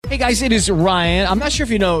Hey guys, it is Ryan. I'm not sure if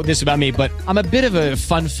you know this about me, but I'm a bit of a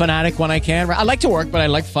fun fanatic when I can. I like to work, but I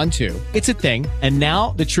like fun too. It's a thing. And now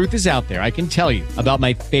the truth is out there. I can tell you about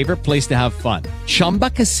my favorite place to have fun. Chumba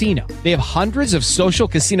Casino. They have hundreds of social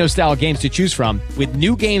casino style games to choose from with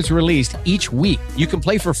new games released each week. You can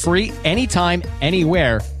play for free anytime,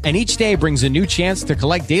 anywhere. And each day brings a new chance to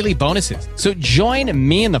collect daily bonuses. So join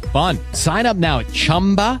me in the fun. Sign up now at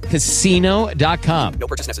ChumbaCasino.com. No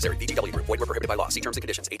purchase necessary. VGW Group. Void where prohibited by law. See terms and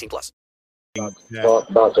conditions. 18+.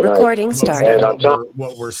 Recording started.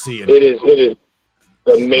 What we're seeing. It is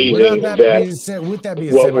amazing with that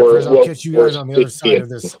being said, my friends, I'll catch you guys on the other side of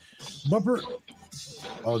this bumper.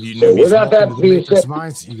 All of you newbies, welcome to the Matrix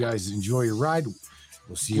Minds. You guys enjoy your ride.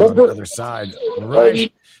 We'll see you on the other side.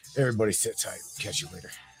 Right. Everybody sit tight. Catch you later.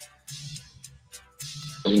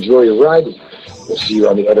 Enjoy your ride. We'll see you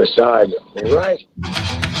on the other side. All right.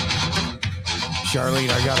 Charlene, you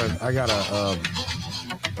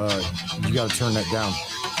gotta turn that down.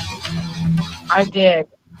 I did.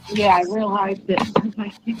 Yeah, I realized it because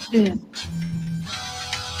I kicked in.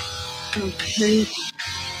 So crazy.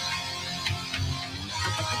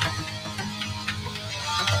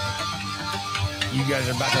 You guys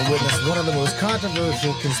are about to witness one of the most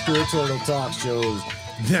controversial conspiratorial talk shows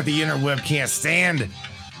that the interweb can't stand.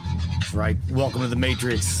 That's right. Welcome to the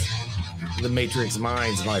Matrix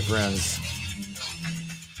Minds, my friends.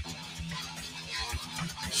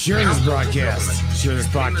 Share this broadcast. Share this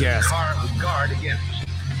podcast. Guard against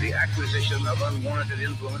the acquisition of unwarranted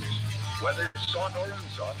influence, whether sought or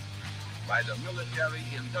unsought, by the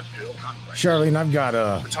military-industrial complex. Charlene, I've got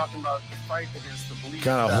We're talking about the fight against the belief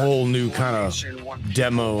got a whole new kind of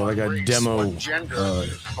demo, like a demo chat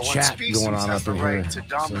going on up in here. So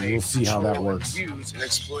we'll see how that works. It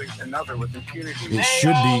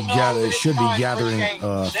should be gathering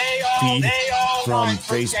feed from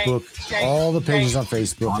Facebook, all the pages on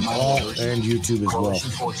Facebook, and YouTube as well.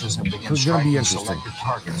 It's going to be interesting.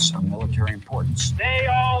 Targets of military importance. They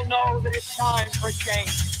all know that it's time for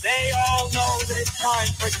change. They all know that it's time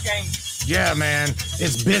for change. Yeah, man,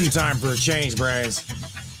 it's been time for a change, Brains.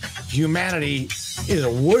 Humanity is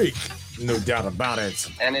awake, no doubt about it.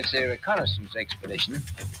 And it's a reconnaissance expedition.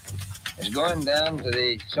 It's going down to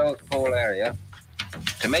the South Pole area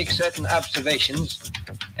to make certain observations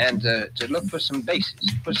and to look for some bases.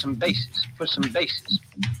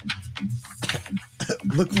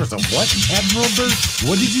 Look for some what, Admiral Bert?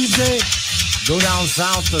 What did you say? Go down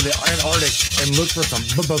south to the Antarctic and look for some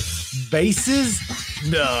bases?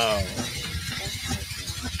 No.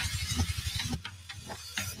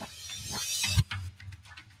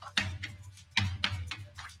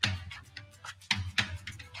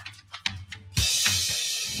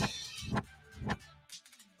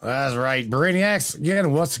 That's right, Brainiacs.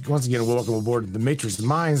 Again, once again, welcome aboard the Matrix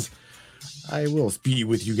Minds. I will be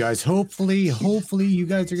with you guys. Hopefully, you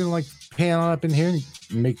guys are gonna like pan on up in here and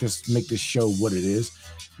make this show what it is.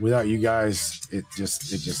 Without you guys, it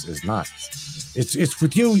just is not. It's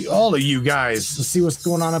with you, all of you guys. Let's see what's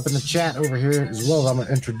going on up in the chat over here as well. I'm gonna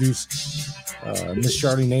introduce Miss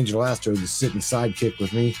Charlene Angel Astro, the sitting sidekick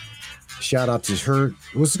with me. Shout out to her.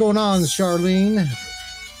 What's going on, Charlene?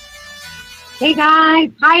 Hey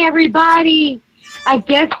guys, hi everybody. I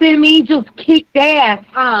guess them Angels kicked ass,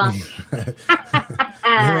 huh?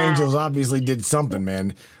 Them Angels obviously did something,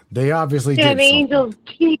 man. They obviously did something. Them Angels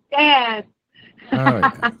kicked ass. All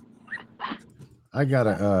right. I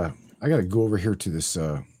gotta go over here to this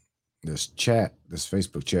chat, this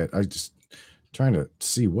Facebook chat. I just trying to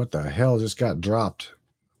see what the hell just got dropped.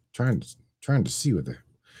 Trying to see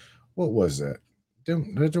what was that?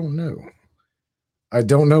 I don't know. I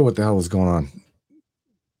don't know what the hell is going on.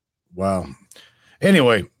 Wow.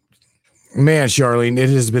 Anyway, man, Charlene, it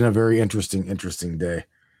has been a very interesting day.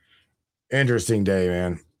 Interesting day,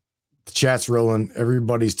 man. The chat's rolling.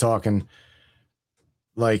 Everybody's talking.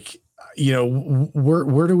 Like, you know,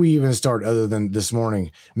 where do we even start other than this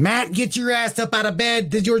morning? Matt, get your ass up out of bed.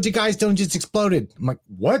 The Georgia Guidestones just exploded. I'm like,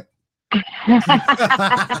 what?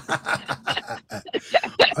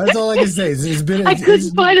 That's all I can say. I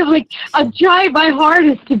couldn't find it. Like, I'm trying my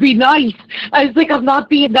hardest to be nice. I was like, I'm not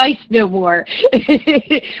being nice no more.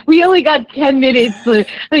 We only got 10 minutes.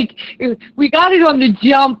 Like, we got it on the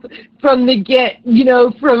jump from the get,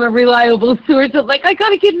 from a reliable source. I'm like, I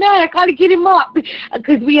gotta get Matt. I gotta get him up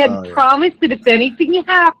because we had promised that if anything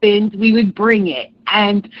happened, we would bring it.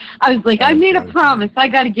 And I was like, I made a promise. I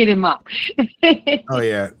got to get him up. Oh,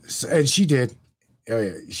 yeah. And she did. Oh,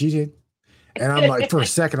 yeah. She did. And I'm like, for a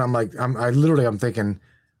second, I'm thinking,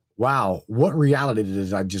 wow, what reality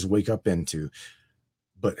did I just wake up into?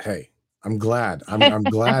 But hey, I'm glad. I'm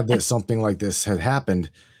glad that something like this had happened,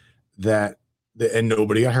 that and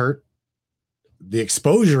nobody got hurt. The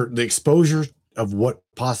exposure of what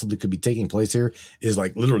possibly could be taking place here is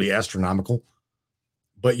like literally astronomical.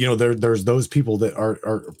 But there's those people that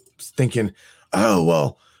are thinking, oh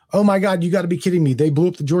well, oh my God, you got to be kidding me! They blew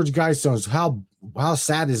up the Georgia Guidestones. How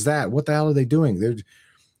sad is that? What the hell are they doing?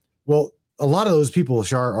 Well, a lot of those people,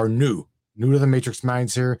 Shar, are new to the Matrix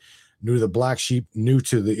minds here, new to the black sheep, new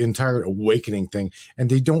to the entire awakening thing, and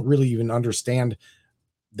they don't really even understand.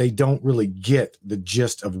 They don't really get the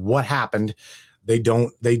gist of what happened. They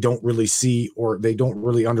don't really see, or they don't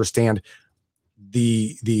really understand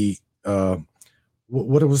the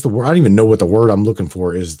what was the word? I don't even know what the word I'm looking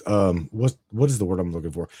for is. What is the word I'm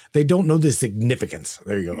looking for? They don't know the significance.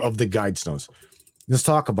 There you go, of the Guidestones. Let's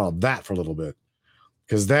talk about that for a little bit,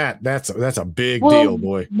 because that's a big deal,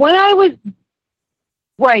 boy. When I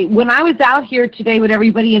was out here today with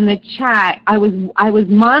everybody in the chat, I was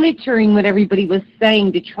monitoring what everybody was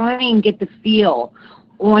saying to try and get the feel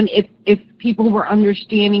on if people were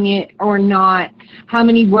understanding it or not, how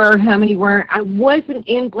many were, how many weren't. I wasn't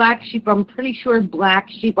in Black Sheep. I'm pretty sure Black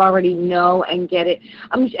Sheep already know and get it.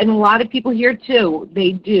 And a lot of people here too,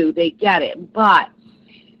 they get it. But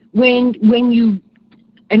when you,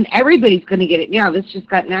 and everybody's going to get it now, this just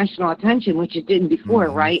got national attention, which it didn't before,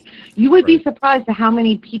 right? You would be surprised at how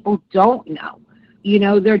many people don't know.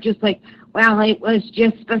 They're just like, well, it was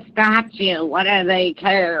just a statue. What do they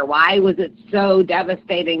care? Why was it so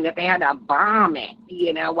devastating that they had to bomb it?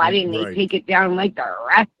 Why didn't they take it down like the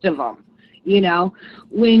rest of them?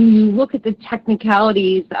 When you look at the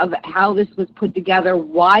technicalities of how this was put together,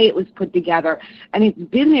 why it was put together, and it's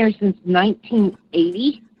been there since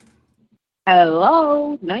 1980.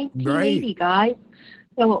 Hello, 1980, guys.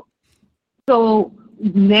 So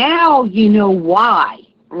now you know why,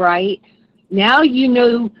 right? Now you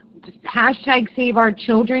know hashtag Save Our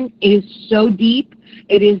Children is so deep.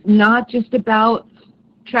 It is not just about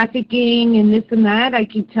trafficking and this and that. I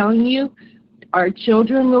keep telling you, our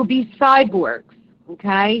children will be cyborgs,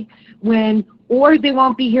 okay? Or they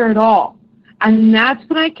won't be here at all. And that's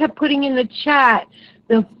what I kept putting in the chat.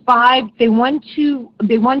 They want to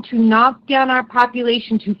knock down our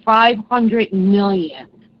population to 500 million.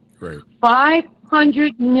 Right.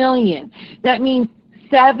 500 million. That means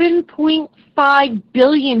 7.5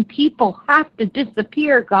 billion people have to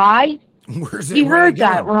disappear, guys. You heard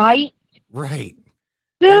that, right? Right.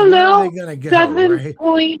 No.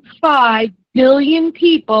 7.5 billion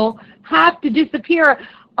people have to disappear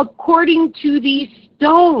according to these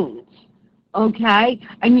stones. Okay?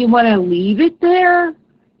 And you want to leave it there?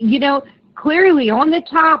 Clearly on the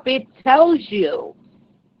top it tells you,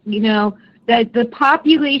 that the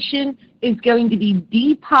population is going to be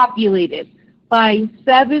depopulated by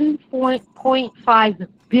 7.5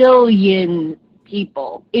 billion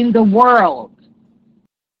people in the world.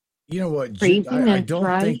 You know what? Craziness, I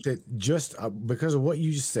don't think right? that just because of what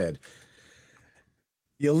you just said,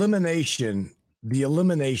 the elimination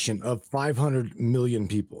of 500 million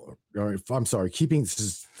people, or I'm sorry, keeping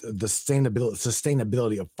the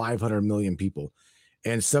sustainability of 500 million people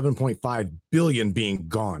and 7.5 billion being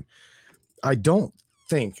gone. I don't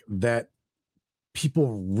think that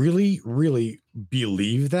people really, really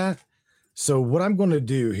believe that. So what I'm going to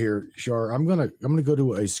do here, Shar, I'm going to go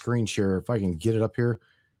to a screen share if I can get it up here.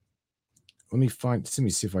 Let me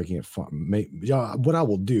see if I can what I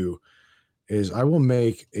will do is I will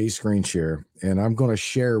make a screen share and I'm going to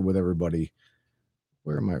share with everybody.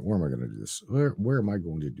 Where am I going to do this? Where am I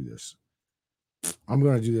going to do this? I'm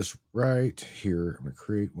going to do this right here. I'm going to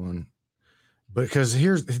create one. Because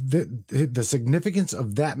here's the significance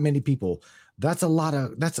of that many people. That's a lot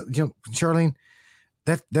of, Charlene,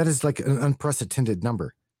 that is like an unprecedented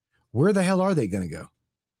number. Where the hell are they going to go?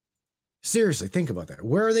 Seriously, think about that.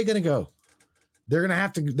 Where are they going to go? They're going to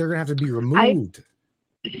have to be removed.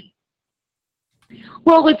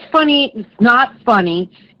 Well, what's funny, it's not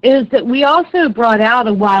funny, is that we also brought out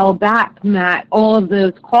a while back, Matt, all of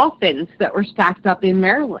those coffins that were stacked up in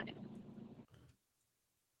Maryland.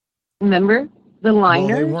 Remember the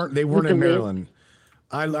liners? Well, they weren't in Maryland.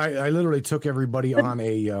 I literally took everybody on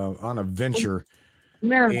a venture,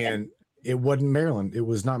 Maryland. And it wasn't Maryland. It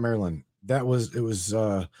was not Maryland. It was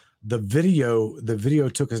the video. The video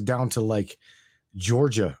took us down to like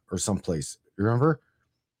Georgia or someplace. You remember?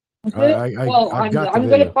 I'm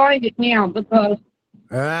going to find it now because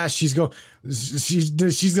she's like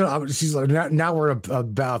now we're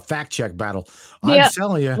a fact check battle. Yeah. I'm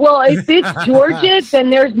telling you. Well, if it's Georgia,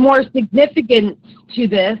 then there's more significance to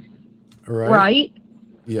this, right?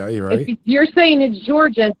 Yeah, you're right. If you're saying it's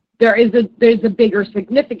Georgia, there's a bigger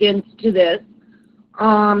significance to this.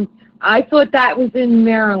 I thought that was in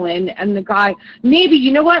Maryland, and the guy, maybe,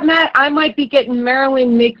 you know what, Matt? I might be getting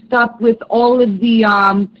Maryland mixed up with all of the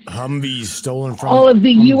Humvees stolen from all of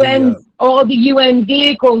the UN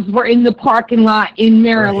vehicles were in the parking lot in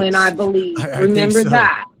Maryland, Right. I believe. I think Remember so.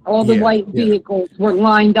 that? All the white vehicles were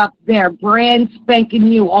lined up there, brand spanking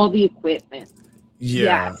new, all the equipment.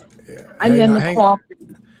 Yeah. And then the coffee.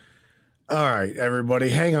 All right, everybody,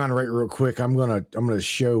 hang on right real quick. I'm gonna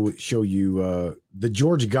show you the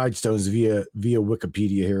Georgia Guidestones via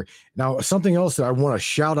Wikipedia here. Now, something else that I want to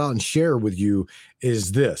shout out and share with you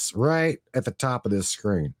is this right at the top of this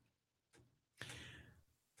screen.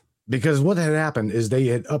 Because what had happened is they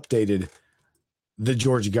had updated the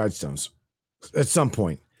Georgia Guidestones at some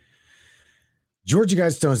point. Georgia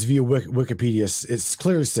Guidestones via Wikipedia, it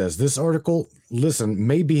clearly says this article, listen,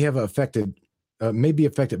 may be affected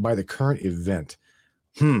by the current event.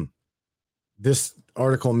 This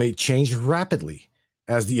article may change rapidly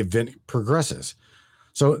as the event progresses.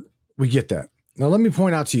 So we get that. Now let me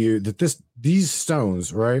point out to you that these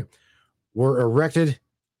stones, right, were erected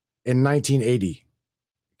in 1980.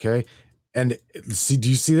 Okay. And see, do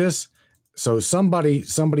you see this? So somebody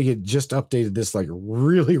had just updated this like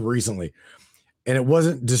really recently, and it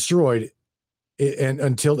wasn't destroyed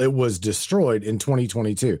until it was destroyed in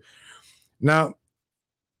 2022. Now,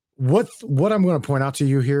 what I'm going to point out to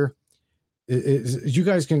you here is you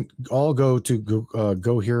guys can all go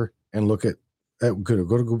here and look at go to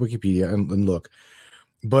Wikipedia and look.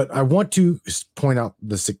 But I want to point out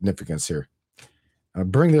the significance here. I'll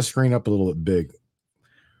bring this screen up a little bit big.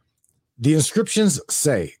 The inscriptions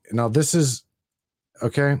say, now this is,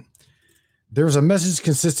 okay, there's a message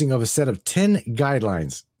consisting of a set of 10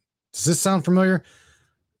 guidelines. Does this sound familiar?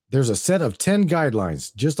 There's a set of 10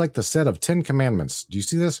 guidelines, just like the set of 10 commandments. Do you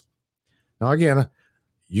see this? Now, again,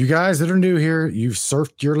 you guys that are new here, you've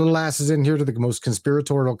surfed your little asses in here to the most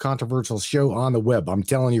conspiratorial, controversial show on the web. I'm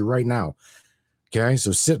telling you right now. Okay,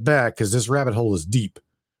 so sit back because this rabbit hole is deep.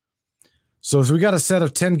 So we got a set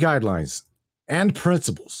of 10 guidelines and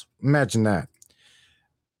principles. Imagine that.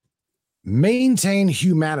 Maintain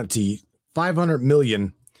humanity 500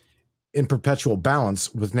 million in perpetual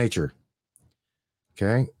balance with nature.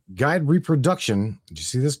 Okay. Guide reproduction. Did you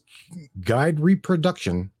see this? Guide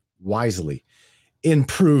reproduction wisely.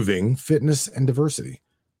 Improving fitness and diversity.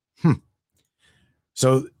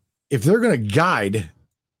 So if they're going to guide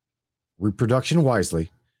reproduction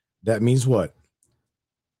wisely, that means what?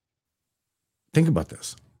 Think about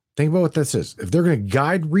this. Think about what this is. If they're going to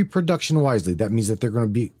guide reproduction wisely, that means that they're going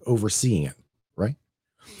to be overseeing it, right?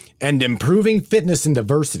 And improving fitness and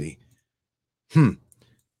diversity.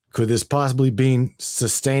 Could this possibly be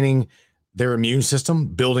sustaining their immune system,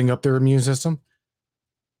 building up their immune system?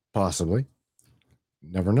 Possibly.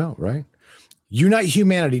 Never know, right? Unite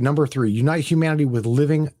humanity, number 3. Unite humanity with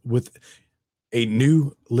a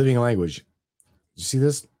new living language. You see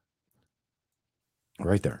this?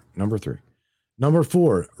 Right there, number 3. Number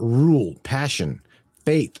 4, rule, passion,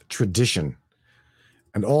 faith, tradition,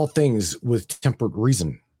 and all things with temperate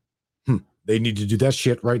reason. They need to do that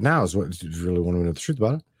shit right now is what you really want to know the truth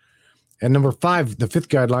about it. And number 5, the 5th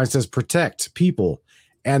guideline says protect people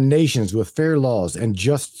and nations with fair laws and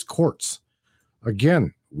just courts.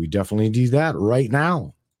 Again, we definitely do that right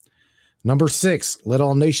now. Number 6, let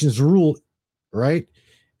all nations rule, right?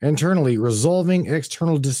 Internally, resolving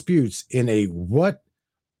external disputes in a what?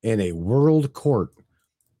 In a world court.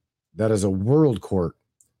 That is a world court.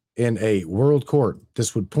 In a world court.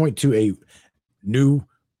 This would point to a new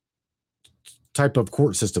type of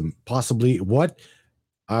court system. Possibly what?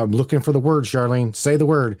 I'm looking for the word, Charlene. Say the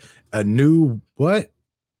word. A new what?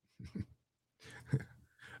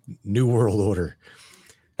 New world order.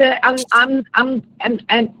 And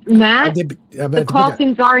Matt, the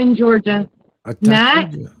coffins are in Georgia.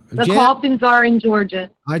 Matt, the coffins are in Georgia.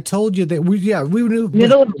 I told you that we knew.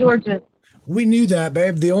 Middle of Georgia. We knew that,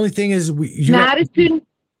 babe. The only thing is Madison,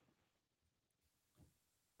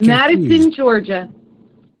 Georgia.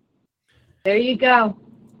 There you go.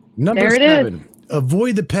 Number 7,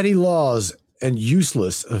 avoid the petty laws and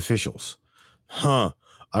useless officials.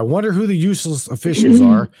 I wonder who the useless officials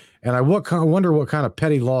are, and I wonder what kind of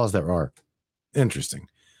petty laws there are. Interesting.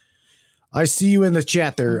 I see you in the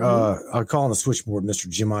chat there. I'll call on the switchboard, Mr.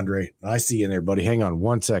 Jim Andre. I see you in there, buddy. Hang on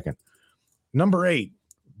one second. Number 8,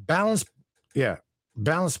 balance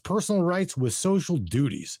personal rights with social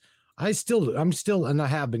duties. I'm still, and I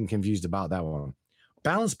have been confused about that one.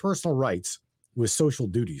 Balance personal rights with social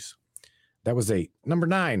duties. That was 8. Number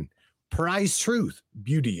 9, prize truth,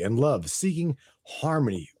 beauty, and love, seeking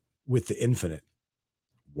harmony with the infinite.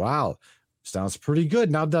 Wow. Sounds pretty good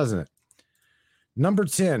now, doesn't it? Number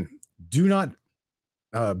 10, do not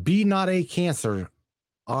Be not a cancer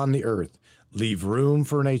on the earth. Leave room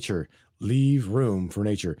for nature. Leave room for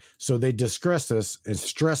nature. So they distressed us and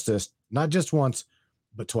stressed us not just once,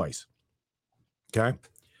 but twice. Okay.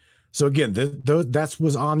 So again, that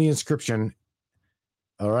was on the inscription.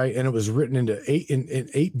 All right, and it was written into in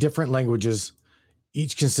 8 different languages,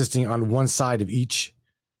 each consisting on one side of each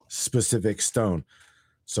specific stone.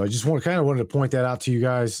 So I just wanted to point that out to you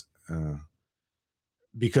guys,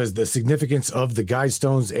 because the significance of the guide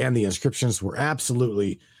stones and the inscriptions were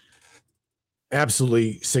absolutely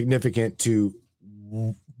significant to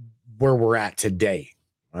where we're at today.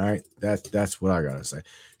 All right, that's what I gotta say.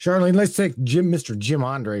 Charlene, let's take Mr. Jim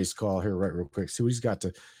Andre's call here right real quick. See what he's got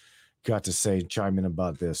to say, chime in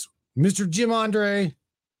about this. Mr. Jim Andre,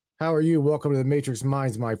 how are you? Welcome to the Matrix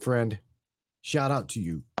Minds, my friend. Shout out to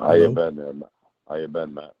you. How you been there, Matt? How you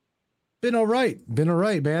been, Matt? Been all right,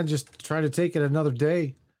 man. Just trying to take it another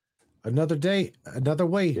day, another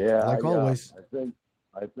way. Yeah, like always.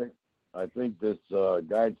 I think this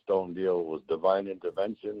Guidestone deal was divine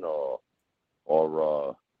intervention or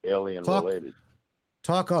alien related.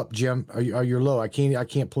 Talk up, Jim. Are you low? I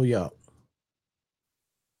can't pull you up.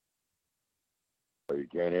 Oh, you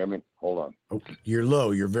can't hear me? Hold on. Okay. You're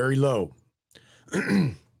low. You're very low.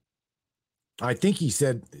 I think he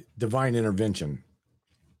said divine intervention.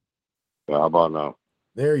 How about now?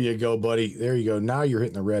 There you go, buddy. There you go. Now you're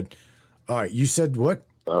hitting the red. All right. You said what?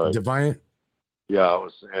 All right. Divine. Yeah, I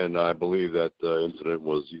was saying I believe that the incident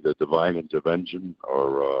was either divine intervention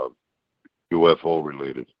or UFO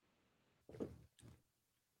related.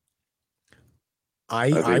 I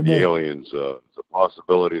think the aliens, it's a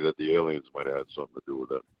possibility that the aliens might have had something to do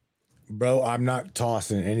with it. Bro, I'm not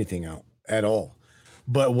tossing anything out at all.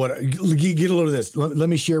 But get a little of this. Let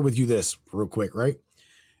me share with you this real quick, right?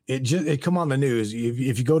 It come on the news.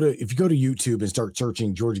 If you go to YouTube and start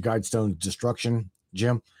searching Georgia Guidestones destruction,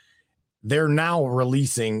 Jim, they're now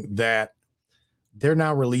releasing that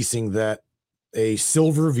a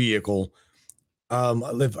silver vehicle.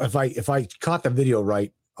 If I caught the video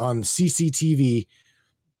right on CCTV,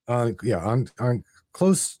 on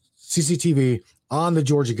close CCTV on the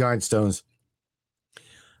Georgia Guidestones,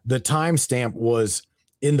 the timestamp was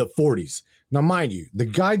in the 40s. Now, mind you, the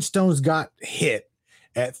Guidestones got hit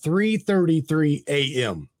at 3:33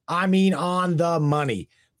 a.m. I mean, on the money,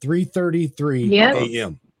 3:33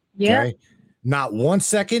 a.m. Yeah. Okay? Not 1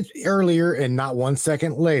 second earlier and not 1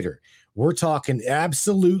 second later. We're talking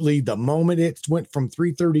absolutely the moment it went from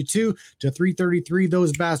 3:32 to 3:33,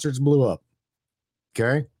 those bastards blew up.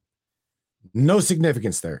 Okay? No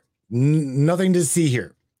significance there. Nothing to see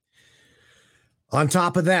here. On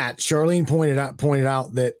top of that, Charlene pointed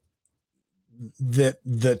out that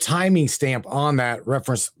the timing stamp on that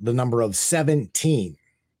referenced the number of 17.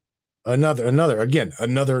 Another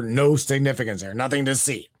no significance there. Nothing to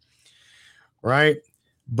see. Right?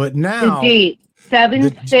 But now the date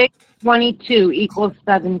 7/6/22 equals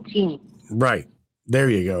 17. Right. There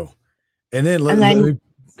you go. And then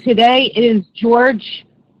today is George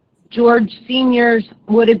Sr.'s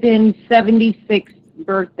would have been 76th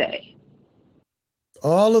birthday.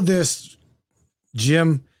 All of this,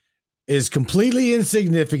 Jim, is completely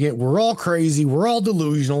insignificant. We're all crazy. We're all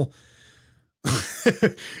delusional.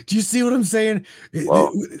 Do you see what I'm saying?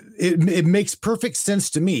 Well, it makes perfect sense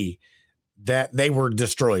to me that they were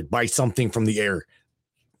destroyed by something from the air.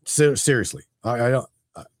 So seriously, I don't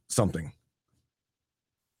something.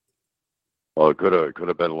 Well, it could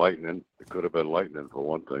have been lightning. It could have been lightning for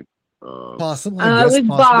one thing. Possible. It was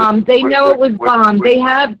bombed. They know it was bombed. They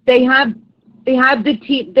have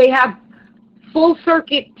full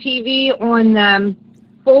circuit TV on them.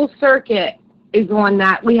 Full circuit is on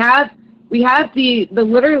that. We have the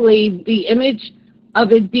literally the image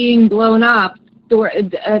of it being blown up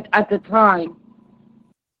at the time.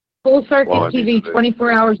 Full circuit TV,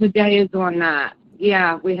 24 hours a day is on that.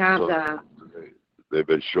 Yeah, we have that. They've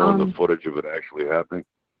been showing the footage of it actually happening.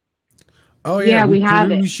 Oh yeah, we have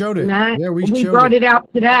it. We showed it. Yeah, we brought it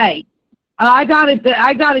out today. I got it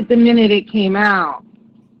the minute it came out.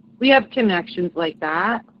 We have connections like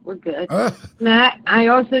that. We're good. Matt, I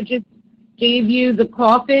also just gave you the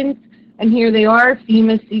coffins, and here they are,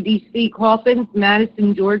 FEMA CDC coffins,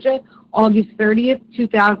 Madison, Georgia, August 30th,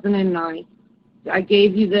 2009. I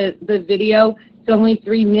gave you the video. It's only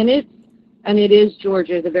 3 minutes, and it is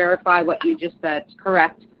Georgia to verify what you just said.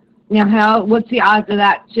 Correct. Now, what's the odds of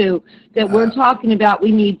that, too? That we're talking about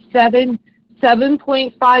we need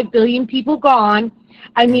 7.5 billion people gone,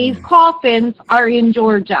 and these coffins are in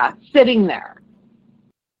Georgia, sitting there.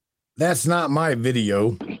 That's not my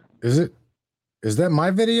video, is it? Is that my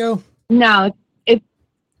video? No, it's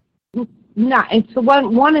not. It's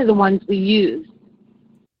one of the ones we use.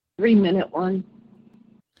 3-minute one.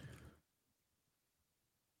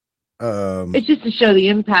 It's just to show the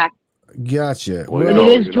impact. Gotcha. Well, And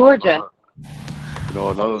it is Georgia.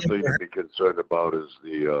 Another thing to be concerned about is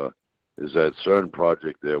that CERN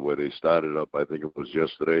project there where they started up. I think it was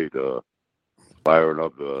yesterday to firing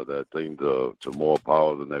up that thing to more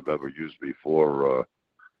power than they've ever used before.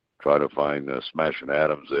 Trying to find smashing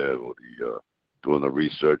atoms there, or doing the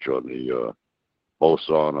research on the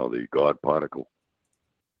boson or the God particle.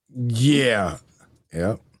 Yeah.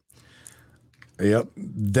 Yep.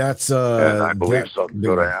 That's and I believe something's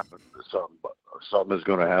going to happen. Something is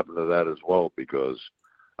going to happen to that as well, because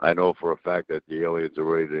I know for a fact that the aliens are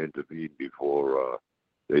ready to intervene before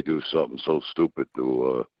they do something so stupid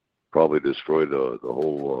to probably destroy the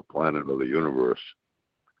whole planet or the universe.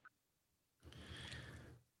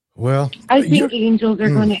 Well, I think angels are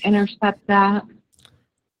going to intercept that.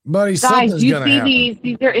 Buddy, guys, you see these?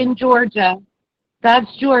 These are in Georgia.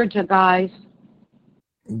 That's Georgia, guys.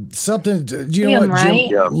 Something, you know what,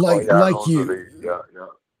 Jim? Right? Yeah, like you.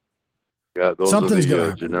 Yeah, those Something's are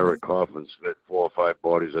gonna the generic coffins fit 4 or 5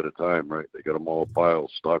 bodies at a time, right? They got them all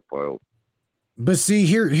stockpiled. But see,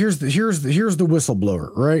 here's the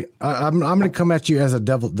whistleblower, right? I'm going to come at you as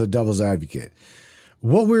the devil's advocate.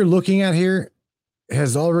 What we're looking at here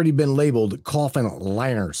has already been labeled coffin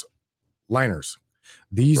liners.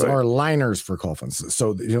 These are liners for coffins.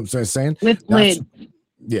 So you know what I'm saying? With lids.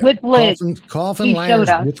 Yeah, with lids. Coffin liners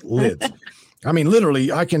with lids. I mean,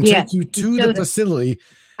 literally, I can take you to the facility.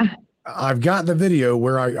 I've got the video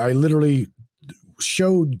where I literally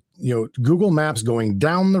showed, Google Maps going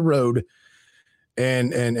down the road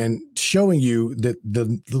and showing you that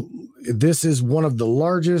this is one of the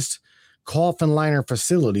largest coffin liner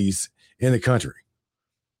facilities in the country.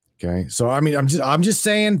 Okay. So, I mean, I'm just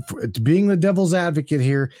saying, being the devil's advocate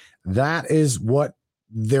here, that is what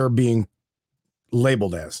they're being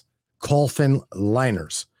labeled as, coffin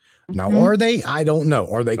liners. Now, are they? I don't know.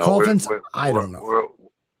 Are they coffins? I don't know.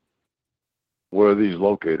 Where are these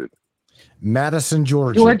located? Madison,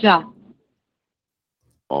 Georgia. Georgia.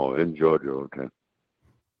 Oh, in Georgia. Okay.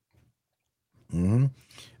 Mm-hmm.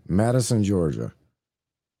 Madison, Georgia.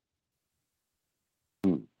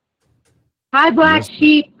 Hi, Black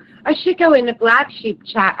Sheep. I should go in the Black Sheep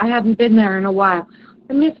chat. I haven't been there in a while.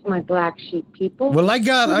 I miss my Black Sheep people. Well, I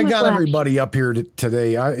got everybody up here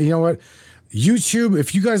today. You know what? YouTube,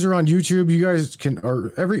 if you guys are on YouTube, you guys can,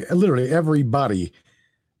 or literally everybody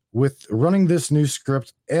with running this new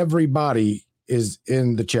script, everybody is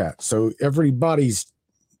in the chat. So everybody's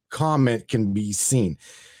comment can be seen.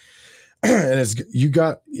 And it's, you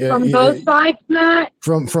got from both sides, Matt?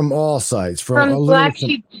 From all sides. From Black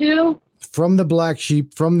Sheep too? From the Black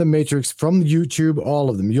Sheep, from the Matrix, from YouTube, all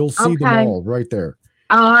of them. You'll see them all right there.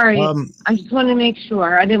 All right. I just want to make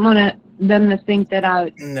sure. I didn't want them to think that I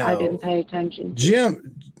didn't pay attention.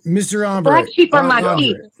 Jim, Mr. Ombre. Black Sheep are my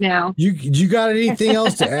peeps now. You got anything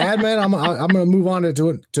else to add, man? I'm going to move on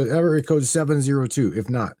to area code 702. If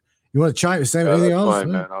not, you want to say anything else?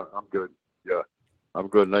 Fine, man. I'm good. Yeah, I'm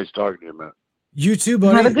good. Nice talking to you, man. You too,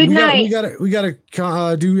 buddy. Have a good night. We got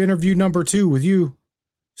to do interview number 2 with you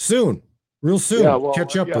soon. Real soon.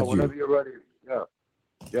 Catch up with you. Whenever you're ready.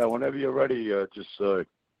 Yeah, whenever you're ready, just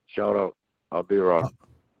shout out. I'll be around.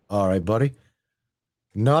 All right, buddy.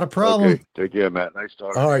 Not a problem. Okay. Take care, Matt. Nice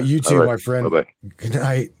talking. All right, you too, my friend. Bye-bye. Good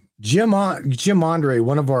night. Jim Andre,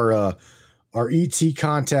 one of our ET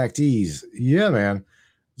contactees. Yeah, man.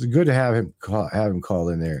 It's good to have him call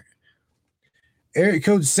in there. Area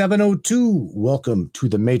code 702. Welcome to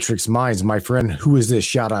the Matrix Minds, my friend. Who is this?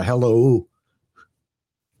 Shout out. Hello.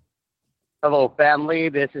 Hello, family.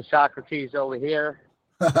 This is Socrates over here.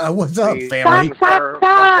 What's up, family? Hi,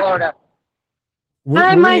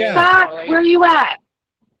 my Sock. Where are you at?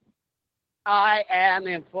 I am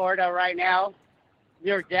in Florida right now,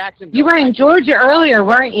 near Jacksonville. You were in Georgia earlier,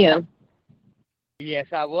 weren't you? Yes,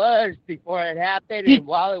 I was, before it happened and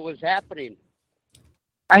while it was happening.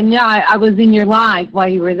 I know. I was in your live while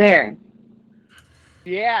you were there.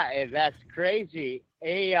 Yeah, and that's crazy.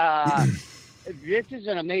 This is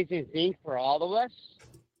an amazing thing for all of us.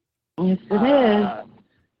 Yes, it is.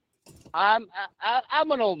 I'm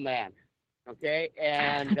an old man, okay?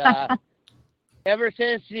 And ever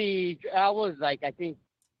since I was like, I think,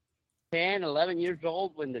 10, 11 years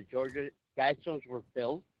old when the Georgia Guidestones were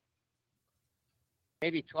built.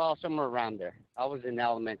 Maybe 12, somewhere around there. I was in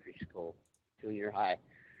elementary school, junior high.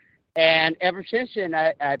 And ever since then,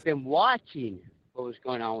 I've been watching what was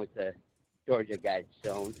going on with the Georgia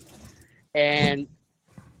Guidestones. And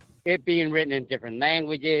it being written in different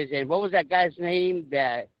languages. And what was that guy's name?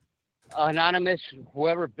 That anonymous,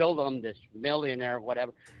 whoever built them, this millionaire or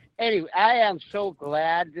whatever. anyway, I am so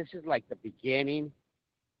glad this is like the beginning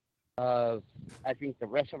of, I think, the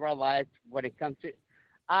rest of our lives when it comes to.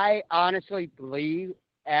 I honestly believe,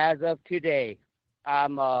 as of today,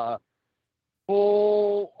 I'm a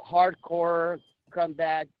full hardcore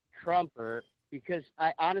comeback Trumper because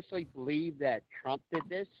I honestly believe that Trump did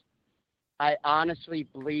this. I honestly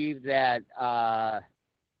believe that,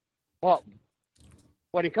 well,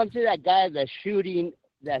 when it comes to that guy, the shooting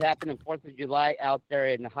that happened on 4th of July out there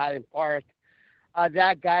in Highland Park,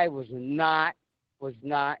 that guy was not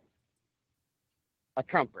a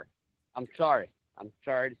Trumper. I'm sorry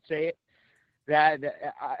to say it. That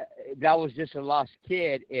was just a lost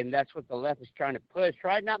kid, and that's what the left is trying to push.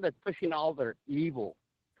 Right now, they're pushing all their evil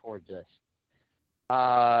towards us.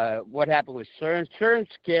 What happened with CERN? CERN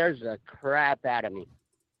scares the crap out of me.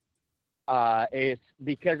 It's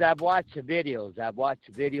because I've watched the videos. I've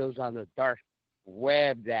watched videos on the dark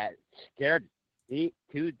web that scared me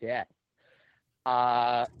to death.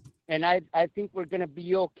 And I think we're going to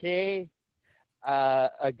be okay.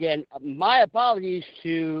 Again, my apologies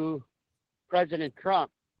to President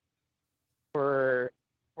Trump for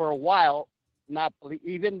a while,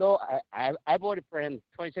 even though I voted for him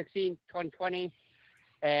 2016, 2020,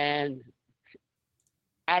 and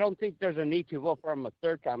I don't think there's a need to vote for him a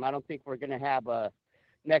third time. I don't think we're going to have a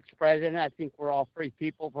next president. I think we're all free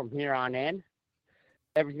people from here on in.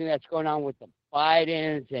 Everything that's going on with the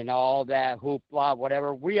Bidens and all that hoopla,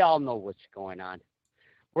 whatever, we all know what's going on.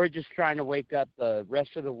 We're just trying to wake up the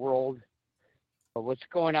rest of the world for what's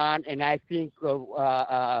going on. And I think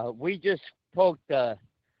we just poked a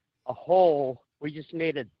hole. We just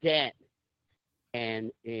made a dent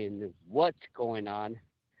in what's going on.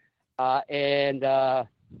 And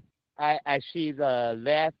I see the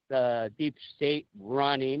left, the deep state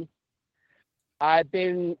running. I've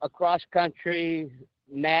been across country.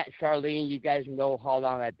 Matt, Charlene, you guys know how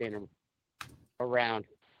long I've been around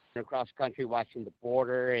across country watching the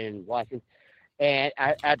border and watching. And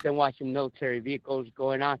I've been watching military vehicles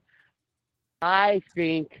going on. I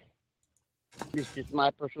think, this is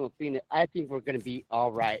my personal opinion, I think we're going to be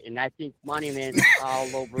all right. And I think monuments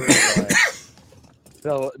all over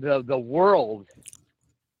the world.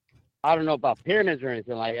 I don't know about pyramids or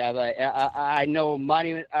anything like that, but I know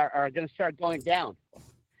monuments are going to start going down.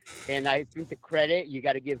 And I think the credit, you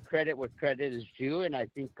got to give credit where credit is due, and I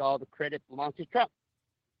think all the credit belongs to Trump.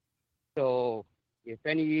 So if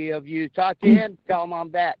any of you talk to him, tell him I'm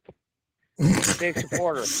back. Big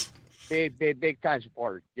supporter. Big time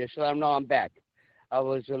supporter. Just let him know I'm back. I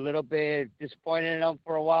was a little bit disappointed in him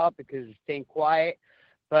for a while because he's staying quiet.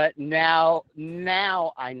 But now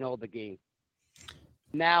I know the game.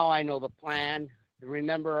 Now I know the plan.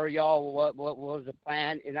 Remember, y'all, what was the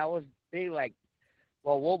plan? And I was being like,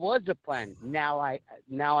 well, what was the plan? Now I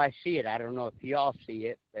see it. I don't know if y'all see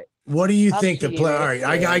it, but what do you think the plan? All right,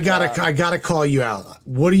 I gotta call you out.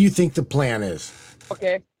 What do you think the plan is?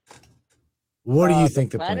 Okay. What do you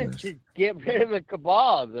think the plan is? To get rid of the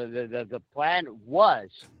cabal. The plan was,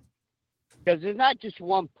 because there's not just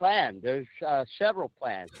one plan. There's several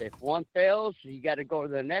plans. If one fails, you got to go to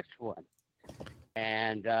the next one.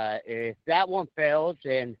 And if that one fails,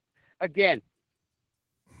 and again,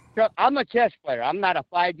 I'm a chess player. I'm not a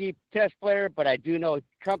 5D chess player, but I do know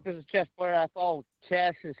Trump is a chess player. I followed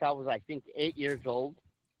chess since I was, I think, 8 years old.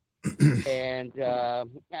 And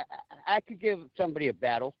I could give somebody a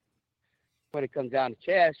battle when it comes down to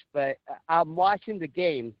chess, but I'm watching the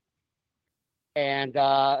game. And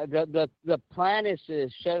the plan is to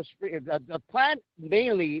set us free. The plan,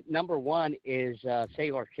 mainly, number one, is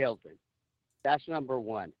save our children. That's number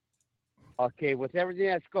one. Okay, with everything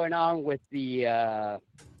that's going on with the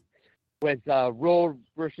Roe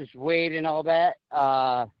versus Wade and all that,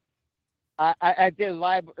 I did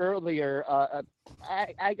live earlier.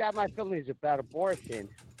 I got my feelings about abortion.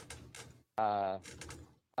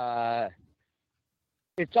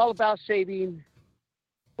 It's all about saving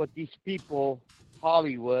what these people,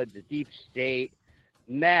 Hollywood, the deep state,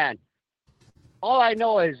 man. All I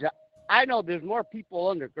know is I know there's more people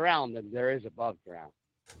underground than there is above ground.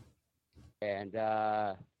 And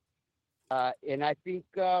I think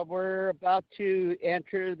we're about to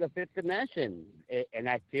enter the fifth dimension, and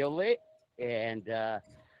I feel it, and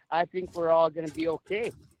I think we're all going to be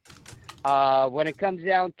okay. When it comes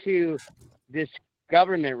down to this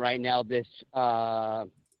government right now, this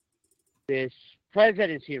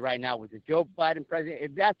presidency right now with the Joe Biden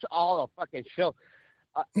president, that's all a fucking show.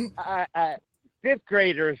 Fifth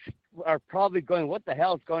graders are probably going, what the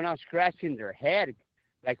hell is going on, scratching their head.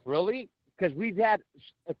 Like, really? Because we've had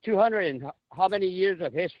 200 and how many years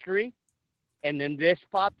of history, and then this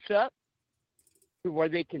pops up. where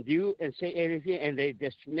they can do and say anything, and they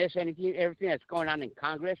dismiss everything that's going on in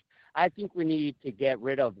Congress. I think we need to get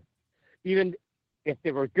rid of, even if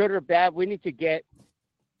they were good or bad, we need to get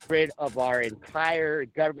rid of our entire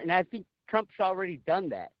government. And I think Trump's already done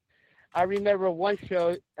that. I remember one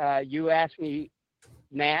show you asked me,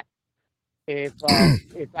 Matt, if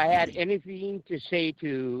I had anything to say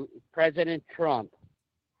to President Trump.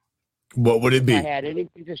 What would it be? If I had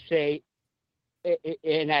anything to say,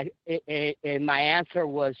 and my answer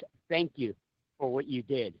was thank you for what you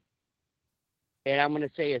did. And I'm going to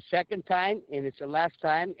say a second time, and it's the last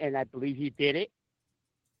time, and I believe he did it.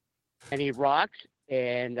 And he rocks,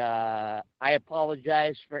 and I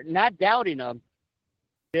apologize for not doubting him,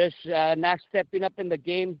 just not stepping up in the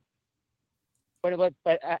game. But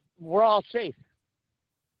we're all safe,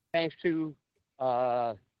 thanks to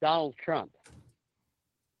Donald Trump.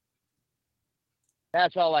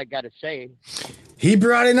 That's all I got to say. He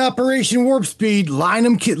brought in Operation Warp Speed. Line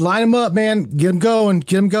him up, man. Get him going.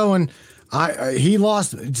 He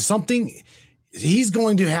lost something. He's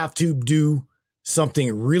going to have to do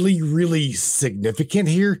something really, really significant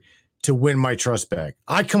here to win my trust back.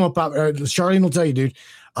 I come up out. Charlene will tell you, dude.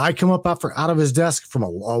 I come up out of his desk from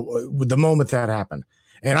the moment that happened,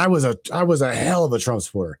 and I was a hell of a Trump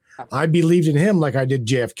supporter. I believed in him like I did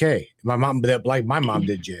JFK. My mom did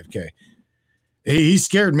JFK. He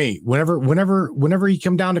scared me whenever he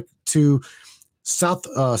come down to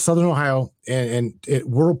Southern Ohio and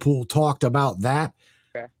Whirlpool talked about that.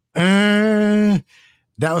 Okay.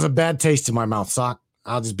 That was a bad taste in my mouth, Sock.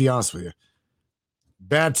 I'll just be honest with you.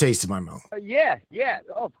 Bad taste in my mouth. Yeah,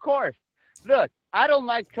 of course. Look, I don't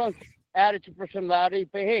like Trump's attitude, personality,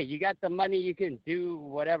 but hey, you got the money, you can do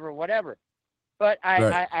whatever. But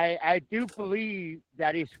I do believe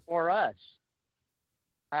that he's for us.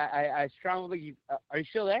 I strongly. Are you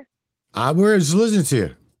still there? I was listening to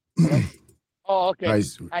you. Oh, okay.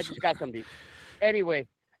 I just got something. Anyway,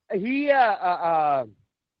 he. I'm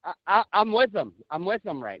with him. I'm with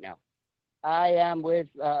him right now. I am with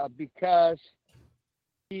because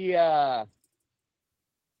he.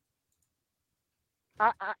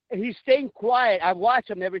 He's staying quiet. I watch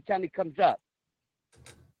him every time he comes up,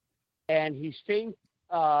 and he's staying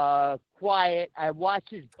quiet. I watch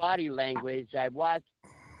his body language. I watch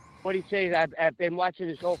what he says. I've been watching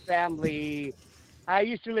his whole family. I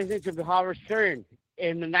used to listen to Howard Stern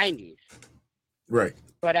in the 90s. Right.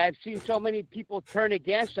 But I've seen so many people turn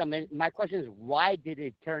against him. And my question is, why did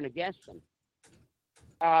it turn against him?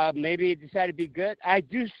 Maybe he decided to be good. I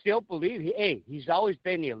do still believe, he's always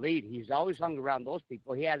been the elite. He's always hung around those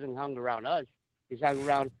people. He hasn't hung around us. He's hung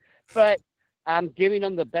around. But I'm giving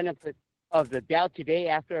him the benefit of the doubt today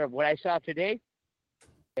after what I saw today.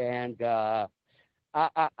 And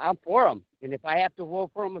I'm for him. And if I have to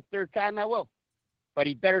vote for him a third time, I will. But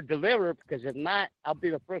he better deliver, because if not, I'll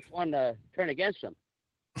be the first one to turn against him.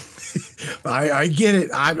 I get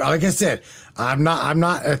it. Like I said, I'm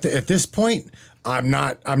not at this point. I'm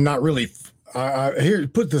not really here.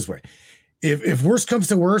 Put it this way. If worse comes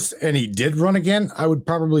to worse and he did run again, I would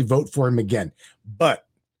probably vote for him again. But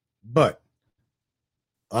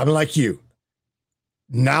I'm like you.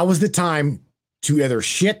 Now is the time to either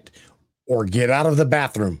shit or get out of the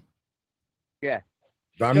bathroom. Yeah.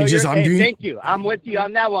 Thank you. I'm with you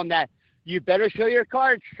on that one. That you better show your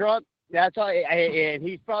cards, Trump. That's all. And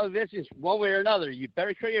he's probably listening one way or another. You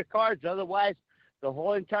better show your cards, otherwise, the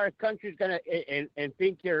whole entire country is gonna and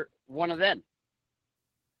think you're one of them.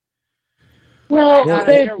 Well,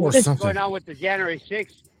 what's going on with the January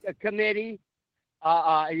 6th committee?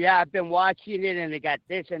 Yeah, I've been watching it, and they got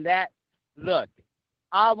this and that. Look,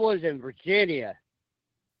 I was in Virginia,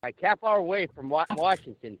 like half hour away from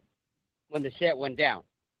Washington, when the shit went down.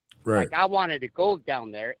 Right. Like, I wanted to go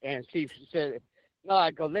down there and see. No,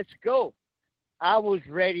 I go, let's go. I was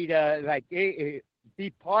ready to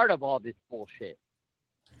be part of all this bullshit.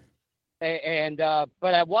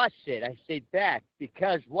 But I watched it. I stayed back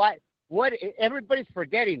because what everybody's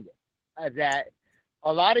forgetting that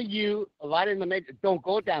a lot of in the major don't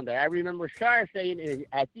go down there. I remember Shar saying, and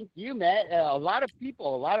I think you met a lot of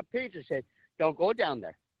people, a lot of pages said, don't go down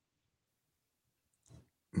there.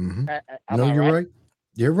 Mm-hmm. No, you're right.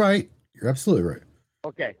 You're right. You're absolutely right.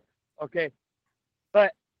 Okay.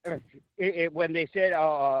 But when they said,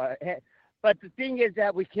 but the thing is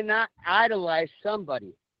that we cannot idolize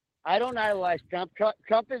somebody. I don't idolize Trump.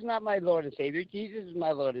 Trump is not my Lord and Savior. Jesus is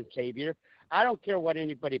my Lord and Savior. I don't care what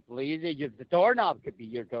anybody believes. The doorknob could be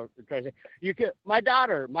your door. You could. My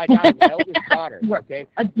daughter, my eldest daughter. Okay,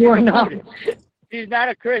 a doorknob. She's not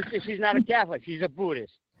a Christian. She's not a Catholic. She's a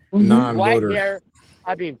Buddhist. Non-voter. White hair.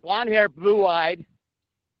 Blonde hair, blue eyed.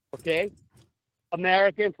 Okay.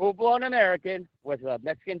 American, full-blown American, with a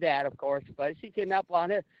Mexican dad, of course. But she came out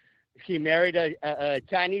blonde. She married a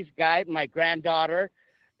Chinese guy. My granddaughter,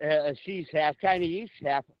 she's half Chinese,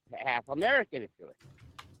 half American, if you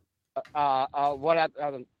will. What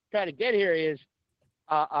I'm trying to get here is,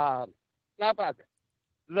 not about.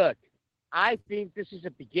 Look, I think this is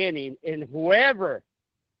a beginning, and whoever.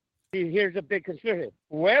 Here's a big conspiracy.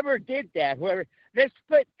 Whoever did that, let's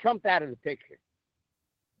put Trump out of the picture.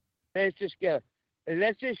 Let's just go.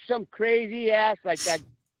 Let's just some crazy ass like that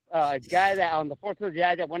guy that on the 4th of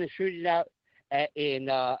July that went and shooting out in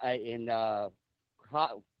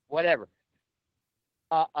whatever.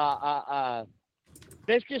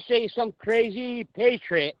 Let's just say some crazy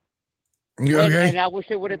patriot. Okay. And I wish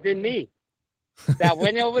it would have been me that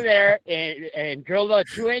went over there and drilled a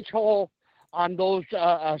 2-inch hole on those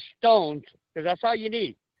stones, because that's all you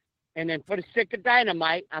need, and then put a stick of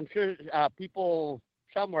dynamite. I'm sure people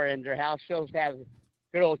somewhere in their house still have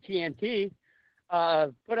good old TNT.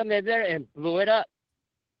 Put them in there and blew it up.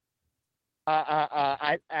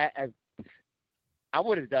 I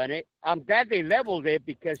would have done it. I'm glad they leveled it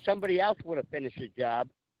because somebody else would have finished the job.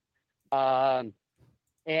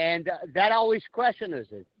 And that always questioned us.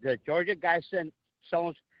 The Georgia Guidestones,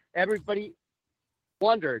 everybody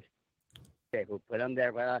wondered, okay, who put them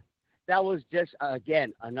there? But that was just,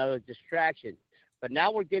 again, another distraction. But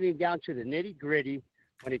now we're getting down to the nitty-gritty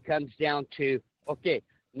when it comes down to, okay,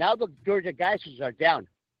 now the Georgia Guidestones are down.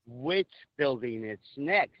 Which building is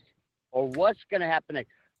next? Or what's going to happen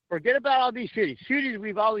next? Forget about all these shootings. Shootings,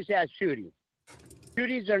 we've always had shootings.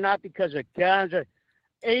 Shootings are not because of guns.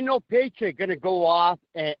 Ain't no patriot going to go off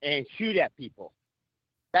and shoot at people.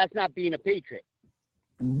 That's not being a patriot.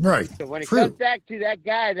 Right. So when it comes back to that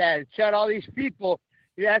guy that shot all these people,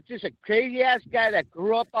 that's just a crazy-ass guy that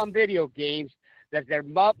grew up on video games, that their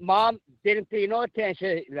mom didn't pay no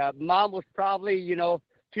attention. The mom was probably,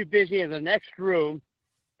 too busy in the next room,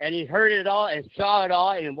 and he heard it all and saw it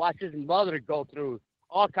all and watched his mother go through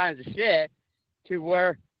all kinds of shit to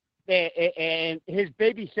where and his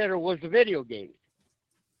babysitter was the video games.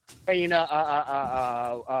 Playing Mortal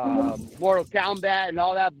Kombat and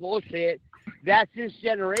all that bullshit. That's this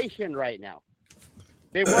generation right now.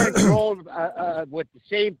 They weren't grown with the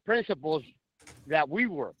same principles that we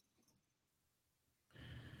were.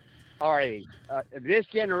 All right, this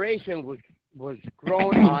generation was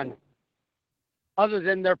grown on other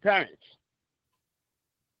than their parents.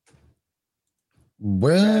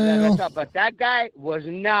 Well, but that guy was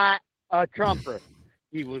not a Trumper.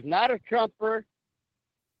 He was not a Trumper.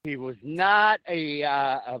 He was not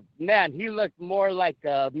a man. He looked more like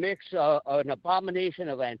a mix, an abomination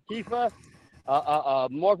of Antifa,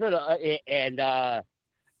 more for and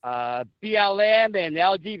BLM and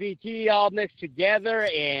LGBT all mixed together,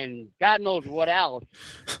 and God knows what else.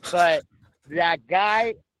 But that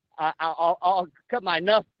guy, I'll cut my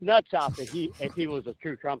nuts off if he was a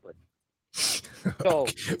true Trumper. So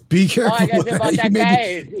be careful. All I gotta say about that guy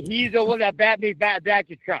is he's the one that back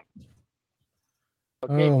to Trump.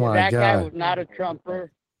 Okay, oh my that God. guy was not a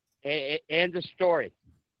Trumper. End of story.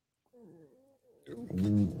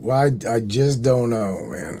 Well, I just don't know,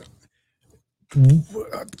 man.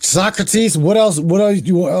 Socrates, what else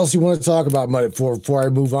you want to talk about before I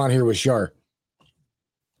move on here with Shar?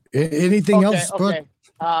 Anything else? Okay.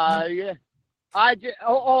 Yeah. Shar,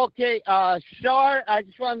 I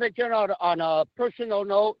just want to make sure on a personal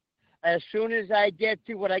note, as soon as I get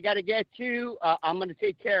to what I got to get to, I'm going to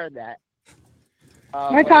take care of that.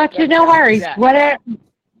 I got you. No worries. Whenever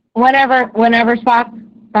Spock.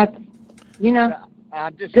 That's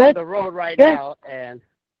I'm just good. on the road right now, and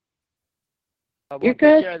I will You're take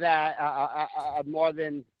good. care of that. I'm more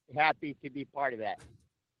than happy to be part of that.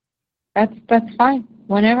 That's fine.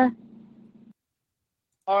 Whenever.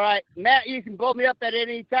 All right, Matt, you can blow me up at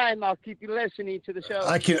any time. I'll keep you listening to the show.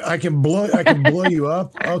 I can blow you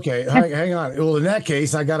up. Okay, hang on. Well, in that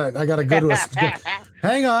case, I gotta go to a.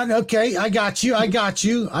 Hang on. Okay, I got you. You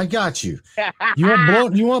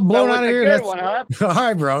want blown out of here? Good one, huh? All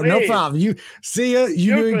right, bro. Please. No problem. You see ya.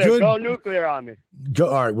 You doing good? Go nuclear on me. Go.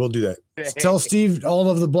 All right, we'll do that. Tell Steve all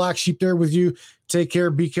of the black sheep there with you. Take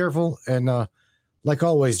care. Be careful, and like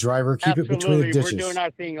always, driver, keep it between the dishes. We're doing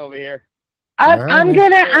our thing over here. I'm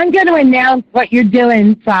gonna announce what you're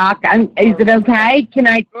doing, Sock. Is it okay? Can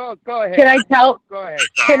I? Go ahead. Can I tell? Go ahead.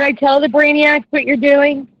 Can I tell the Brainiacs what you're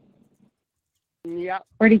doing? Yeah.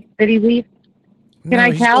 Or did he leave? Can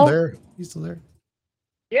I tell? He's still there.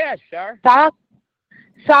 Yeah, sure.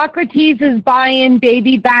 Socrates is buying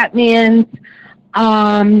baby Batman's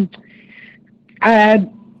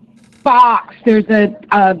box. There's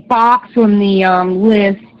a box on the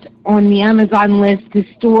list. On the Amazon list to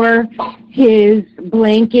store his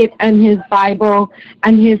blanket and his Bible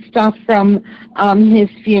and his stuff from his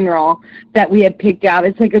funeral that we had picked out.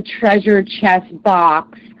 It's like a treasure chest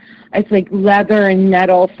box. It's like leather and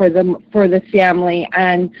metal for the family,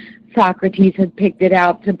 and Socrates had picked it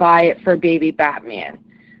out to buy it for baby Batman.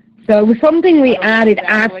 So it was something we added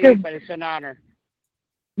after. But it's an honor.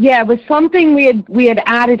 Yeah, it was something we had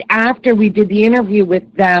added after we did the interview with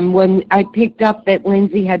them, when I picked up that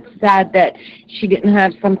Lindsay had said that she didn't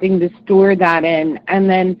have something to store that in, and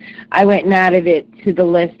then I went and added it to the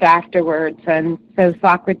list afterwards, and so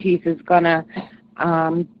Socrates is gonna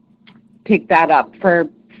pick that up for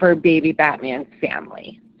baby Batman's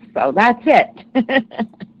family. So that's it.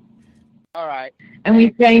 All right. And we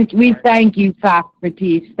thank you,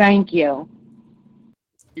 Socrates. Thank you.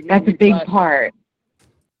 That's a big part.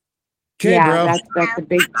 Okay, yeah, bro. That's a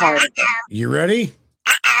big part of it. You ready?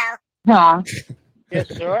 Huh? Yes,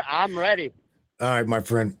 sir. I'm ready. All right, my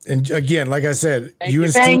friend. And again, like I said, Thank you.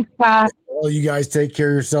 and Thanks, Steve, all you guys take care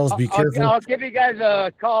of yourselves. Be careful. I'll give you guys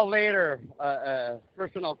a call later,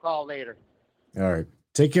 personal call later. All right.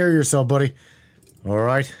 Take care of yourself, buddy. All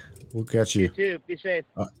right. We'll catch you. You too. Be safe.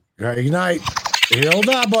 All right. Good night. Hold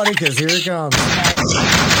on, buddy, because here it comes.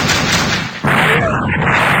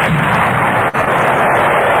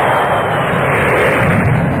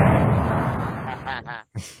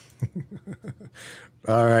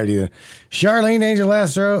 All righty then. Charlene Angel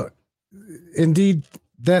Astro. Indeed,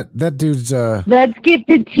 that dude's Let's get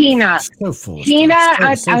to Tina. So full. Tina,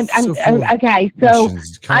 okay, so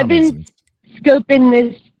I've been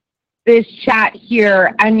scoping this chat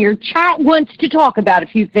here, and your chat wants to talk about a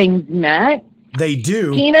few things, Matt. They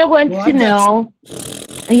do. Tina wants to know.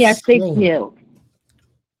 Yes, they do.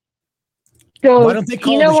 So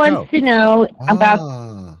Tina wants to know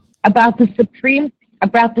about the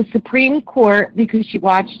Supreme Court, because she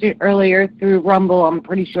watched it earlier through Rumble. I'm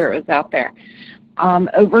pretty sure it was out there.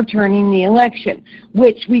 Overturning the election,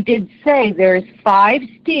 which we did say there's 5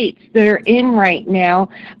 states that are in right now,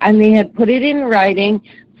 and they had put it in writing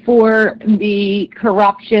for the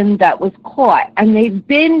corruption that was caught. And they've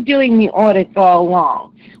been doing the audits all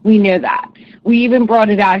along. We know that. We even brought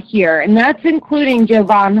it out here, and that's including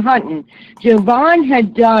Jovan Hutton. Jovan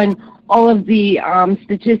had done all of the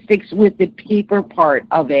statistics with the paper part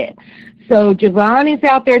of it. So Jovan is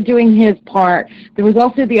out there doing his part. There was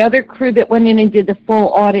also the other crew that went in and did the full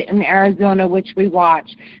audit in Arizona, which we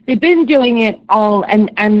watched. They've been doing it all, and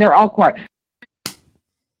they're all caught.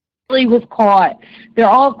 Was caught. They're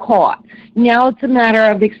all caught. Now it's a matter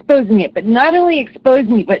of exposing it, but not only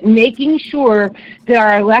exposing it, but making sure that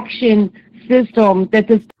our election system, that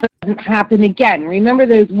this doesn't happen again. Remember,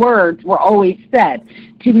 those words were always said,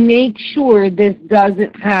 to make sure this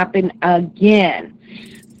doesn't happen again.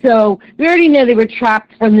 So we already know they were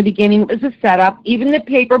trapped from the beginning. It was a setup. Even the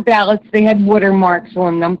paper ballots, they had watermarks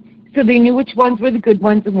on them, so they knew which ones were the good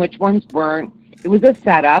ones and which ones weren't. It was a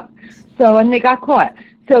setup. So, and they got caught.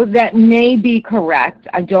 So that may be correct.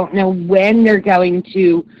 I don't know when they're going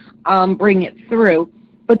to bring it through,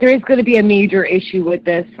 but there is going to be a major issue with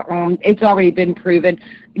this. It's already been proven.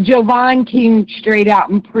 Jovan came straight out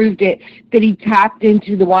and proved it, that he tapped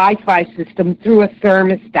into the Wi-Fi system through a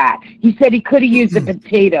thermostat. He said he could have used a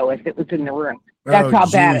potato if it was in the room. That's how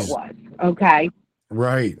bad it was. Okay.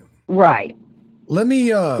 Right. Right. Let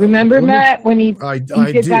me remember Matt when he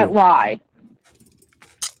did that live.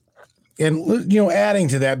 And adding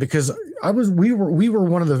to that, because we were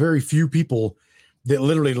one of the very few people that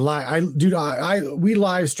literally we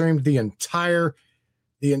live streamed the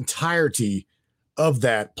entirety of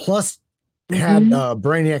that, plus had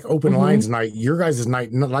Brainiac open lines night, your guys'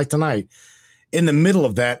 night like tonight, in the middle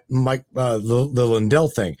of that, Mike the Lindell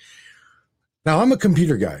thing. Now I'm a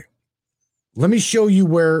computer guy. Let me show you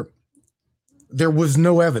where there was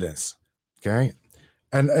no evidence. Okay.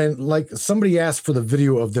 And like somebody asked for the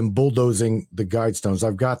video of them bulldozing the Guidestones.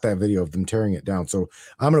 I've got that video of them tearing it down. So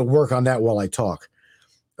I'm going to work on that while I talk.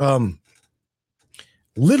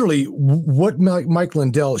 Literally what Mike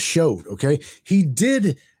Lindell showed, okay? He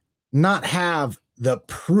did not have the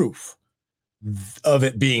proof of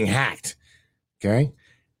it being hacked, okay?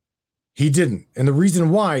 He didn't. And the reason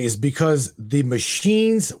why is because the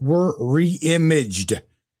machines were re-imaged.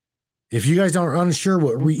 If you guys aren't unsure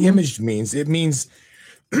what re-imaged means, it means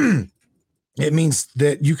it means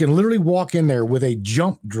that you can literally walk in there with a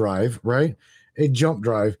jump drive, right? A jump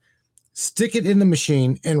drive, stick it in the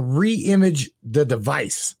machine and re-image the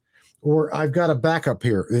device. Or I've got a backup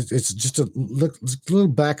here. It's just a little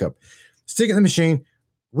backup. Stick it in the machine,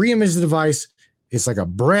 re-image the device. It's like a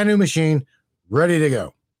brand new machine, ready to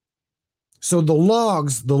go. So the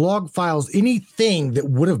log files, anything that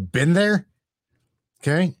would have been there,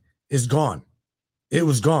 okay, is gone. It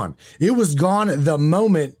was gone. It was gone the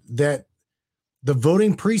moment that the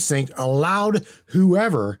voting precinct allowed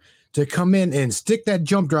whoever to come in and stick that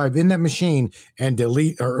jump drive in that machine and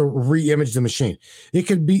delete or re-image the machine. It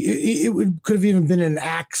could be, could have even been an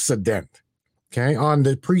accident, okay, on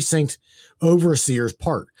the precinct overseer's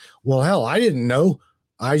part. Well, hell, I didn't know.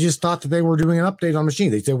 I just thought that they were doing an update on the machine.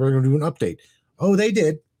 They said we're going to do an update. Oh, they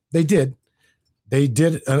did. They did an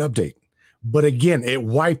update. But again, it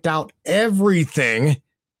wiped out everything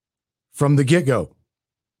from the get-go.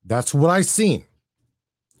 That's what I seen.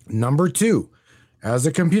 Number two, as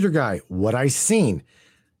a computer guy, what I seen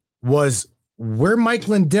was where Mike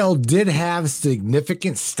Lindell did have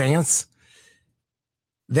significant stance,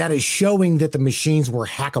 that is showing that the machines were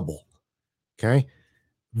hackable. Okay.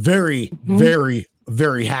 Very, very,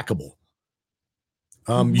 very hackable.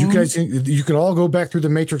 You guys, you can all go back through the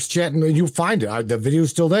Matrix chat and you'll find it. The video is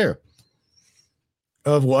still there.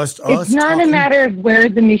 Of us. It's not a matter of where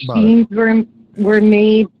the machines were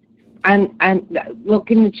made. And look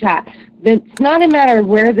in the chat. It's not a matter of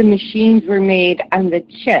where the machines were made and the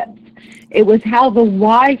chips. It was how the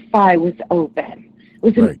Wi-Fi was open. It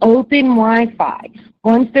was an open Wi-Fi.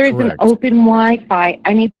 Once there's an open Wi-Fi,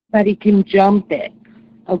 anybody can jump it.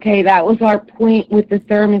 Okay, that was our point with the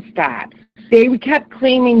thermostat. They kept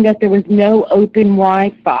claiming that there was no open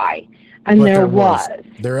Wi-Fi, and but there was.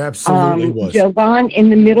 There absolutely was. Jovan, in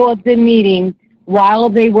the middle of the meeting, while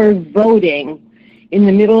they were voting, in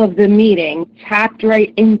the middle of the meeting, tapped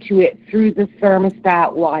right into it through the thermostat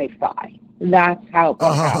Wi-Fi. That's how it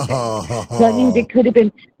happened. So that means it could have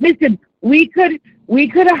been. Listen, we could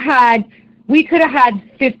have had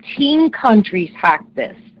 15 countries hack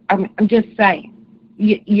this. I'm just saying.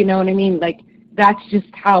 You know what I mean? Like, that's just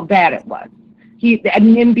how bad it was.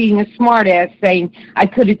 And him being a smartass saying, I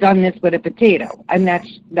could have done this with a potato. And that's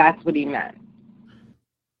what he meant.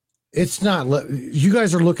 It's not, you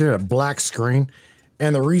guys are looking at a black screen.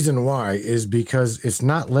 And the reason why is because it's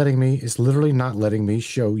literally not letting me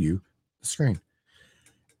show you the screen.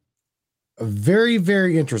 Very,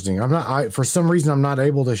 very interesting. For some reason, I'm not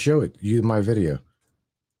able to show it, my video.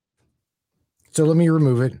 So let me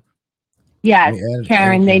remove it. Yes,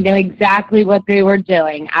 Karen, they know exactly what they were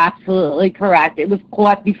doing. Absolutely correct. It was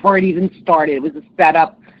caught before it even started. It was a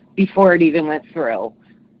setup before it even went through.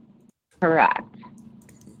 Correct.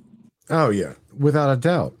 Oh, yeah, without a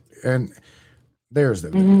doubt. And there's the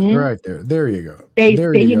video right there. There you go. They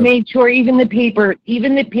made sure even the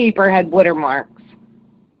paper had watermarks.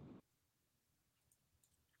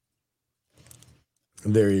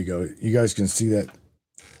 There you go. You guys can see that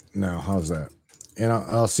now. How's that? And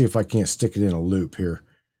I'll see if I can't stick it in a loop here.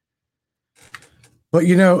 But,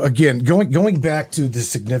 again, going back to the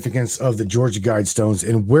significance of the Georgia Guidestones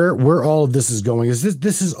and where all of this is going is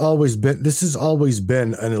this has always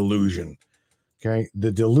been an illusion. Okay,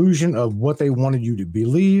 the delusion of what they wanted you to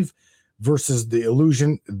believe versus the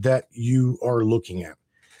illusion that you are looking at.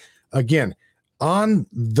 Again, on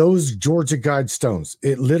those Georgia Guidestones,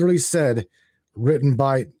 it literally said, written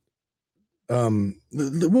by.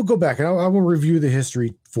 We'll go back and I will review the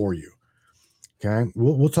history for you. Okay,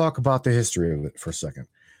 we'll talk about the history of it for a second.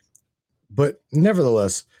 But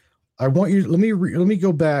nevertheless, I want you. Let me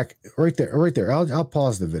go back right there. I'll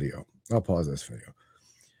pause the video. I'll pause this video.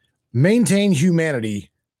 Maintain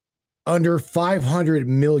humanity under 500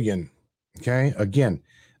 million. Okay, again,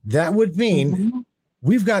 that would mean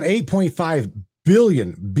we've got 8.5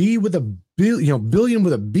 billion. Billion with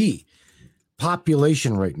a B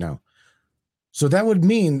population right now. So that would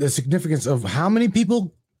mean the significance of how many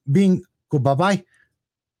people being go bye-bye.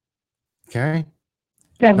 Okay.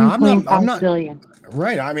 7.5 billion.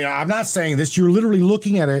 Right. I mean, I'm not saying this. You're literally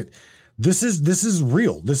looking at it. This is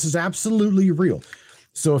real. This is absolutely real.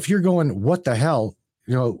 So if you're going, what the hell?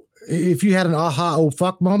 If you had an aha, oh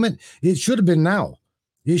fuck moment, it should have been now.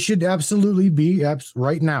 It should absolutely be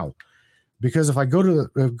right now. Because if I go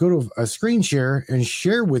to a screen share and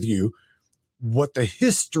share with you what the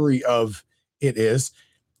history of it is,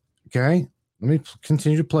 okay, let me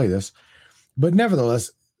continue to play this. But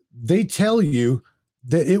nevertheless, they tell you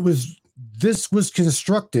that this was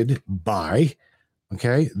constructed by,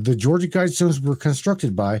 okay, the Georgia Guidestones were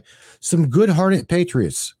constructed by some good-hearted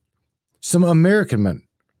patriots, some American men,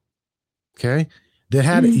 okay, that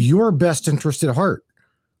had your best interest at heart.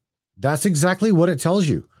 That's exactly what it tells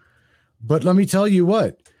you. But let me tell you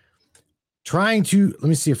what, let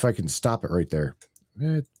me see if I can stop it right there.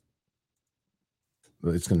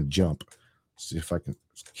 It's going to jump. See if I can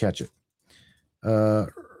catch it.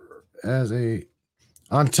 Let's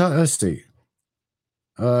see.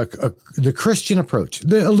 The Christian approach. A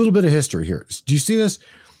little bit of history here. Do you see this?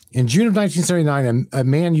 In June of 1979, a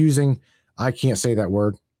man using, I can't say that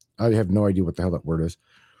word. I have no idea what the hell that word is.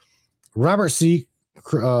 Robert C.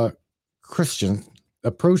 Christian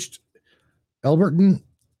approached Elberton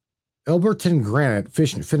Granite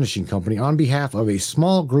Finishing Company on behalf of a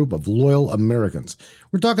small group of loyal Americans.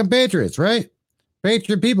 We're talking patriots, right?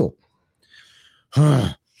 Patriot people.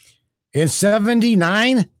 In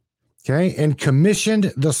 79, okay, and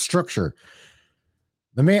commissioned the structure.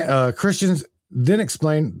 The man, Christians then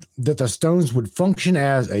explained that the stones would function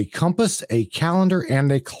as a compass, a calendar,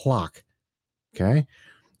 and a clock, okay,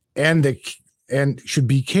 and should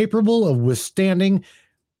be capable of withstanding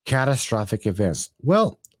catastrophic events.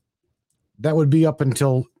 Well, that would be up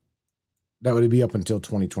until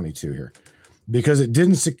 2022 here, because it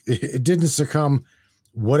didn't succumb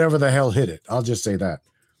whatever the hell hit it. I'll just say that.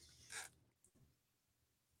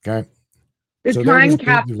 Okay. The time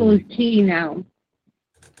capsule is key now.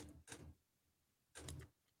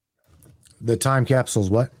 The time capsule is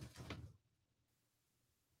what?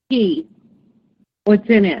 Key. What's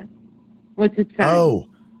in it? What's it say? Oh.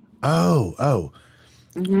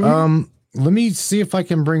 Mm-hmm. Let me see if I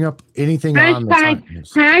can bring up anything on the time.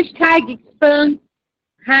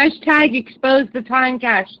 Hashtag expose the time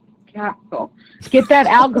capsule. Get that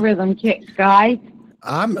algorithm kicked, guys.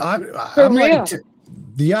 I'm For real. like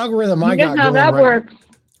the algorithm I got how going that works.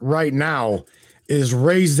 right now is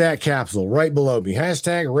raise that capsule right below me.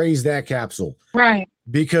 Hashtag raise that capsule. Right.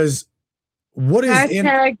 Because what is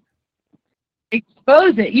hashtag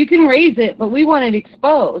expose it? You can raise it, but we want it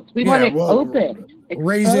exposed. We want it open.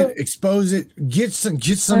 Raise it, expose it, get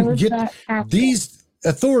these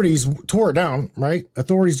authorities tore it down, right?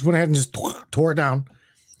 Authorities went ahead and just tore it down.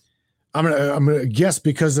 I'm gonna guess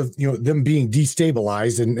because of them being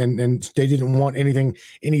destabilized and they didn't want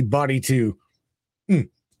anybody to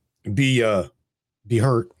be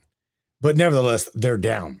hurt. But nevertheless, they're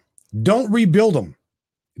down. Don't rebuild them.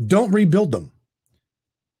 Don't rebuild them.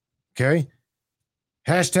 Okay.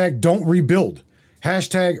 Hashtag don't rebuild.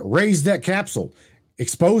 Hashtag raise that capsule.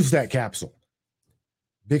 Expose that capsule.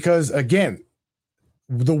 Because again,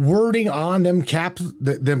 the wording on them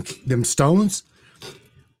them stones,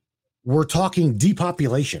 we're talking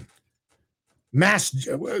depopulation,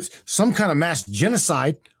 some kind of mass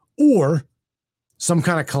genocide, or some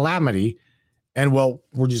kind of calamity. And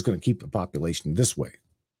we're just going to keep the population this way.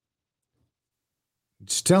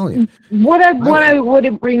 Just telling you. What I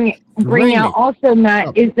would bring out also,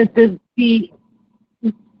 Matt, is that the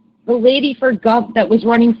lady that was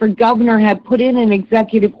running for governor had put in an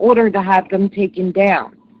executive order to have them taken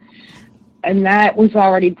down, and that was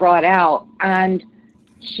already brought out. And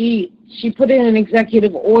she put in an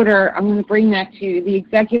executive order. I'm going to bring that to you. The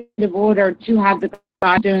executive order to have the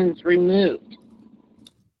guidestones removed.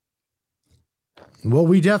 Well,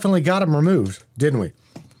 we definitely got them removed, didn't we?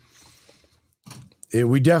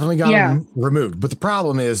 We definitely got them removed. But the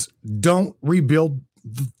problem is, don't rebuild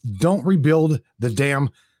the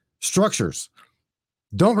damn structures.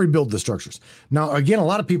 Don't rebuild the structures. Now, again, a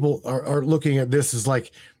lot of people are looking at this as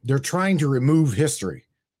like they're trying to remove history.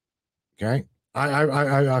 Okay,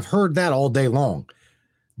 I've heard that all day long.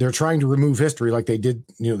 They're trying to remove history, like they did,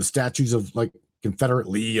 the statues of like Confederate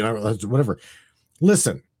Lee and whatever.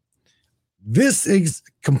 Listen, this is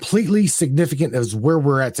completely significant as where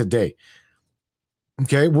we're at today.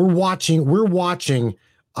 Okay, we're watching.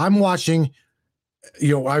 I'm watching.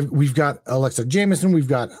 We've got Alexa Jameson. We've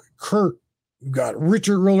got Kurt. We've got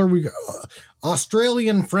Richard Roller. We've got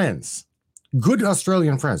Australian friends. Good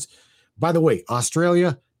Australian friends. By the way,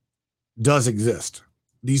 Australia does exist.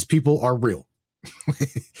 These people are real.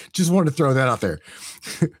 Just wanted to throw that out there.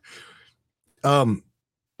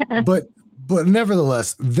 But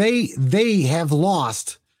nevertheless, they have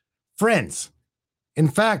lost friends. In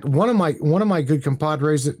fact, one of my good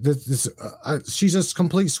compadres, she's a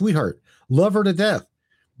complete sweetheart. Love her to death.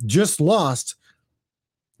 Just lost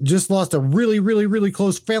a really, really, really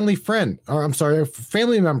close family friend. Or I'm sorry, a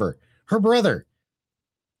family member. Her brother.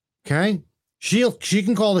 Okay, she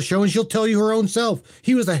can call the show and she'll tell you her own self.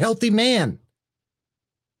 He was a healthy man.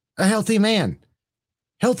 A healthy man.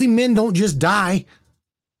 Healthy men don't just die.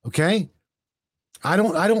 Okay, I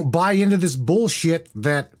don't buy into this bullshit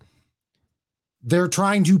that they're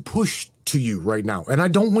trying to push to you right now. And I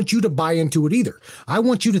don't want you to buy into it either. I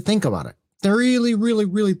want you to think about it. Really, really,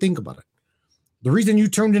 really think about it. The reason you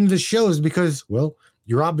turned into this show is because, well,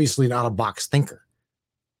 you're obviously an out-of-box thinker.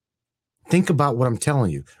 Think about what I'm telling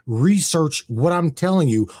you. Research what I'm telling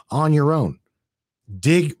you on your own.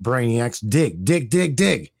 Dig, Brainiacs. Dig, dig, dig,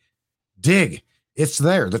 dig. Dig. It's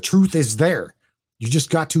there. The truth is there. You just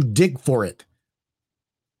got to dig for it.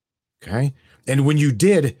 Okay? And when you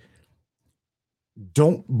did,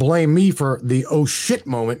 don't blame me for the oh shit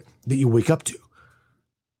moment that you wake up to.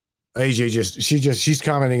 AJ she's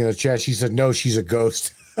commenting in the chat. She said, no, she's a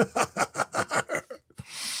ghost.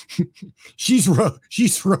 she's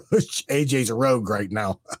AJ's a rogue right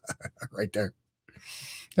now. Right there.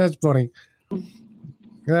 That's funny.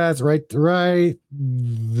 That's right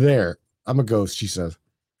there. I'm a ghost, she says.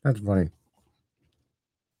 That's funny.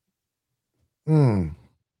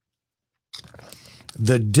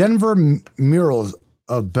 The Denver murals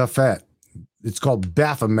of Baphomet. It's called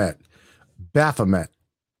Baphomet. Baphomet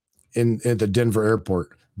at the Denver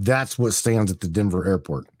airport. That's what stands at the Denver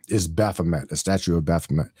airport is Baphomet, a statue of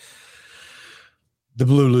Baphomet. The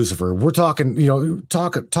Blue Lucifer. We're talking,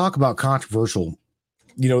 talk about controversial.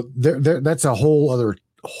 That's a whole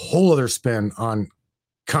other spin on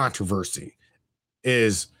controversy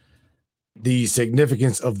is the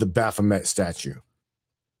significance of the Baphomet statue.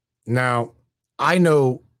 Now, I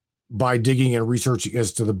know by digging and researching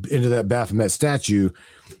into that Baphomet statue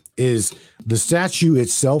is the statue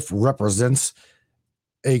itself represents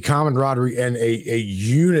a camaraderie and a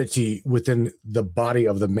unity within the body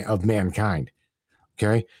of mankind.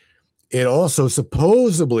 Okay. It also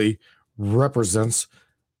supposedly represents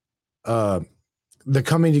the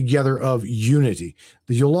coming together of unity.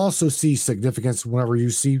 You'll also see significance whenever you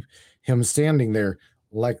see him standing there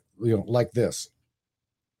like this.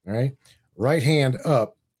 All right. Right hand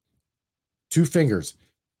up, 2 fingers,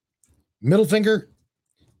 middle finger,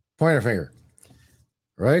 pointer finger.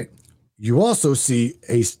 Right. You also see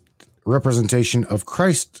a representation of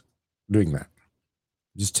Christ doing that.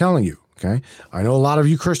 Just telling you. Okay. I know a lot of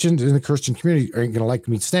you Christians in the Christian community aren't going to like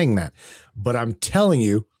me saying that, but I'm telling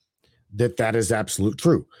you that is absolute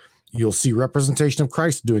true. You'll see representation of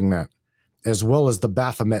Christ doing that, as well as the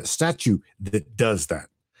Baphomet statue that does that.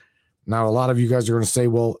 Now, a lot of you guys are going to say,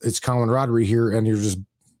 well, it's camaraderie here, and you're just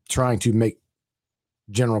trying to make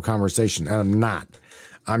general conversation. And I'm not.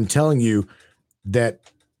 I'm telling you that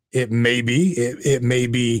it may be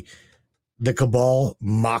the cabal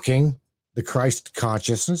mocking the Christ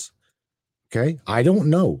consciousness. Okay. I don't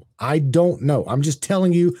know. I'm just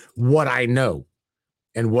telling you what I know.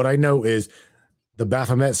 And what I know is the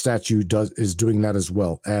Baphomet statue is doing that as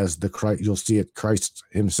well as the Christ. You'll see it. Christ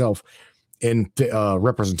himself in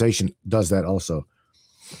representation does that also.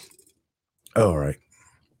 All right.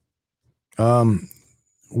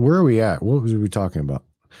 Where are we at? What was we talking about?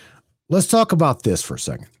 Let's talk about this for a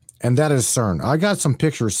second. And that is CERN. I got some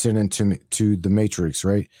pictures sent into me to the Matrix,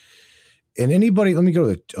 right? And anybody, let me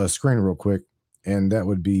go to the screen real quick. And that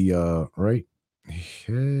would be right.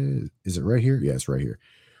 Is it right here? Yeah, it's right here.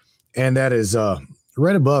 And that is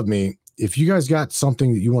right above me. If you guys got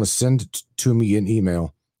something that you want to send to me in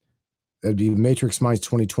email, that'd be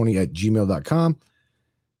matrixminds2020@gmail.com.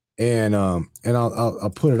 And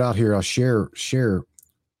I'll put it out here. I'll share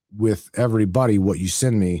with everybody what you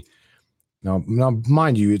send me. Now,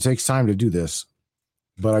 mind you, it takes time to do this,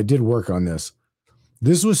 but I did work on this.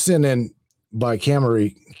 This was sent in by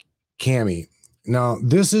Cammy. Now,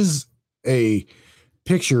 this is a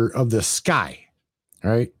picture of the sky,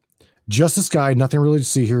 right? Just the sky, nothing really to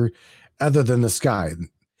see here other than the sky.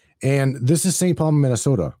 And this is St. Paul,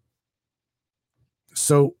 Minnesota.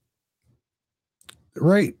 So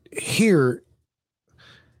right here,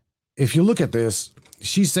 if you look at this,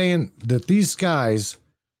 she's saying that these skies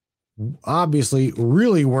obviously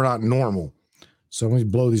really were not normal. So let me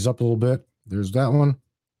blow these up a little bit. There's that one.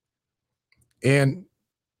 And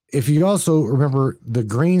if you also remember the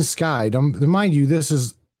green sky, mind you, this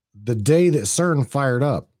is the day that CERN fired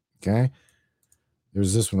up. Okay.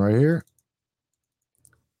 There's this one right here.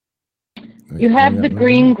 You have the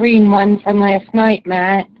green one from last night,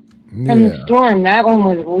 Matt. From the storm. That one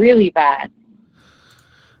was really bad.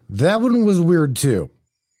 That one was weird too.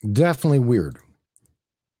 Definitely weird.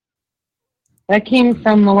 That came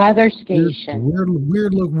from the weather station. Weird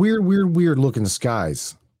looking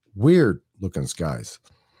skies. Weird looking skies.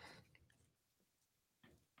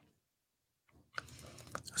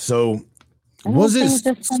 So was it?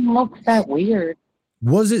 This one looks that weird.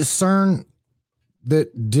 Was it CERN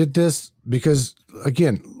that did this? Because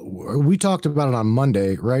again, we talked about it on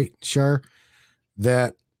Monday, right, Shar?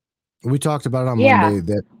 That we talked about it on Monday.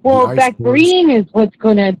 That that green is what's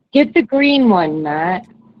going to get the green one, Matt.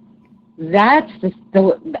 That's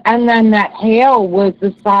and then that hail was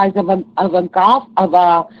the size of not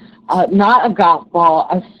a golf ball,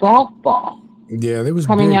 a softball. Yeah, there was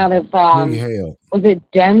coming big, out of big hail. Was it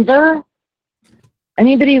Denver?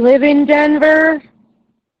 Anybody live in Denver?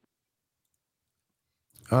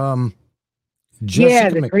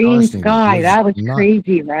 Jessica the green sky. That was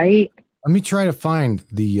crazy, right? Let me try to find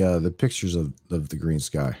the pictures of the green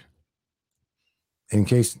sky. in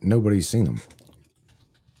case nobody's seen them.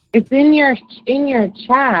 It's in your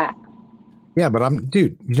chat. Yeah, but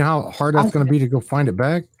dude, you know how hard that's going to be to go find it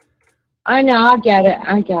back? I know, I get it.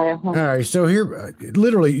 All right, so here,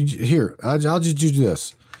 literally, here, I'll just do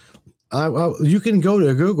this. You can go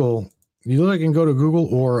to Google. You literally can go to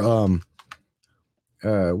Google or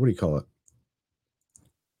what do you call it?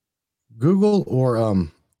 Google or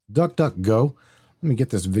DuckDuckGo. Let me get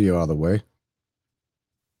this video out of the way.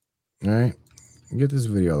 All right, get this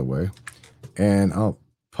video out of the way, and I'll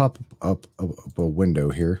pop up a window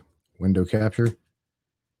here, window capture,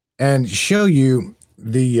 and show you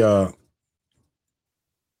the.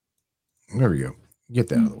 There we go. Get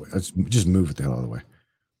that out of the way. Let's just move it the hell out of the way.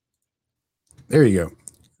 There you go.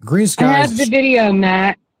 Green skies. I have the video,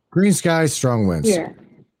 Matt. Green skies, strong winds. Here.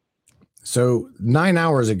 So 9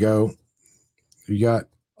 hours ago, you got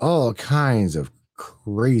all kinds of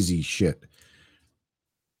crazy shit.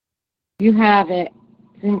 You have it.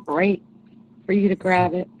 It's great for you to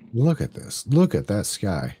grab it. Look at this. Look at that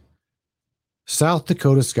sky. South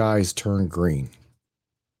Dakota skies turn green.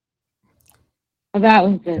 Well, that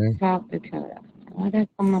was it. Okay. South Dakota. Why did I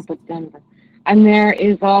come up with Denver? And there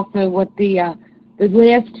is also what the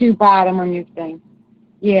last two bottom on your thing.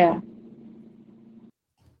 Yeah.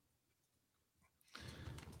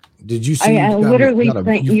 Did you see? I literally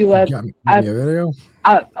sent you a video?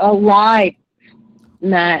 A live,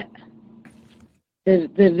 Matt. The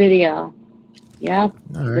video. Yep.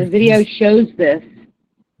 Right. The video shows this.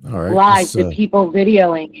 All right. Live, the people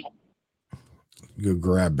videoing it. Go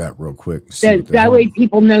grab that real quick. That way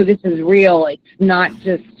people know this is real. It's not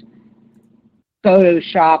just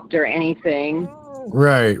photoshopped or anything.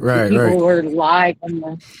 Right. People were live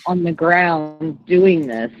on the ground doing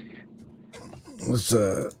this. Let's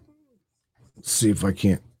see if I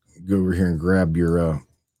can't go over here and grab your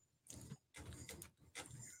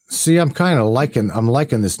see, I'm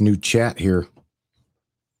liking this new chat here.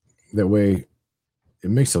 That way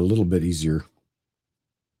it makes it a little bit easier.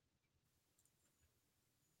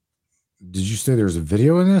 Did you say there's a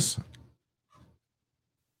video in this?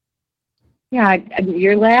 Yeah,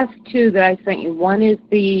 your last two that I sent you. One is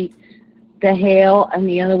the hail, and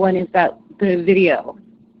the other one is the video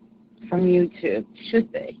from YouTube.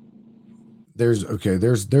 Should be. There's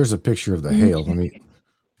a picture of the hail. Let me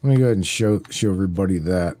go ahead and show everybody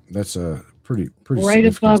that. That's a pretty right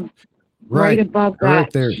above. Right above that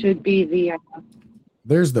right there should be the.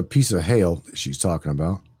 There's the piece of hail that she's talking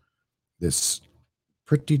about. This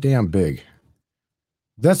pretty damn big.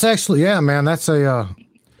 That's actually, yeah, man. That's a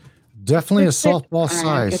definitely a softball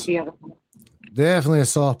size. Definitely a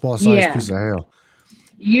softball size piece of hail.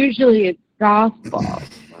 Usually it's softball.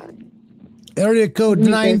 Area code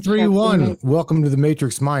 931. Welcome to the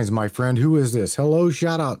Matrix Minds, my friend. Who is this? Hello,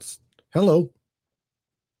 shout outs. Hello.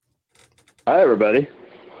 Hi, everybody.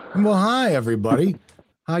 Well, hi, everybody.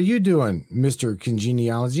 How you doing, Mr.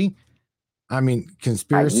 Congeniality? I mean,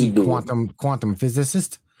 conspiracy quantum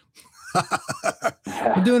physicist.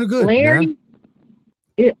 You're doing good, Larry?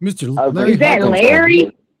 Man. Mr. Larry. Is that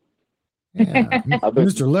Larry? Yeah,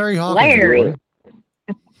 Mr. Larry Hawkins. Larry.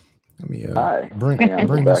 Let me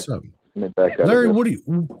bring this up. Larry,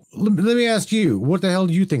 let me ask you, what the hell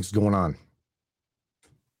do you think's going on?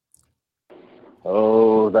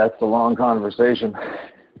 Oh, that's a long conversation.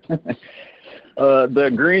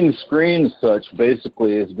 The green screen such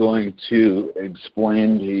basically is going to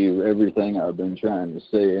explain to you everything I've been trying to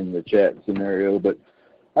say in the chat scenario, but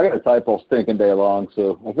I got to type all stinking day long,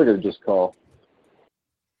 so I figured I'd just call.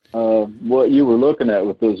 What you were looking at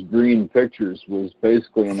with those green pictures was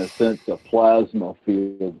basically, in a sense, a plasma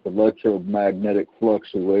field with electromagnetic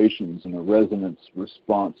fluctuations and a resonance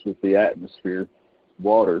response with the atmosphere,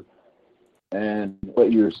 water. And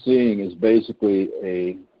what you're seeing is basically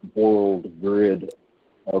a world grid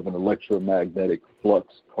of an electromagnetic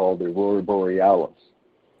flux called the aurora borealis.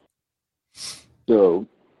 So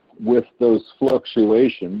with those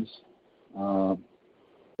fluctuations,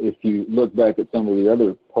 if you look back at some of the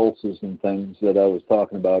other pulses and things that I was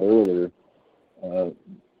talking about earlier,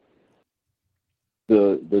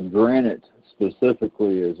 the granite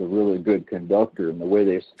specifically is a really good conductor, and the way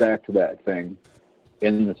they stacked that thing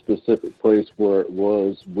in the specific place where it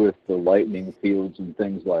was with the lightning fields and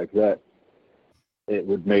things like that, it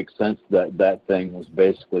would make sense that that thing was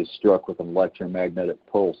basically struck with an electromagnetic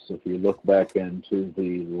pulse. If you look back into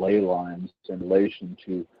the ley lines in relation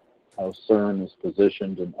to how CERN is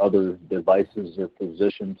positioned and other devices are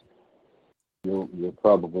positioned, you'll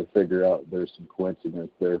probably figure out there's some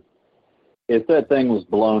coincidence there. If that thing was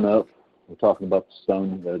blown up, we're talking about the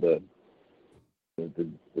stone,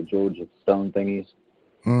 the Georgia stone thingies.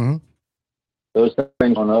 Mm-hmm. Those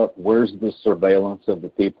things going up, where's the surveillance of the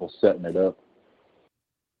people setting it up?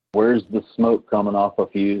 Where's the smoke coming off a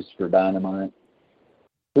fuse for dynamite?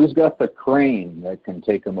 Who's got the crane that can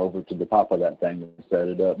take them over to the top of that thing and set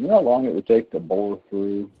it up? You know how long it would take to bore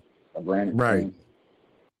through a granite crane?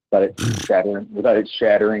 Without it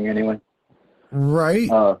shattering anyway? Right.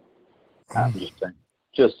 I'm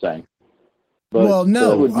just saying. But well,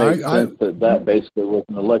 no. it would make sense that basically was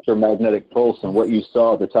an electromagnetic pulse, and what you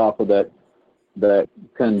saw at the top of that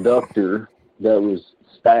conductor that was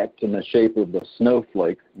stacked in the shape of a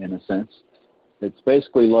snowflake, in a sense. It's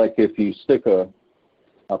basically like if you stick a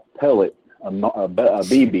pellet, a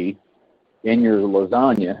BB, in your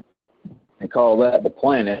lasagna and call that the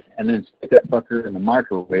planet, and then stick that fucker in the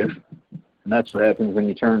microwave. And that's what happens when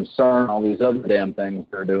you turn CERN, all these other damn things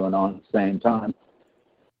they're doing on at the same time.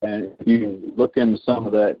 And if you look into some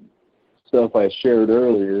of that stuff I shared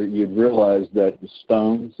earlier, you'd realize that the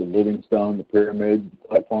stones, the living stone, the pyramid,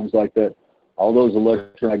 platforms like that, all those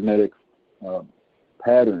electromagnetic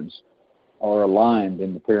patterns are aligned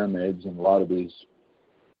in the pyramids and a lot of these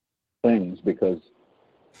things because,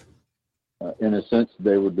 in a sense,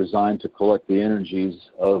 they were designed to collect the energies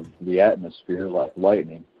of the atmosphere like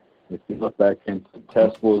lightning. If you look back into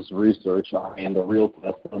Tesla's research, and the real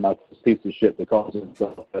Tesla, not this piece of shit that calls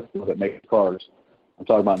himself Tesla that makes cars, I'm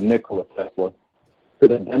talking about Nikola Tesla,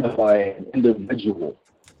 could identify an individual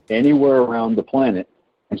anywhere around the planet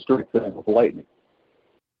and strike them with lightning.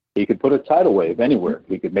 He could put a tidal wave anywhere.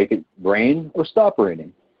 He could make it rain or stop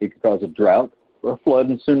raining. He could cause a drought or a flood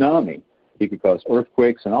and tsunami. He could cause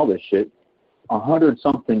earthquakes and all this shit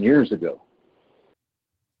 100-something years ago.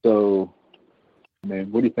 So, I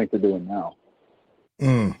mean, what do you think they're doing now?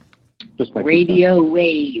 Just radio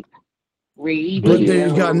wave. Radio. But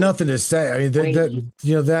they've got nothing to say. I mean,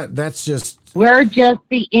 that's just. We're just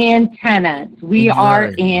the antennas. We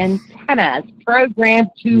are antennas programmed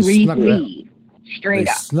to receive. Straight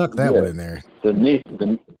up. Snuck that one in there. The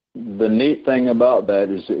neat thing about that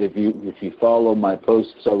is if you follow my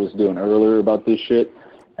posts I was doing earlier about this shit,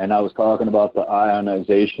 and I was talking about the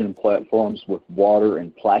ionization platforms with water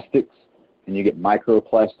and plastics, and you get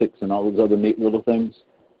microplastics and all those other neat little things,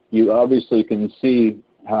 you obviously can see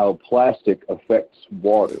how plastic affects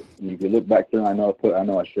water. And if you look back there, I know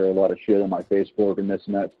I share a lot of shit on my Facebook and this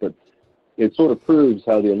and that, but it sort of proves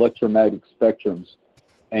how the electromagnetic spectrums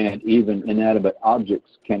and even inanimate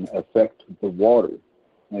objects can affect the water.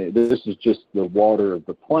 This is just the water of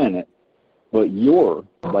the planet, but you're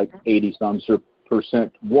like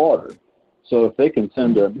 80-some% water. So if they can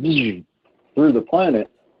send a through the planet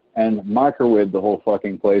and microwave the whole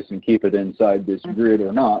fucking place and keep it inside this grid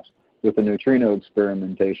or not, with the neutrino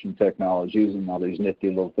experimentation technologies and all these nifty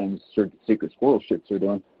little things, secret squirrel shits are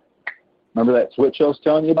doing. Remember that switch I was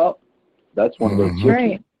telling you about? That's one of those switches.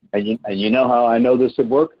 Right. And you know how I know this would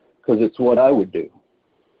work? Because it's what I would do.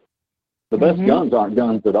 The best guns aren't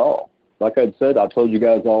guns at all. Like I said, I told you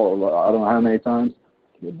guys all, I don't know how many times,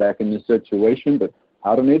 to get back in this situation, but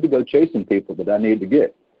I don't need to go chasing people that I need to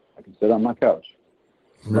get. I can sit on my couch,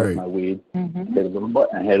 smoke my weed, hit a little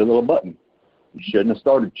button. You shouldn't have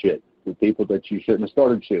started shit with people that you shouldn't have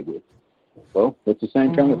started shit with. Well, it's the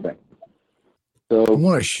same kind of thing. So,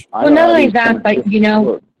 well, not only that, but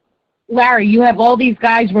Larry, you have all these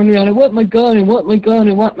guys running around, I want my gun, I want my gun,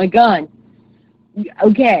 I want my gun.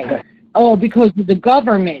 Okay. Oh, because of the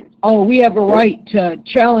government. Oh, we have a right to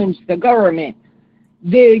challenge the government.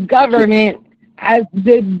 The government has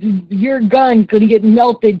your gun going to get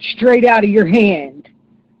melted straight out of your hand.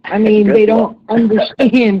 I mean, they don't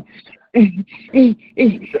understand. You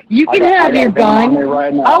can have your gun.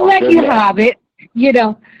 I'll let you have it.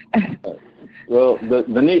 Well,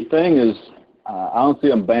 the neat thing is, I don't see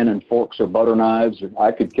them banning forks or butter knives.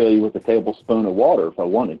 I could kill you with a tablespoon of water if I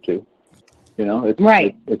wanted to.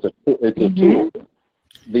 It's a tool.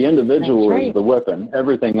 The individual is the weapon.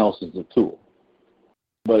 Everything else is a tool.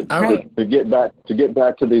 But to get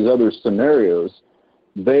back to these other scenarios,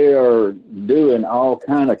 they are doing all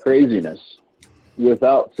kind of craziness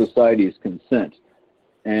without society's consent.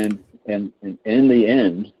 And in the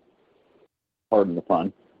end, pardon the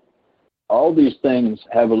pun, all these things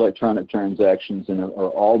have electronic transactions and are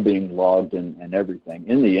all being logged and everything.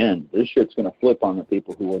 In the end, this shit's going to flip on the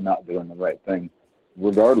people who are not doing the right thing,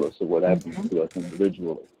 regardless of what happens to us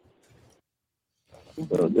individually.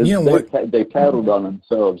 So they paddled on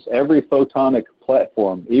themselves. Every photonic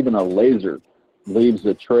platform, even a laser, leaves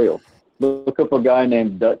a trail. Look up a guy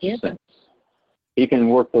named Dutch Sense. He can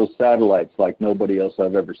work those satellites like nobody else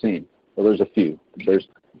I've ever seen. Well, there's a few. I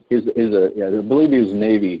believe he was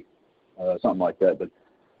Navy, something like that. But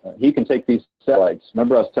he can take these satellites.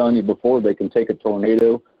 Remember I was telling you before, they can take a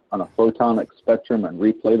tornado on a photonic spectrum and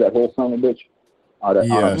replay that whole son of a bitch on a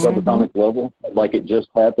subatomic level, like it just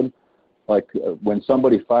happened. Like when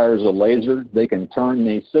somebody fires a laser, they can turn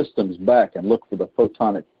these systems back and look for the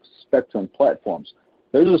photonic spectrum platforms.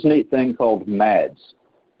 There's this neat thing called MADS,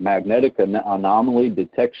 Magnetic Anomaly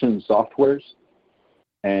Detection Softwares,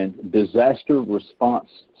 and Disaster Response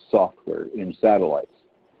Software in satellites.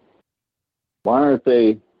 Why aren't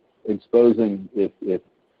they exposing if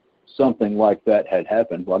something like that had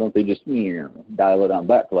happened? Why don't they just dial it on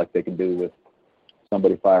back like they can do with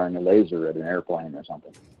somebody firing a laser at an airplane or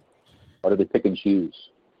something? Why do they pick and choose?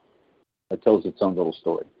 That tells its own little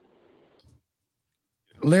story.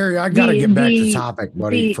 Larry, I got to get back to topic,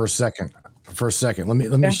 buddy, for a second.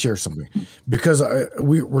 Let me share something, because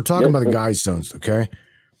we're talking about the Guidestones, okay?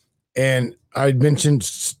 And I mentioned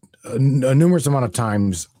a numerous amount of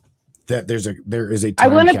times that there is a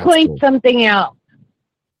time I want to point something out.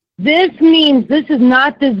 This means this is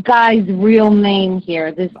not this guy's real name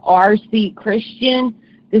here. This R.C. Christian,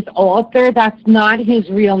 this author, that's not his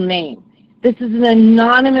real name. This is an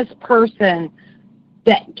anonymous person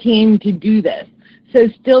that came to do this. So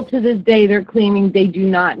still to this day, they're claiming they do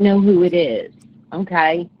not know who it is.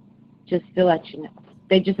 Okay? Just to let you know.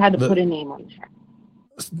 They just had to put a name on there.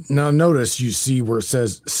 Now notice, you see where it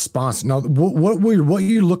says sponsor. Now, what are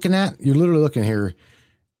you looking at? You're literally looking here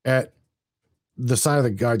at the side of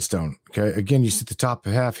the Guidestone. Okay. Again, you see the top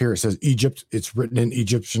half here. It says Egypt. It's written in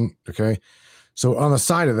Egyptian. Okay. So on the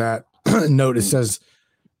side of that note, it says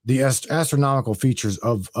the astronomical features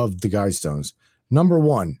of the Guidestones. Number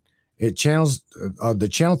one, it channels the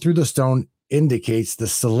channel through the stone indicates the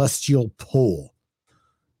celestial pole.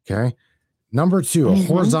 Okay. Number two, a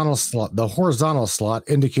horizontal slot. The horizontal slot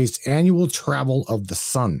indicates annual travel of the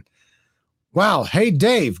sun. Wow. Hey,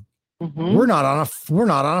 Dave, we're not on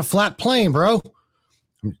a flat plane, bro.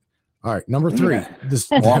 All right. Number three,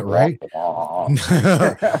 this right.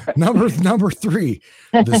 number three,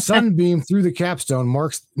 the sunbeam through the capstone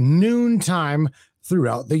marks noon time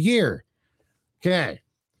throughout the year. Okay.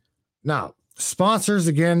 Now, sponsors,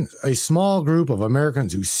 again, a small group of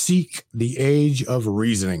Americans who seek the age of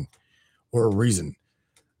reasoning. Or reason.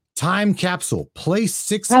 Time capsule placed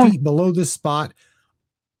 6 feet below this spot,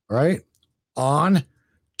 right? On,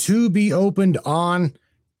 to be opened on.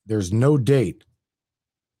 There's no date.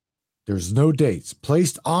 There's no dates.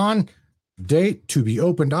 Placed on, date, to be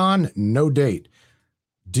opened on, no date.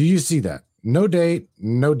 Do you see that? No date,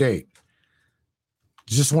 no date.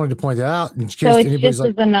 Just wanted to point that out. In case so it's anybody's just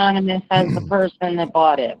as anonymous as the person that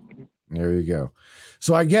bought it. There you go.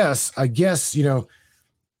 So I guess,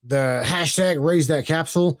 the hashtag raise that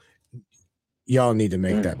capsule, y'all need to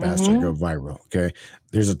make that bastard go viral. Okay.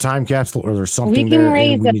 There's a time capsule or there's something we can there.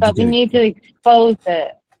 Raise it, but we need to expose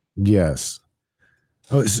it. Yes.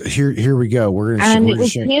 Oh, so here we go. We're going to and it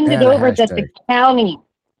was handed over that the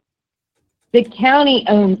county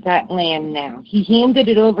owns that land now. He handed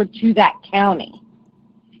it over to that county.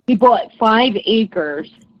 He bought 5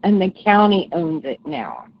 acres and the county owns it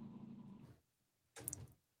now.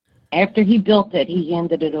 After he built it, he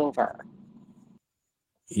handed it over.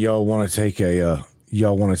 Y'all want to take a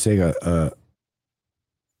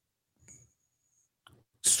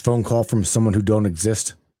phone call from someone who don't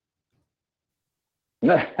exist?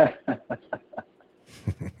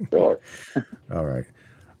 Sure. All right.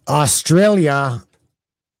 Australia,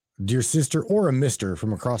 dear sister, or a mister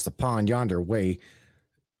from across the pond yonder way.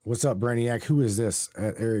 What's up, Brainiac? Who is this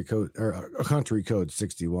at area code or country code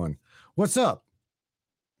 61? What's up?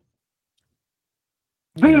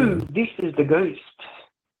 Boo, this is the ghost.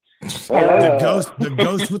 Hello. The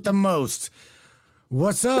ghost with the most.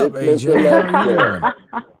 What's up, AJ? How are you doing?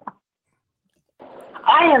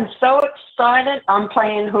 I am so excited. I'm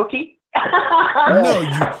playing hooky. No,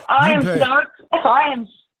 I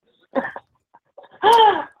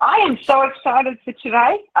am so excited for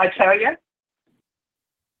today, I tell you.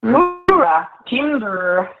 Hoorah,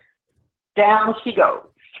 timber, down she goes.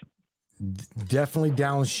 Definitely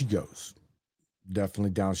down she goes. Definitely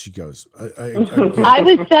down she goes. I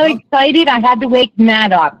was so excited I had to wake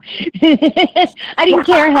Matt up. I didn't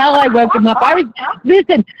care how I woke him up. I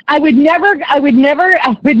would never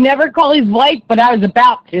call his wife, but I was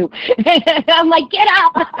about to. I'm like, get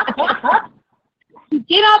up.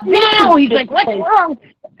 Get up now. He's like, what's wrong?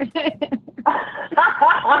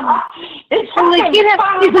 I'm like, get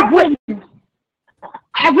up. He's like, what?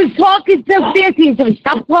 I was talking so fast. He said,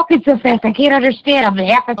 stop talking so fast. I can't understand. I'm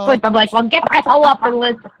half asleep. I'm like, well, get the hell up and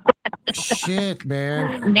listen. Shit,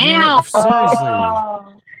 man. Now.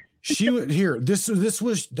 Seriously. She would here. This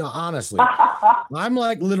was honestly. I'm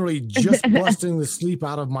like literally just busting the sleep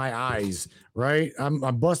out of my eyes. Right. I'm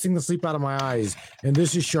busting the sleep out of my eyes, and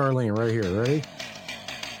this is Charlene right here. Ready?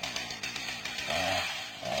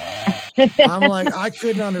 I'm like, I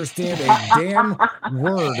couldn't understand a damn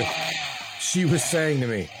word she was saying to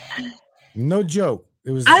me. No joke.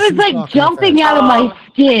 It was. I was like jumping out of my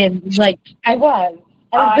skin. Like I was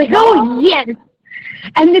like, oh yes.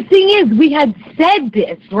 And the thing is, we had said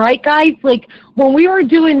this, right, guys? Like when we were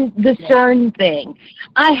doing the CERN thing,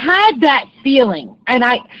 I had that feeling. And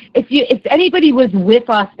if anybody was with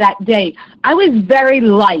us that day, I was very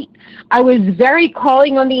light. I was very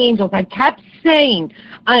calling on the angels. I kept saying,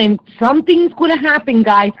 something's going to happen,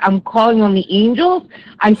 guys. I'm calling on the angels.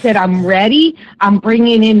 I said, I'm ready. I'm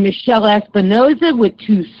bringing in Michelle Espinosa with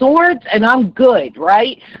 2 swords, and I'm good,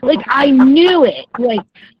 right? Like, I knew it. Like,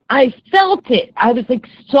 I felt it. I was like,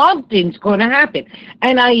 something's going to happen.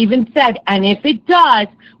 And I even said, and if it does,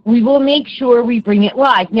 we will make sure we bring it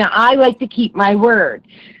live. Now, I like to keep my word.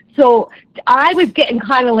 So I was getting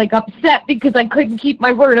kind of like upset because I couldn't keep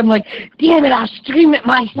my word. I'm like, damn it, I'll stream it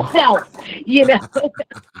myself. You know,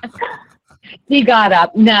 he got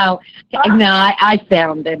up. No, I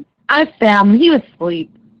found him. He was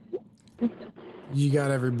asleep. You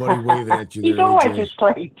got everybody waving at you. He's there, always AJ.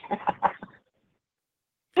 asleep.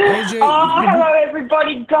 AJ, hello,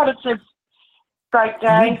 everybody. God, it's a great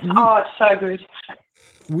day. It's so good.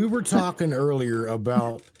 We were talking earlier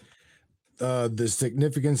about the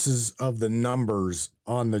significances of the numbers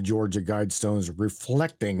on the Georgia Guidestones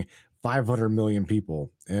reflecting 500 million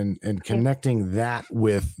people and connecting that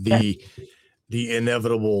with the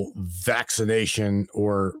inevitable vaccination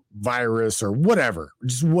or virus or whatever,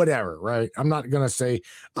 just whatever, right? I'm not going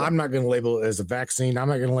to label it as a vaccine. I'm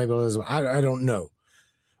not going to label it as, I don't know.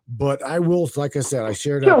 But I will, like I said, I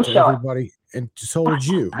shared that to everybody and told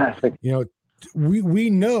you, we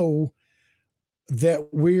know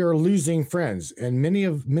that we are losing friends, and many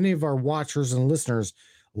of our watchers and listeners,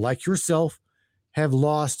 like yourself, have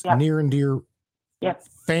lost near and dear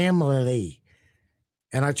family.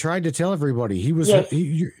 And I tried to tell everybody he was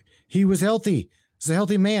he was healthy. He's a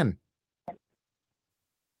healthy man.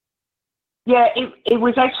 Yeah, it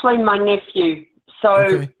was actually my nephew.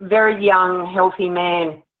 So very young, healthy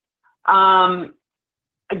man.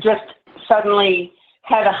 Just suddenly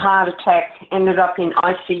had a heart attack, ended up in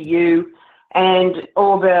ICU. And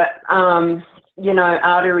all the,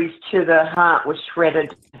 arteries to the heart were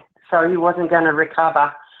shredded, so he wasn't going to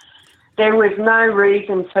recover. There was no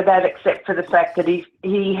reason for that except for the fact that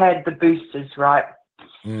he had the boosters, right?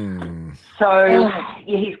 So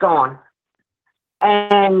he's gone.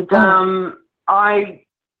 And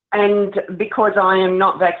because I am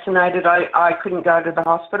not vaccinated, I couldn't go to the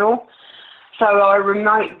hospital. So I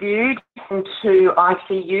remote viewed into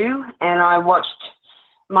ICU, and I watched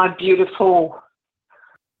my beautiful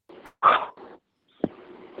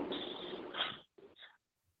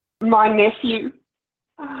nephew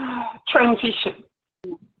transition.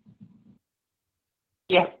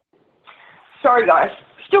 Yeah. Sorry, guys.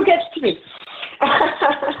 Still gets to me.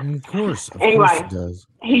 Of course. Anyway, course it does.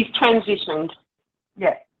 He's transitioned.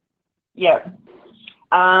 Yeah.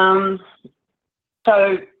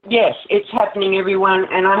 So, yes, it's happening, everyone.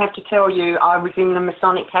 And I have to tell you, I was in the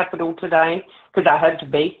Masonic capital today because I had to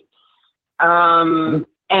be. And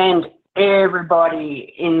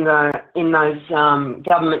everybody in those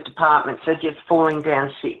government departments are just falling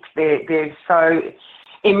down sick. They're so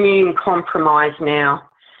immune compromised now,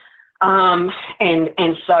 and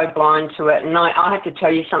so blind to it. And I have to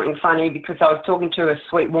tell you something funny, because I was talking to a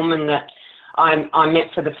sweet woman that I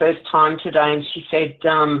met for the first time today, and she said,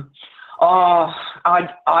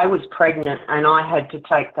 I was pregnant and I had to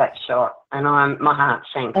take that shot, and my heart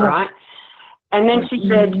sank, right? And then she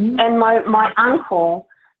said, and my uncle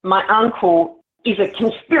is a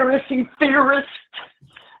conspiracy theorist,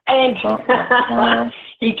 and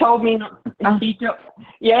he told me not.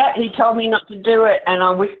 He told me not to do it, and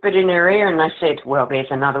I whispered in her ear, and I said, "Well, there's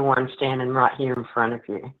another one standing right here in front of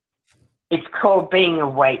you. It's called being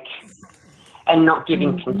awake and not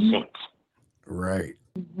giving consent." Right.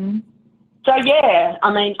 So yeah,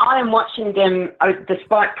 I mean, I am watching them, the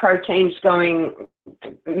spike proteins going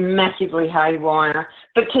massively haywire.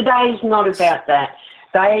 But today's not about that.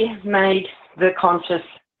 They made the conscious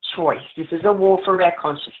choice. This is a war for our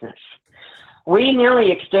consciousness. We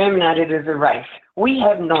nearly exterminated as a race. We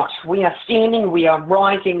have not. We are standing, we are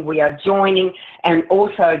rising, we are joining, and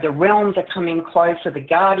also the realms are coming closer. The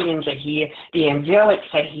guardians are here, the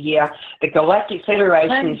angelics are here, the Galactic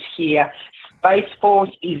Federation is here. Space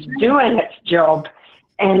Force is doing its job,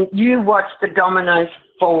 and you watch the dominoes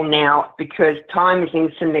fall now because time is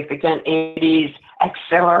insignificant. It is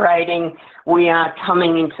accelerating. We are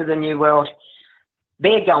coming into the new world.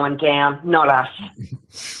 They're going down, not us.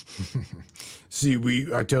 See,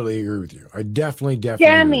 I totally agree with you. I definitely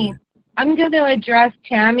Tammy, I'm going to address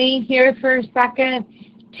Tammy here for a second.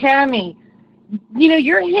 Tammy,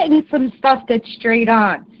 you're hitting some stuff that's straight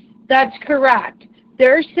on. That's correct.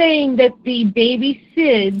 They're saying that the baby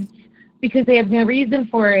SIDS, because they have no reason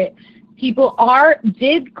for it, people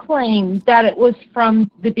did claim that it was from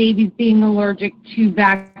the babies being allergic to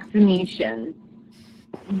vaccinations.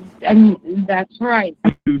 And that's right.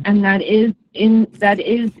 And that is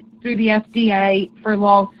through the FDA for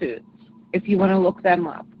lawsuits, if you want to look them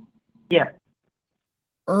up. Yeah.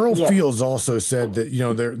 Earl Fields also said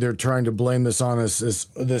that they're trying to blame this on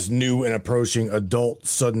this new and approaching adult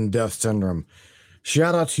sudden death syndrome.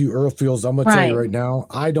 Shout out to you, Earl Fields. I'm gonna tell you right now,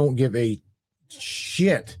 I don't give a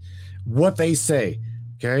shit what they say.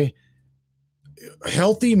 Okay,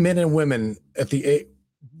 healthy men and women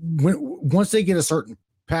once they get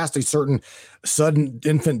past a certain sudden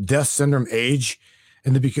infant death syndrome age,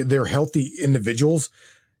 and they're healthy individuals,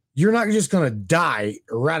 you're not just going to die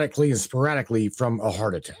erratically and sporadically from a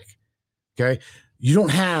heart attack. Okay. You don't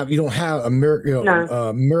have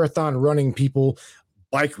marathon running people,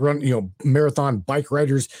 marathon bike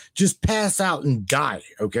riders just pass out and die.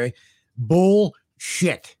 Okay.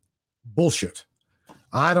 Bullshit.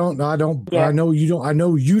 I know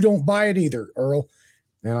you don't buy it either, Earl.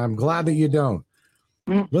 And I'm glad that you don't.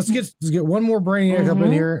 Let's get one more brainiac up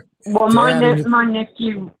in here. Well, my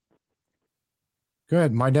nephew. Go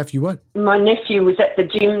ahead. My nephew what? My nephew was at the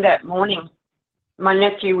gym that morning.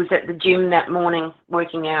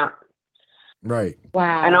 Working out. Right.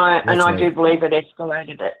 Wow. And I do believe it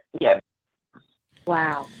escalated it. Yeah.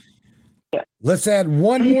 Wow. Yeah. Let's add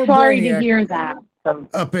one more sorry brainiac to hear that.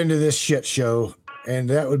 Up into this shit show. And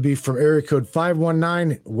that would be from area code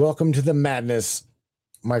 519. Welcome to the madness.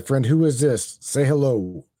 My friend, who is this? Say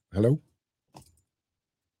hello. Hello?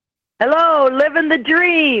 Hello, living the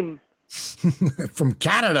dream. From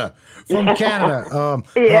Canada. Yeah,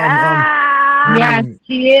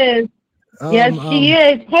 she is. She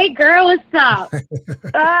is. Hey, girl, what's up?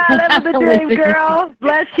 Living the dream, girl.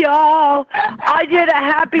 Bless y'all. I did a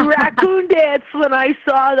happy raccoon dance when I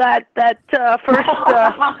saw that first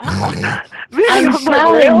video. I'm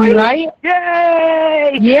telling you, right?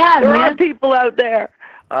 Yay! Yeah, there man. are people out there.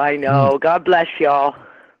 I know. God bless y'all.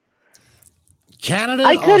 Canada.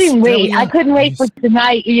 I couldn't wait. I couldn't wait for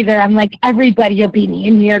tonight either. I'm like, everybody will be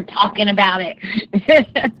in here talking about it.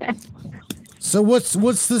 So what's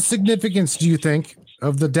the significance, do you think,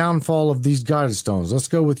 of the downfall of these Guidestones? Let's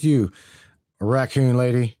go with you, raccoon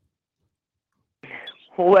lady.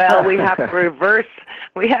 Well, we have to reverse.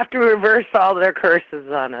 We have to reverse all their curses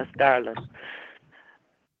on us, darling.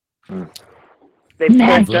 They've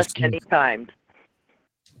cursed us many times.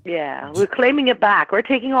 Yeah, we're claiming it back. We're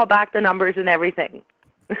taking all back the numbers and everything.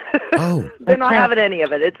 Oh, they're not having any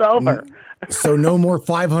of it. It's over. So no more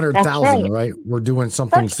 500,000, right? We're doing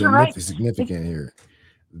something right. significant here.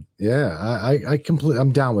 Yeah,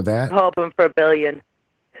 I'm down with that. Hoping for $1 billion.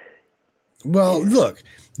 Well, look,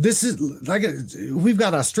 this is like we've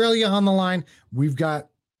got Australia on the line, we've got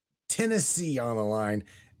Tennessee on the line,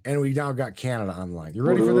 and we now got Canada on the line. You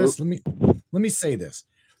ready for this? Let me say this.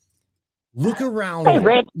 Look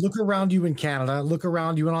around you in Canada, look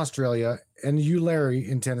around you in Australia, and you, Larry,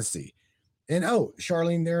 in Tennessee. And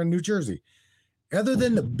Charlene, there in New Jersey. Other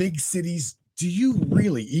than the big cities, do you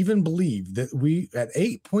really even believe that we, at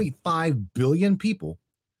 8.5 billion people,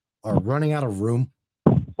 are running out of room?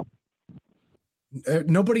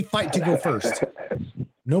 Nobody fight to go first.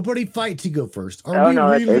 Nobody fight to go first. That's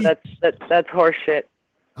horseshit.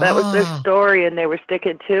 That was their story, and they were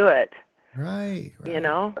sticking to it. Right.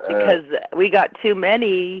 Because we got too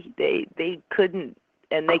many, they couldn't,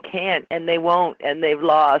 and they can't, and they won't, and they've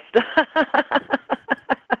lost.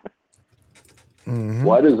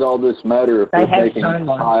 Why does all this matter if we're taking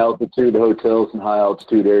high-altitude hotels and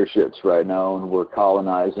high-altitude airships right now, and we're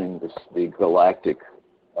colonizing the galactic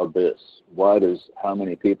abyss? Why does how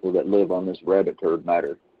many people that live on this rabbit turd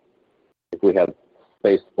matter if we have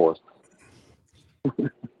Space Force?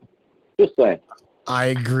 Just saying. I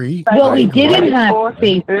agree. Well, we didn't have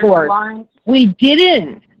Space Force. We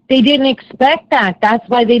didn't. They didn't expect that. That's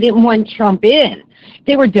why they didn't want Trump in.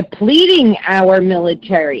 They were depleting our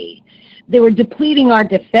military. They were depleting our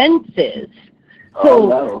defenses.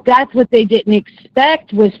 So that's what they didn't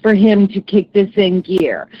expect, was for him to kick this in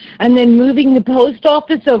gear. And then moving the post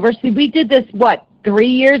office over. See, we did this, 3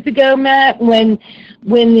 years ago, Matt, when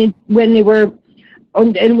they were,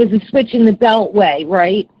 and it was a switch in the Beltway,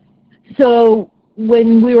 right? So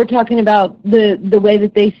when we were talking about the way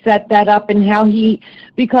that they set that up and how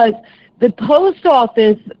because the post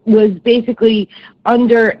office was basically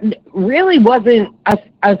really wasn't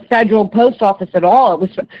a federal post office at all. It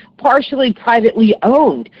was partially privately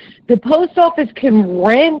owned. The post office can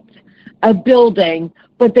rent a building,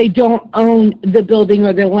 but they don't own the building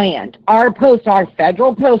or the land. Our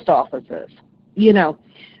federal post offices,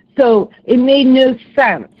 So it made no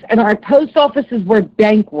sense. And our post offices were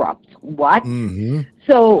bankrupt. What? Mm-hmm.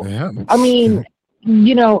 So, yeah. I mean,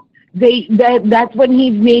 that's when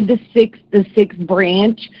he made the sixth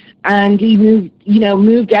branch, and he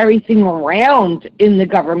moved everything around in the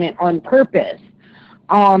government on purpose.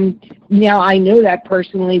 Now I know that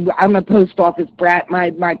personally. I'm a post office brat.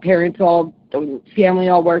 My parents family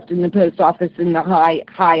all worked in the post office in the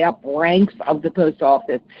high up ranks of the post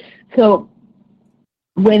office. So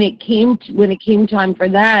when it came time for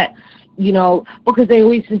that, because they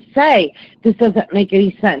always just say, this doesn't make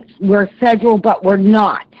any sense. We're federal, but we're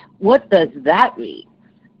not. What does that mean?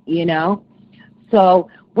 So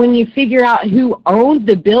when you figure out who owned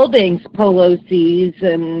the buildings, Pelosi's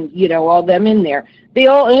and, all them in there, they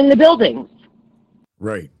all own the buildings.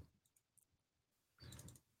 Right.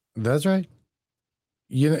 That's right.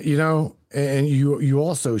 And you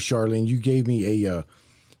also, Charlene, you gave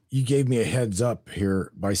me a heads up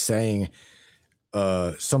here by saying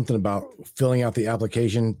something about filling out the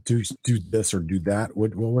application, do this or do that.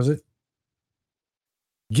 What was it?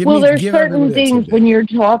 There's certain things when you're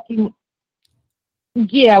talking.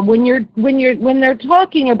 Yeah, when they're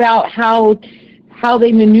talking about how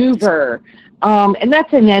they maneuver, and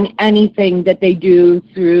that's in anything that they do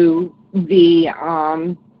through the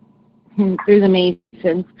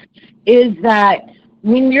Masons, is that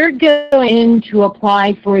when you're going to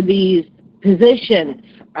apply for these positions,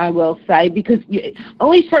 I will say, because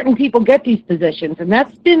only certain people get these positions, and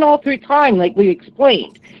that's been all through time, like we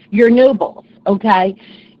explained. Your nobles, okay?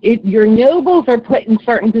 Your nobles are put in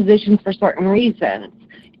certain positions for certain reasons.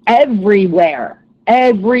 Everywhere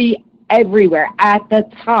at the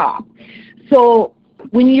top. So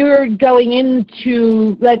when you're going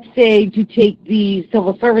into, let's say, to take the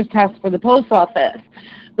civil service test for the post office,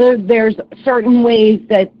 there's certain ways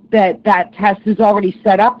that test is already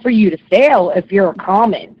set up for you to fail if you're a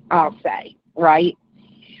common, I'll say, right?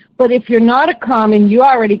 But if you're not a common, you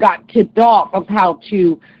already got tipped off of how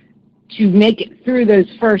to make it through those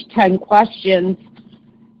first 10 questions.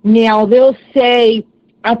 Now, they'll say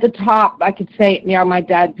at the top, I could say it now, my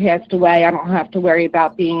dad passed away, I don't have to worry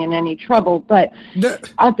about being in any trouble, but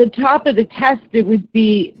at the top of the test, there would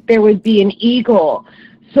be an eagle.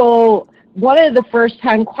 So one of the first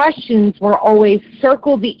 10 questions were always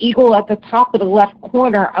circle the eagle at the top of the left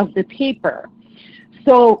corner of the paper.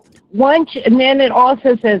 So and then it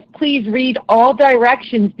also says, please read all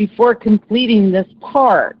directions before completing this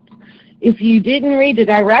part. If you didn't read the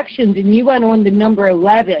directions and you went on to number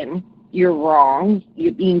 11, you're wrong.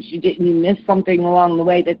 It means you missed something along the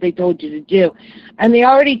way that they told you to do. And they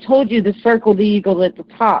already told you to circle the eagle at the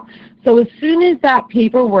top. So as soon as that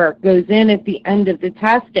paperwork goes in at the end of the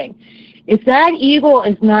testing, if that eagle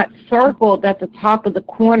is not circled at the top of the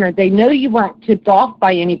corner, they know you weren't tipped off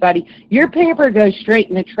by anybody. Your paper goes straight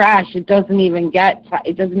in the trash. It doesn't even get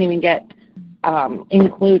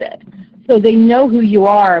included. So they know who you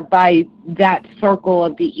are by that circle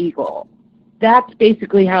of the eagle. That's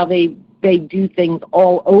basically how they do things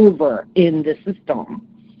all over in the system,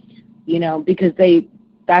 because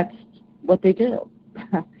that's what they do.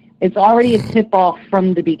 It's already a tip-off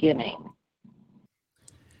from the beginning.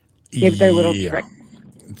 Give their little trick.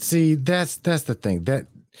 See, that's the thing. That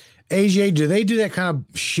AJ, do they do that kind of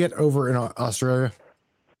shit over in Australia?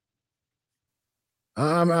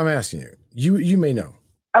 I'm asking you. You may know.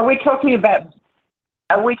 Are we talking about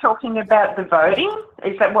the voting?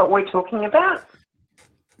 Is that what we're talking about?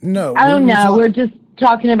 No. Oh no, we're just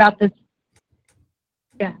talking about this.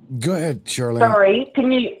 Yeah. Go ahead, Charlene. Sorry, can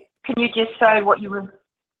you just say what you were?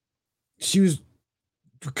 She was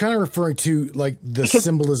kind of referring to like the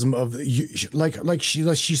symbolism of like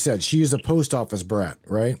she said, she is a post office brat,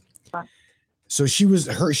 right? So she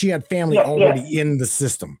had family already in the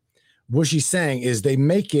system. What she's saying is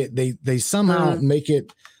they somehow make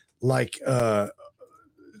it like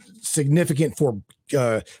significant for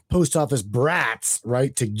post office brats,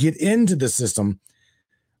 right, to get into the system.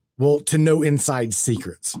 Well, to know inside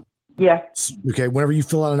secrets. Yeah. Okay. Whenever you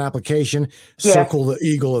fill out an application, circle the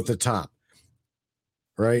eagle at the top.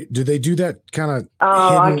 Right? Do they do that kind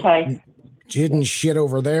of hidden shit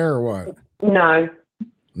over there or what? No.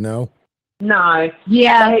 No.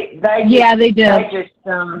 Yeah. They do.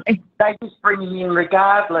 They just bring you in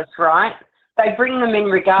regardless, right? they bring them in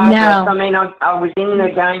regardless. No. I mean, I was in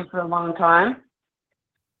the game for a long time,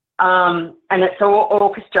 and it's all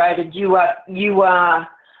orchestrated. You are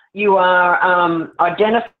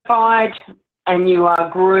identified, and you are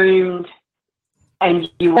groomed, and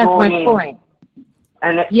you That's are my in. point.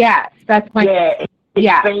 And it's, Yes, that's my. yeah,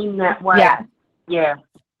 it's been that way. Yes. Yeah.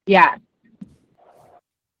 Yes.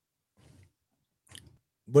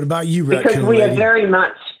 What about you, Because Raccoon we Lady? are very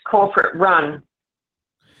much corporate run.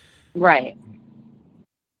 Right.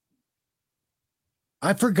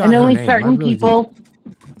 I forgot And her only name. certain I really people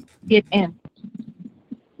get in.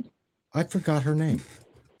 I forgot her name.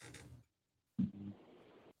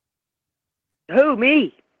 Who,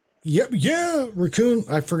 me? Yep, yeah, Raccoon.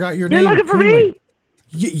 I forgot your You're name. looking for Raccoon me? Lady.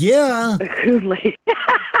 Yeah. Raccoon Lady.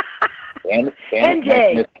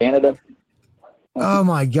 NJ. Miss Canada. Oh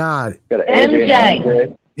my God. Got a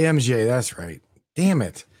MJ. MJ, that's right. Damn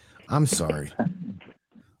it. I'm sorry.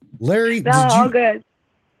 Larry, No, all good.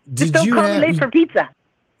 Just don't call me late for pizza.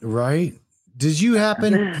 Right? Did you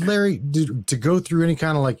happen, Larry, to go through any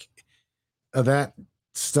kind of like of that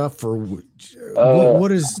stuff, or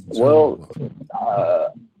what is? Well,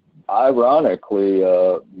 ironically,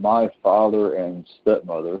 my father and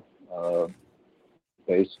stepmother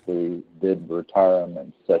basically did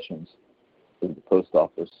retirement sessions for the post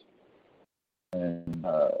office, and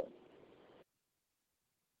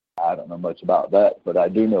I don't know much about that, but I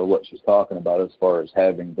do know what she's talking about as far as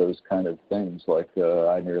having those kind of things. Like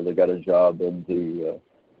I nearly got a job in the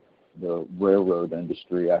railroad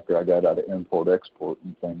industry after I got out of import-export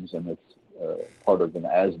and things, and it's part of an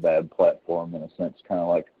ASVAB platform in a sense, kind of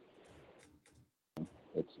like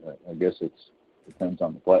it's. I guess it's depends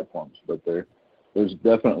on the platforms, but there's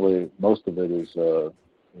definitely most of it is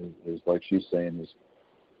like she's saying is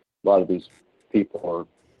a lot of these people are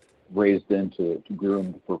raised into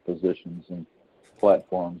groomed for positions and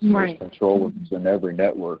platforms. Right. There's controllers in every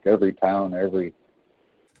network, every town, every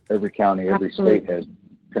county, every Absolutely. state has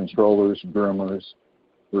controllers, groomers,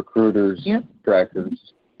 recruiters,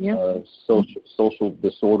 trackers, social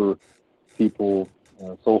disorder people,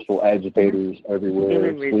 social agitators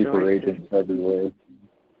everywhere, sleeper agents everywhere.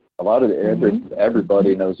 A lot of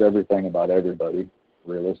everybody knows everything about everybody.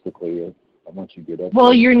 Realistically, once you get up. Well,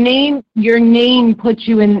 there. your name puts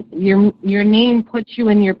you in your name puts you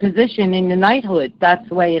in your position in the knighthood. That's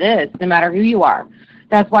the way it is, no matter who you are.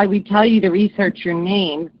 That's why we tell you to research your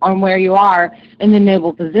name on where you are in the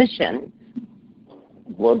noble position.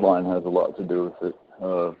 Bloodline has a lot to do with it.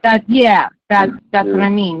 That's what I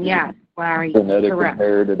mean. Yes, Larry. Genetic Correct.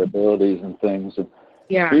 inherited abilities and things.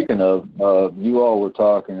 Yeah. Speaking of, you all were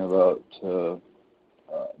talking about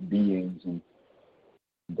beings and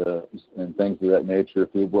things of that nature. If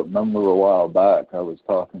you remember a while back, I was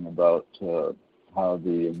talking about how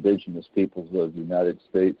the indigenous peoples of the United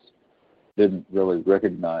States didn't really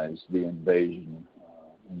recognize the invasion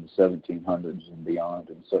in the 1700s and beyond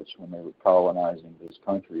and such when they were colonizing this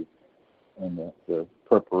country, and the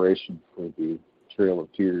preparation for the Trail of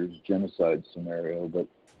Tears genocide scenario. But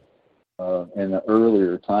in the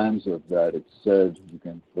earlier times of that, it said, you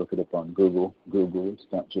can look it up on Google, it's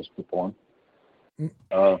not just for porn.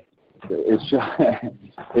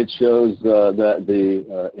 It shows that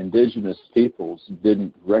the indigenous peoples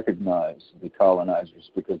didn't recognize the colonizers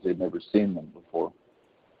because they'd never seen them before.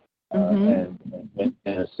 And in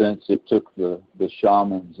a sense, it took the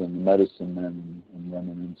shamans and the medicine men and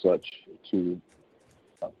women and such to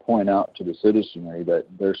point out to the citizenry that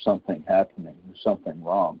there's something happening, there's something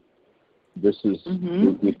wrong. This is,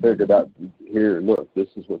 we figured out here, look, this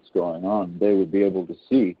is what's going on. They would be able to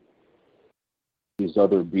see these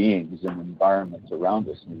other beings and environments around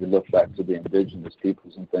us. And if you look back to the indigenous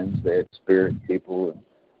peoples and things, they had spirit people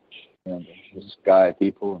and the sky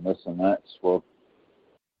people and this and that. Well,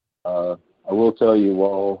 I will tell you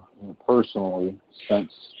all personally,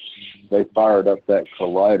 since they fired up that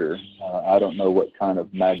collider, I don't know what kind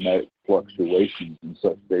of magnetic fluctuations and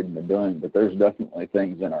such they've been doing, but there's definitely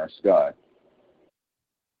things in our sky.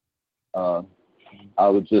 I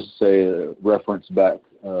would just say reference back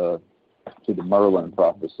to the Merlin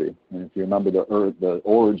prophecy. And if you remember the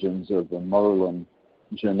origins of the Merlin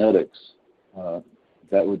genetics,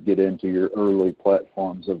 that would get into your early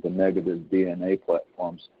platforms of the negative DNA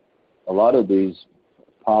platforms. A lot of these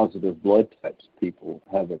positive blood types people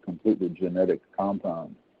have a completely genetic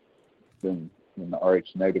compound in the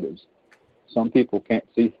Rh negatives. Some people can't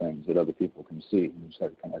see things that other people can see. You just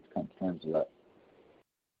have to come to terms with that.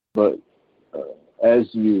 But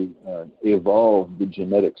as you evolve the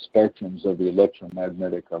genetic spectrums of the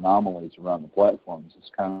electromagnetic anomalies around the platforms, it's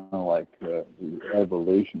kind of like the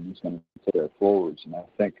evolution is going to take that forwards. And I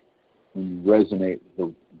think when you resonate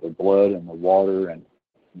the blood and the water and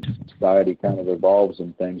society kind of evolves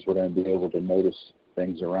and things, we're going to be able to notice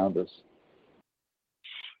things around us.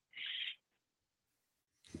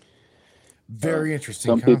 Very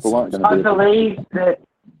interesting. Some people aren't going to be. I believe that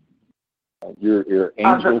your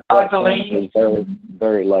angel I believe is very,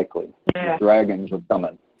 very likely. Yeah. The dragons are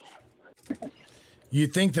coming. You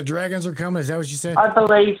think the dragons are coming? Is that what you said? I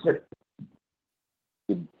believe that.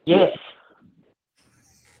 Yes.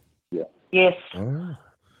 Yeah. Yes. Oh.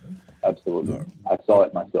 Absolutely. I saw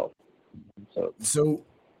it myself. So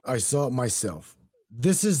I saw it myself.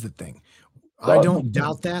 This is the thing. I don't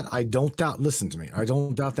doubt that. I don't doubt. Listen to me. I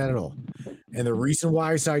don't doubt that at all. And the reason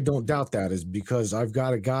why I say I don't doubt that is because I've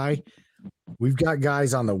got a guy. We've got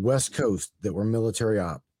guys on the West Coast that were military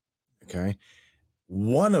op. Okay.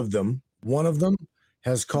 One of them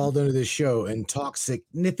has called into this show and talked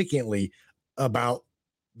significantly about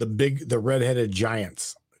the redheaded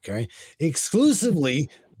giants. Okay. Exclusively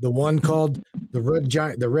the one called the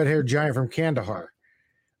red-haired giant from Kandahar.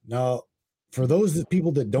 Now, for those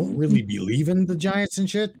people that don't really believe in the giants and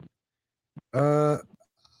shit,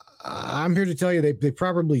 I'm here to tell you they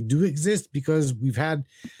probably do exist, because we've had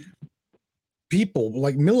people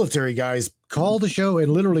like military guys call the show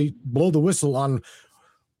and literally blow the whistle on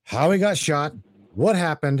how he got shot, what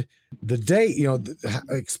happened, the day,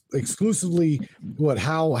 exclusively what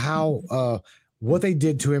they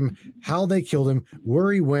did to him, how they killed him,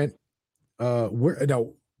 where he went,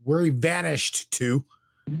 where he vanished to.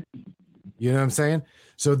 You know what I'm saying?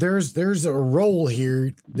 So there's a role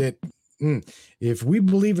here that if we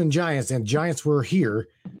believe in giants and giants were here,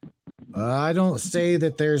 I don't say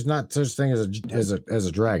that there's not such thing as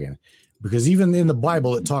a dragon, because even in the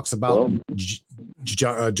Bible it talks about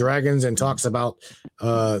dragons and talks about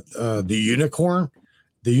the unicorn.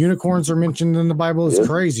 The unicorns are mentioned in the Bible. It's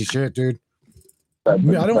crazy shit, dude.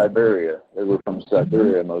 Siberia. They were from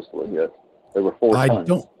Siberia mostly. Yes, they were 4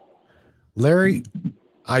 tons. Larry,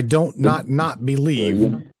 I don't not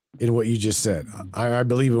believe in what you just said. I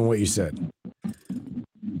believe in what you said.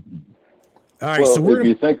 All right, well, so if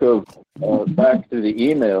you think of back to the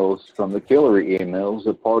emails from the Hillary emails,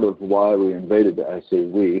 a part of why we invaded, I say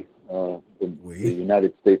we, the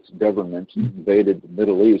United States government invaded the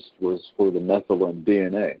Middle East was for the Nephilim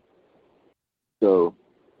DNA. So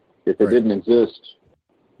if it didn't exist,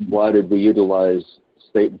 why did we utilize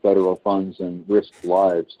state and federal funds and risk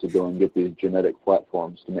lives to go and get these genetic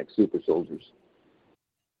platforms to make super soldiers?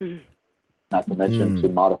 Not to mention to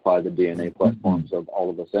modify the DNA platforms of all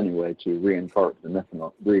of us anyway to reincarnate the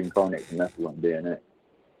Nephilim DNA.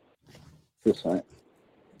 Just saying.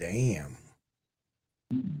 Damn.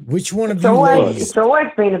 Which one of It's you always, ladies? it's always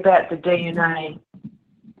been about the DNA,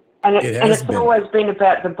 and it's always been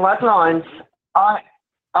about the bloodlines. I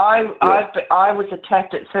was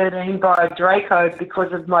attacked at 13 by a Draco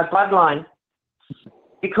because of my bloodline,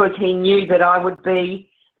 because he knew that I would be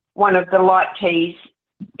one of the light keys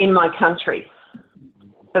in my country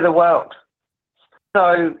for the world.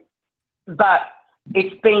 So, but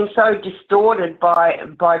it's been so distorted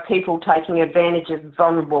by people taking advantage of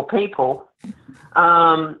vulnerable people.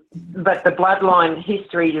 But the bloodline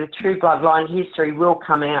history, the true bloodline history, will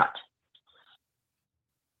come out.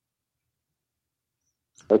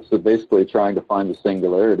 That's basically trying to find the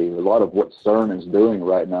singularity. A lot of what CERN is doing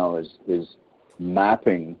right now is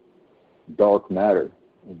mapping dark matter.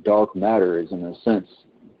 Dark matter is, in a sense,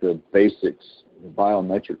 the basics, the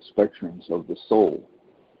biometric spectrums of the soul.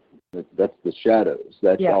 That's the shadows.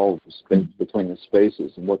 That's all the space between the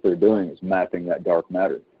spaces. And what they're doing is mapping that dark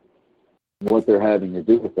matter. What they're having to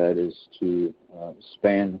do with that is to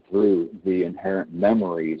span through the inherent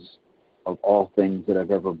memories of all things that have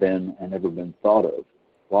ever been and ever been thought of,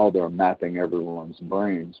 while they're mapping everyone's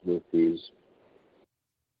brains with these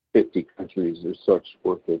 50 countries or such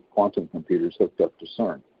worth of quantum computers hooked up to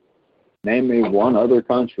CERN. Name me one other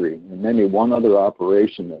country, and name me one other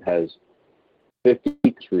operation that has 50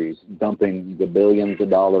 countries dumping the billions of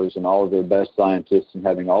dollars and all of their best scientists and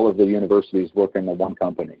having all of the universities working on one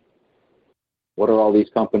company. What are all these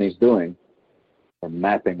companies doing? They're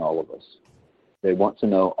mapping all of us. They want to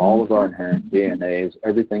know all of our inherent DNAs,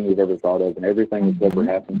 everything we've ever thought of, and everything that's ever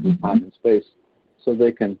happened through time and space, so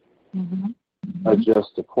they can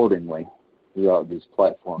adjust accordingly throughout these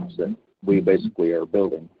platforms that we basically are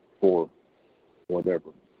building for whatever.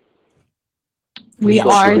 We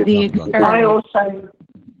are the experiment.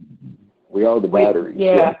 We are the batteries.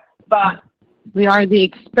 Yeah, but we are the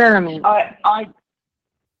experiment.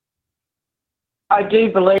 I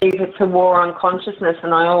do believe it's a war on consciousness,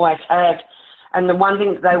 and I always have. And the one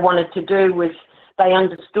thing that they wanted to do was they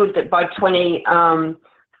understood that by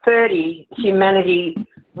 2030, humanity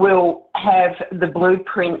will have the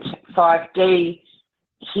blueprint 5D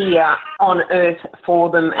here on Earth for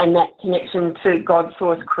them, and that connection to God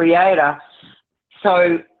Source Creator.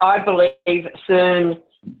 So I believe CERN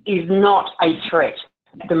is not a threat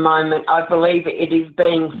at the moment. I believe it is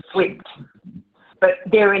being flipped. But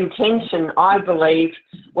their intention, I believe,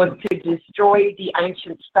 was to destroy the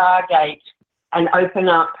ancient Stargate and open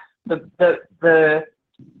up to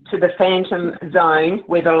the Phantom Zone,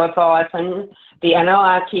 where the Leviathan, the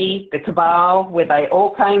Anunnaki, the Cabal, where they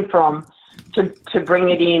all came from, to bring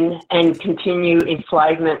it in and continue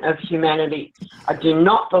enslavement of humanity. I do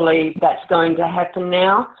not believe that's going to happen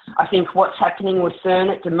now. I think what's happening with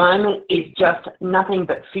CERN at the moment is just nothing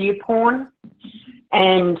but fear porn.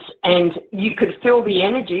 And you could feel the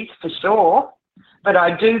energies for sure, but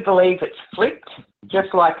I do believe it's flipped,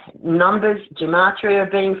 just like numbers, gematria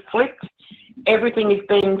are being flipped. Everything is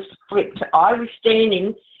being flipped. I was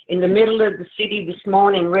standing in the middle of the city this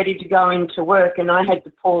morning ready to go into work, and I had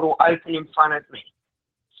the portal open in front of me.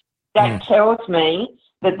 That tells me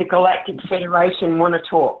that the Galactic Federation want to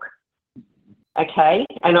talk. Okay?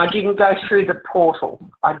 And I didn't go through the portal.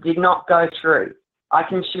 I did not go through. I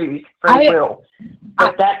can choose free will.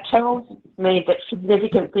 But that tells me that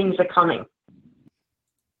significant things are coming.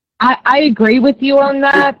 I agree with you on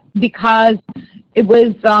that, because it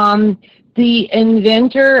was the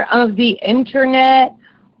inventor of the internet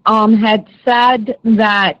had said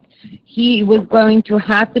that he was going to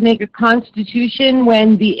have to make a constitution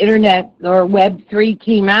when the internet or Web3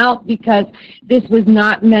 came out, because this was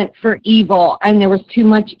not meant for evil and there was too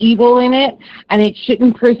much evil in it and it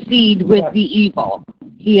shouldn't proceed with the evil.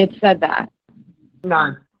 He had said that.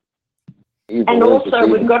 No. And also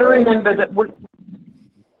we've got to remember that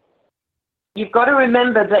you've got to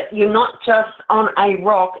remember that you're not just on a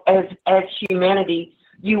rock as humanity.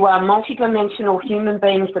 You are multidimensional human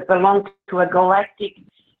beings that belong to a galactic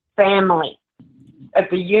family of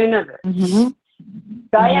the universe. Mm-hmm.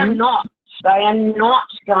 They are not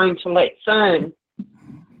going to let CERN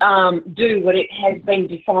do what it has been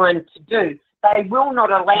designed to do. They will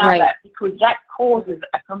not allow that, because that causes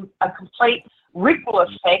a complete ripple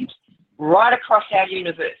effect right across our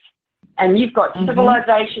universe. And you've got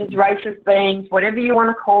civilizations, races, beings, whatever you want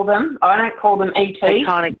to call them. I don't call them ETs.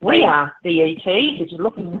 We are the ETs, if you're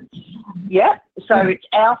looking. Yeah, so it's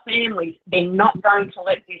our families. They're not going to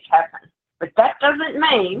let this happen. But that doesn't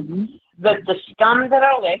mean that the scum that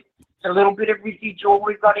are left, the little bit of residual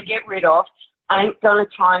we've got to get rid of, ain't going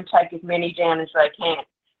to try and take as many down as they can.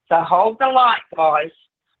 So hold the light, guys.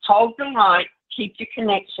 Hold the light. Keep your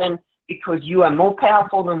connection, because you are more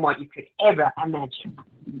powerful than what you could ever imagine.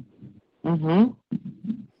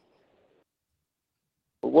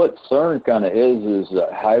 What CERN kind of is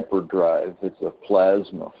a hyperdrive. It's a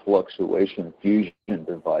plasma fluctuation fusion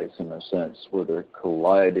device, in a sense, where they're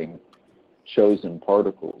colliding chosen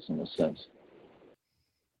particles, in a sense.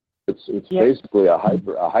 It's basically a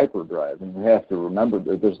hyperdrive, and we have to remember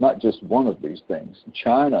that there's not just one of these things.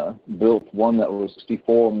 China built one that was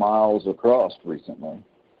 64 miles across recently.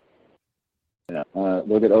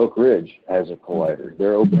 Look at Oak Ridge has a collider.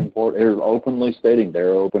 They're openly stating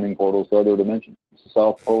they're opening portals to other dimensions.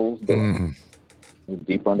 South Poles,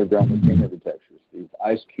 deep underground volcano detectors, these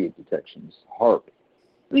ice cube detections, HARP,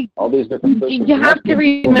 all these different systems. You have to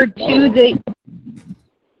remember too that,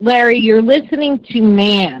 Larry, you're listening to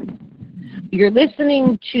man. You're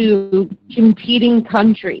listening to competing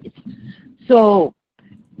countries. So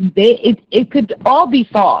it could all be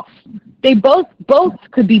false. They both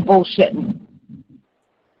could be bullshitting.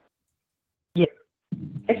 Yeah.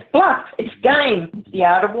 It's bluff. It's game. It's the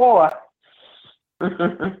art of war.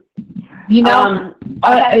 You know,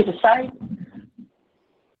 I have to say.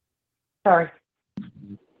 Sorry.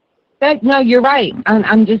 No, you're right.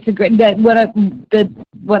 I'm just agreeing that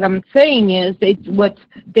what I'm saying is it's what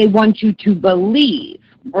they want you to believe,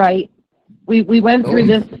 right? We went through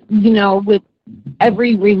this, with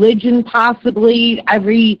every religion possibly,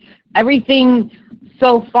 everything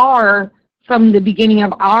so far from the beginning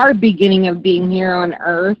of being here on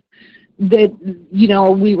Earth, that,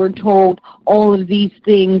 we were told all of these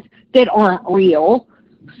things that aren't real.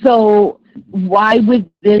 So why would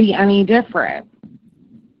they be any different?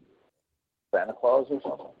 Santa Claus or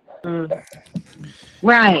something?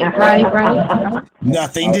 Right.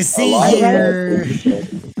 Nothing to see here.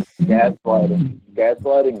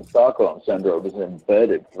 Gaslighting and Stockholm Syndrome is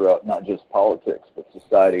embedded throughout not just politics, but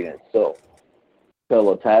society in itself.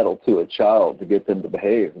 Tell a tattle to a child to get them to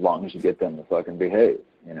behave, as long as you get them to fucking behave,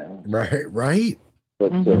 Right.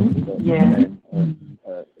 But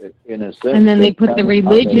in a sense, and then they put the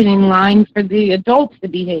religion in line for the adults to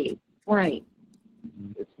behave. Right.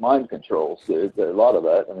 It's mind control. So there's a lot of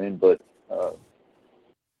that. I mean, but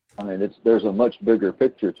there's a much bigger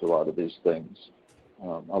picture to a lot of these things.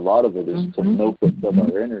 A lot of it is to no fix of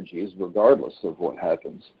our energies, regardless of what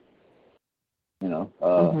happens.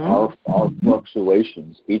 Our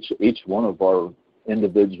fluctuations, each one of our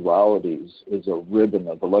individualities is a ribbon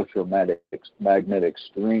of electromagnetic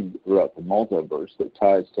string throughout the multiverse that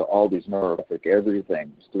ties to all these neurographic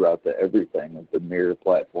everythings throughout the everything of the mirror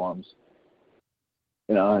platforms,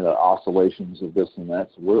 and the oscillations of this and that.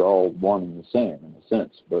 So we're all one and the same in a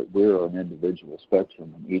sense, but we're an individual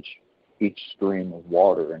spectrum, and each stream of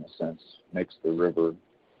water, in a sense, makes the river,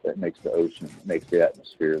 that makes the ocean, that makes the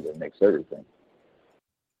atmosphere, that makes everything.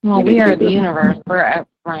 Well, we are the universe. We're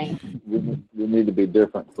right. We need to be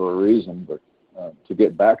different for a reason, but to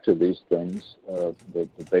get back to these things, the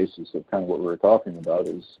basis of kind of what we were talking about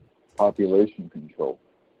is population control.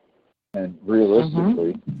 And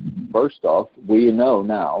realistically, first off, we know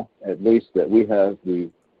now, at least, that we have the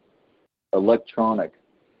electronic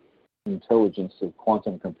intelligence of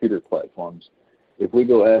quantum computer platforms. If we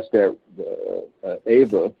go ask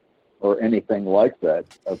Ava or anything like that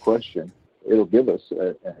a question, it'll give us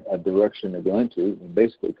a direction to go into. It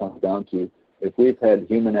basically comes down to, if we've had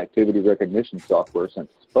human activity recognition software since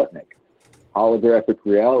Sputnik, holographic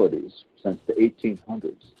realities since the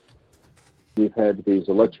 1800s, we've had these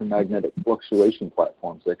electromagnetic fluctuation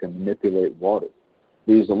platforms that can manipulate water.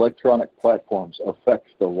 These electronic platforms affect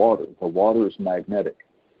the water. The water is magnetic.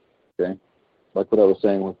 Okay? Like what I was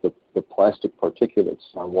saying with the plastic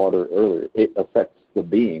particulates on water earlier, it affects the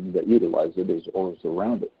being that utilizes it or is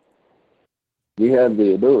around it. We have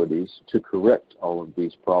the abilities to correct all of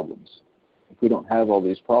these problems. If we don't have all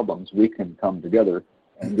these problems, we can come together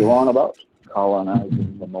and go on about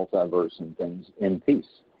colonizing the multiverse and things in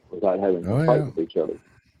peace without having to fight with each other.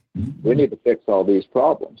 We need to fix all these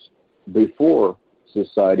problems before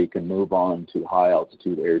society can move on to high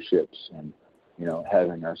altitude airships and,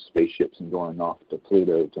 having our spaceships and going off to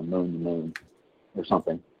Pluto, to moon, or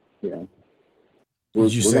something. Did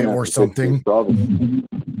you say or something? Or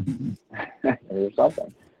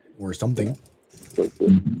something. Or something. But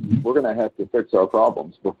we're going to have to fix our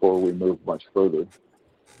problems before we move much further.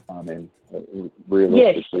 I mean,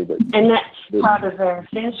 realistically. Yes, and that's part of our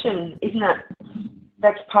ascension, isn't it?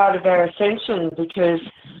 That's part of our ascension, because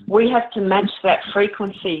we have to match that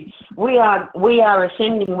frequency. We are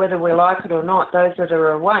ascending whether we like it or not, those that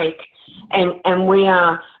are awake, and we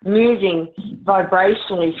are moving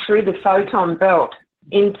vibrationally through the photon belt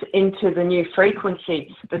into the new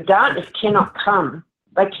frequency. The darkness cannot come.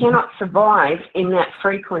 They cannot survive in that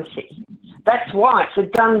frequency. That's why it's a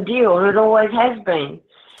done deal, and it always has been.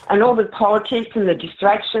 And all the politics and the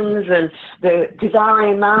distractions and the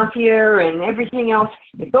Kazarian mafia and everything else,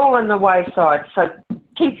 it's all on the wayside. So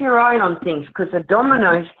keep your eye on things, because the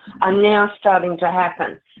dominoes are now starting to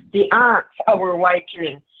happen. The arts are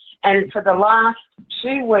awakening. And for the last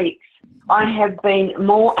 2 weeks, I have been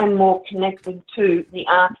more and more connected to the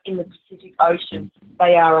arts in the Pacific Ocean.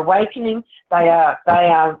 They are awakening. They are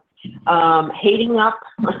heating up,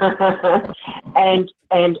 and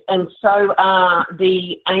so are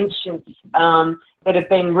the ancients that have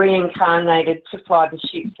been reincarnated to fly the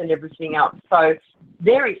ships and everything else. So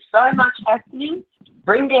there is so much happening.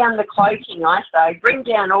 Bring down the cloaking, I say. Bring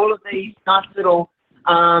down all of these nice little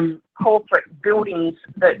corporate buildings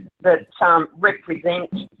that represent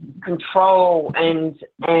control and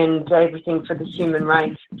everything for the human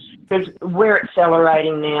race, because we're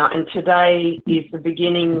accelerating now, and today is the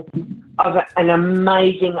beginning of an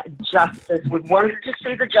amazing justice. We've wanted to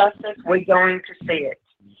see the justice. We're going to see it.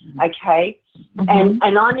 Okay, and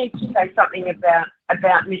I need to say something about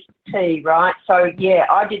Mr. T, right? So yeah,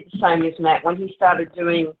 I did the same as Matt when he started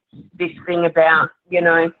doing this thing about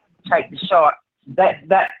take the shot.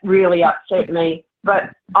 That really upset me.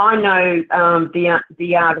 But I know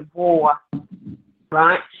the art of war,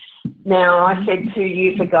 right? Now, I said 2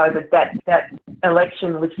 years ago that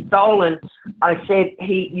election was stolen. I said,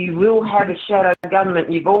 you will have a shadow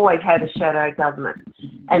government. You've always had a shadow government.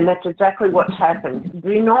 And that's exactly what's happened.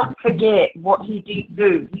 Do not forget what he did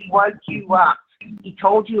do. He woke you up. He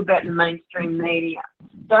told you about the mainstream media.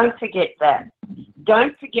 Don't forget that.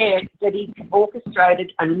 Don't forget that he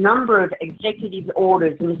orchestrated a number of executive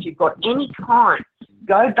orders. And if you've got any time,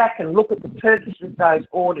 go back and look at the purpose of those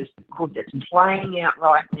orders, because it's playing out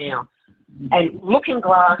right now. And Looking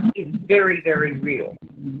Glass is very, very real.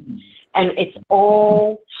 And it's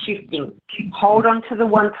all shifting. Hold on to the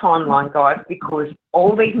one timeline, guys, because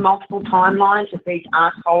all these multiple timelines of these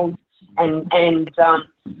assholes and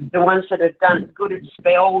the ones that have done good at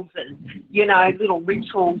spells and, little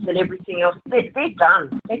rituals and everything else, they're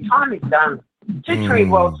done. Their time is done. 2 3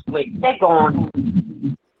 well split. They're gone.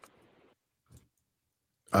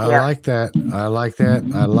 I like that. I like that.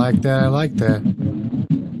 I like that. I like that.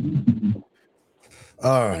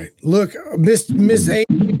 All right. Look, Miss A,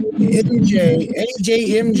 MJ, AJ,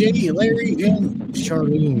 MJ, Larry, and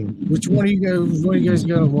Charlene. Which one of you guys? What are you guys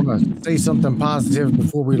gonna want to say something positive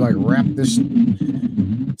before we like wrap this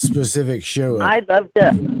specific show up? I'd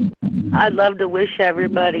love to wish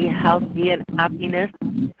everybody healthy and happiness.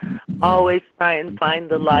 Always try and find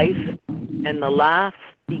the life and the laugh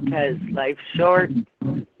because life's short.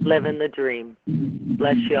 Living the dream.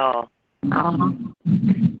 Bless y'all.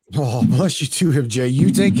 Oh, bless you too, MJ. You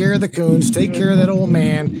take care of the coons. Take care of that old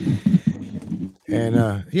man.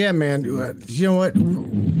 And yeah, man. You know what?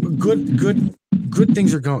 Good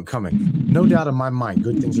things are coming. No doubt in my mind.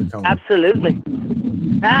 Good things are coming. Absolutely.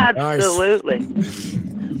 Absolutely.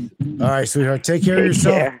 All right, sweetheart. Take care of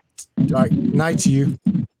yourself. Care. All right. Night to you.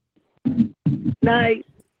 Night.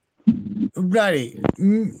 Righty,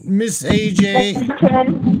 Miss AJ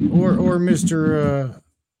or Mr.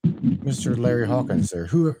 Larry Hawkins there.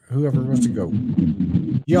 Whoever wants to go.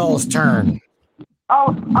 Y'all's turn.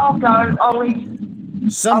 I'll go.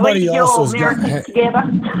 Somebody else's got together.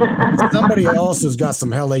 somebody else has got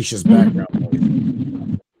some hellacious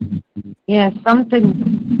background. Yeah,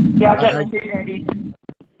 something. Yeah, I don't know who that is.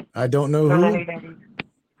 I don't know who.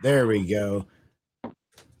 There we go.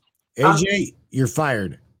 AJ, you're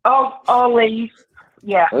fired. I'll leave.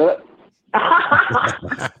 Yeah.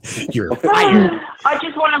 You're fired. I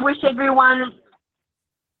just want to wish everyone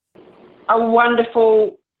a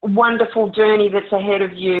wonderful, wonderful journey that's ahead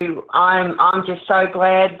of you. I'm just so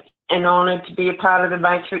glad and honoured to be a part of the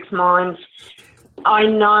Matrix Minds. I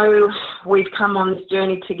know we've come on this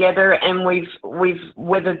journey together and we've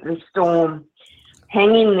weathered the storm.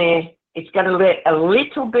 Hang in there. It's going to get a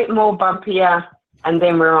little bit more bumpier and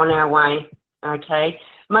then we're on our way. Okay?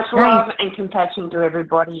 Much love and compassion to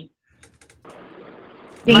everybody.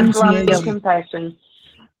 Much love and compassion.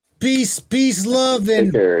 Peace, love,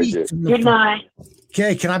 and peace. Good night.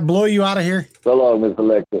 Okay, can I blow you out of here? So long, Miss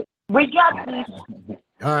Alexa. We got this.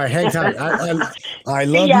 All right, hang tight. I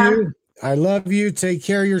love you. I love you. Take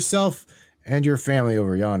care of yourself and your family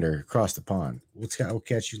over yonder across the pond. We'll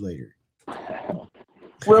catch you later.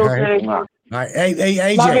 Will do. All right. Hey,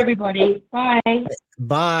 AJ. Love everybody. Bye.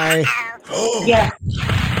 Bye. Yeah.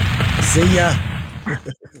 See ya.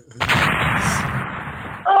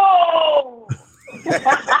 Oh!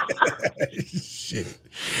 Shit.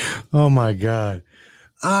 Oh my God.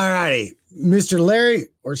 All righty. Mr. Larry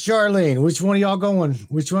or Charlene, which one of y'all going?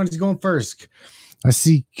 Which one is going first? I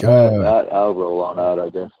see. I'll roll on out, I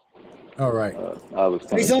guess. All right. I was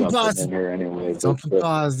kind of jumping in here anyway. Something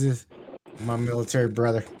positive, my military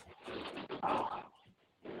brother.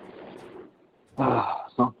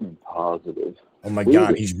 Something positive. Oh my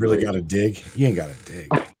God, he's really got a dig. He ain't got a dig.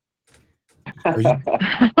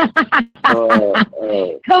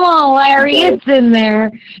 Come on, Larry, it's in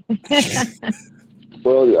there.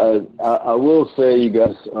 Well, I will say, you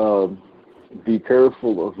guys, be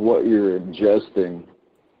careful of what you're ingesting.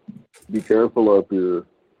 Be careful of your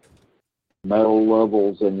metal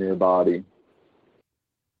levels in your body.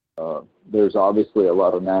 There's obviously a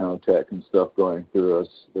lot of nanotech and stuff going through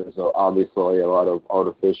us. There's obviously a lot of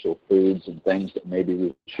artificial foods and things that maybe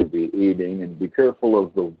we should be eating. And be careful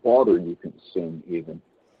of the water you consume even.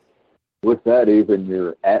 With that, even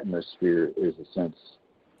your atmosphere is a sense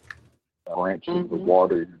branch of the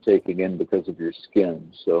water you're taking in because of your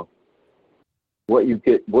skin. So what you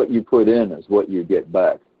put in is what you get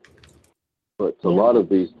back. But a lot of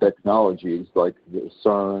these technologies, like the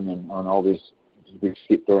CERN and on all these, we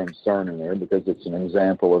keep throwing CERN in there because it's an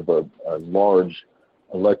example of a large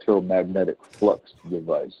electromagnetic flux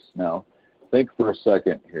device. Now, think for a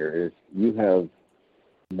second here. If you have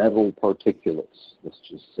metal particulates, let's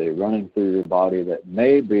just say, running through your body that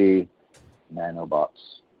may be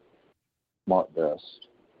nanobots, smart dust,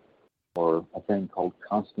 or a thing called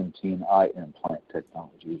Constantine eye implant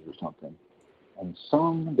technologies or something, and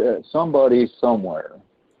somebody somewhere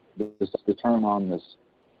decides to turn on this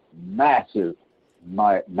massive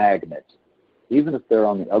magnet. Even if they're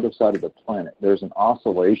on the other side of the planet, there's an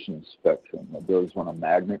oscillation spectrum that goes on a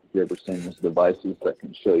magnet. Have you ever seen these devices that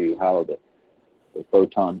can show you how the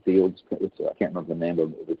photon fields, I can't remember the name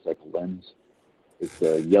of it, it's like a lens. It's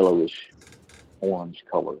a yellowish orange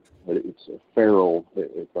color, but it's a ferrule,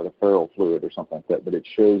 it's like a ferrule fluid or something like that, but it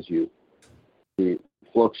shows you the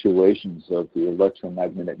fluctuations of the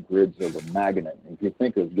electromagnetic grids of a magnet. If you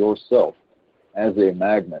think of yourself as a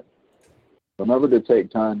magnet, remember to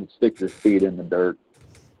take time to stick your feet in the dirt,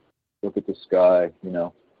 look at the sky,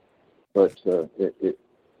 but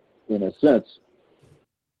in a sense,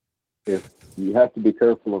 if you have to be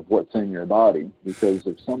careful of what's in your body, because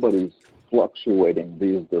if somebody's fluctuating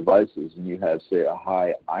these devices and you have, say, a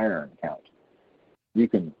high iron count, you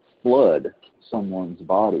can flood someone's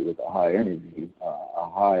body with a high energy, a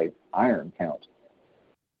high iron count,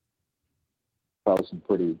 cause some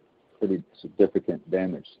pretty significant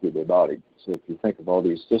damage to their body. So if you think of all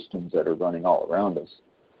these systems that are running all around us,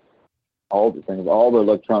 all the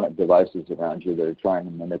electronic devices around you that are trying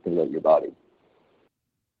to manipulate your body.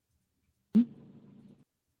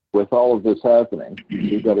 With all of this happening,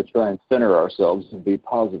 we've got to try and center ourselves and be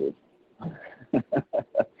positive.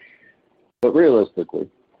 But realistically,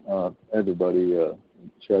 everybody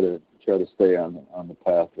try to stay on the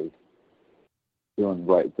path of doing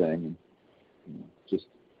the right thing, and just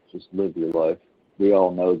live your life. We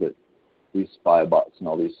all know that these spy bots and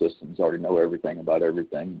all these systems already know everything about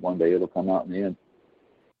everything. One day it'll come out in the end.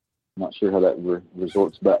 I'm not sure how that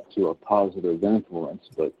resorts back to a positive influence,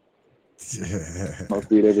 but smoke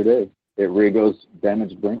weed every day. It really goes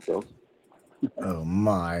damaged brain cells. Oh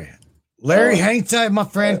my. Larry, hang tight, my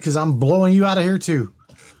friend, because I'm blowing you out of here too.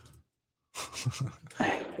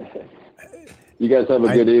 You guys have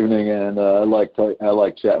a good evening, and I like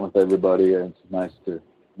chatting with everybody, and it's nice to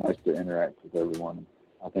interact with everyone.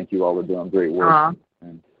 I think you all are doing great work,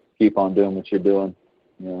 and keep on doing what you're doing.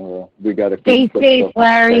 You know, we got to stay safe,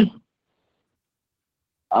 Larry.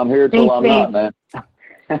 I'm here till I'm not, man.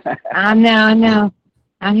 I know.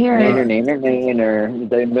 I hear it.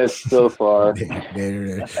 They missed so far.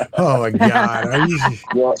 Oh my God!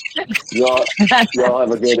 Y'all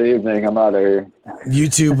have a good evening. I'm out of here. You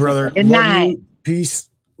too, brother. Good night. Peace.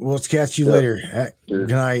 We'll catch you later. Good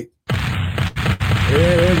night.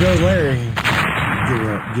 There goes Larry.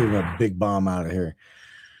 Give him a big bomb out of here.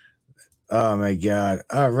 Oh my God!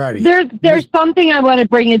 All righty. There's something I want to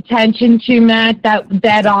bring attention to, Matt.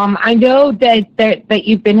 That I know that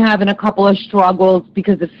you've been having a couple of struggles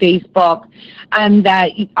because of Facebook, and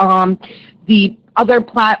that the other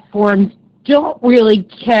platforms don't really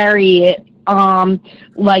carry it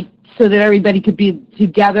like so that everybody could be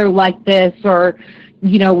together like this. Or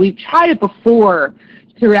we've tried it before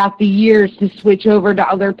throughout the years to switch over to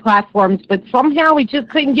other platforms, but somehow we just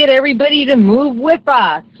couldn't get everybody to move with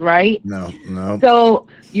us, right? No. So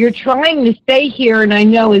you're trying to stay here, and I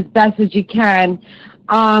know as best as you can.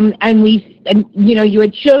 And you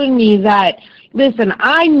had shown me that. Listen,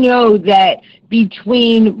 I know that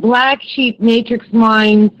between Black Sheep Matrix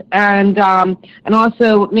Minds and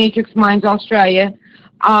also Matrix Minds Australia,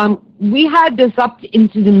 we had this up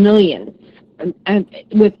into the millions and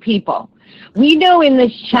with people. We know in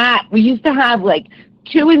this chat, we used to have like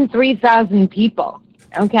 2,000 and 3,000 people.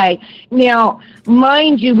 Okay. Now,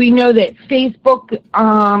 mind you, we know that Facebook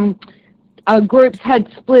groups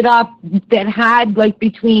had split up that had like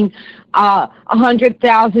between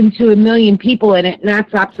 100,000 to 1 million people in it. And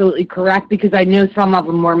that's absolutely correct, because I know some of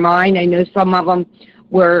them were mine. I know some of them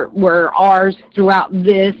were ours throughout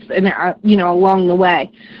this and, along the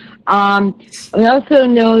way. We also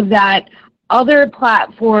know that other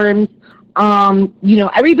platforms,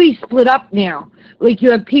 everybody's split up now. Like,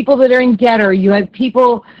 you have people that are in Getter, you have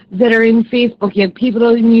people that are in Facebook, you have people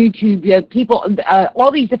that are in YouTube, you have people,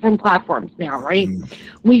 all these different platforms now, right?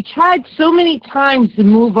 We tried so many times to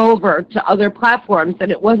move over to other platforms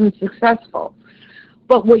and it wasn't successful.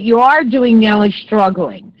 But what you are doing now is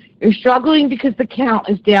struggling. You're struggling because the count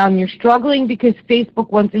is down. You're struggling because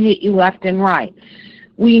Facebook wants to hit you left and right.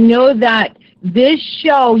 We know that this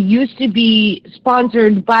show used to be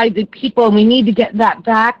sponsored by the people, and we need to get that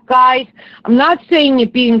back, guys. I'm not saying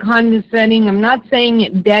it being condescending. I'm not saying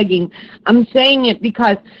it begging. I'm saying it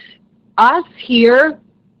because us here,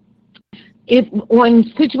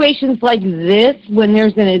 when situations like this, when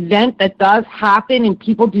there's an event that does happen and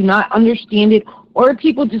people do not understand it, or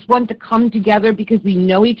people just want to come together because we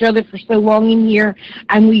know each other for so long in here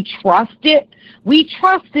and we trust it, we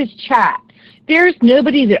trust this chat. There's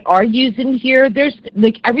nobody that argues in here. There's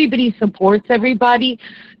like everybody supports everybody.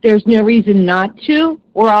 There's no reason not to.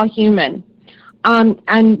 We're all human.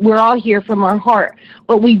 And we're all here from our heart.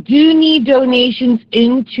 But we do need donations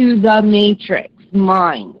into the Matrix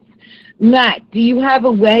Minds. Matt, do you have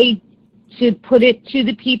a way to put it to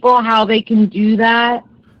the people how they can do that?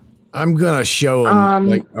 I'm gonna show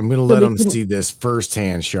them. I'm gonna let them see this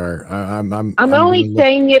firsthand, Char. I'm only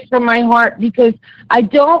saying it from my heart because I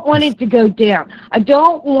don't want it to go down. I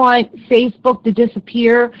don't want Facebook to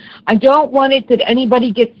disappear. I don't want it that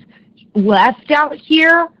anybody gets left out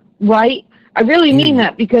here, right? I really mean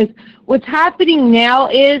that, because what's happening now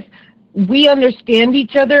is we understand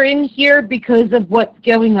each other in here because of what's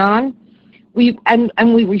going on. We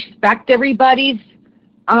respect everybody's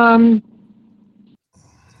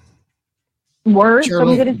worth, I'm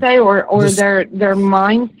Charlene, going to say, or their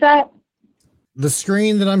mindset. The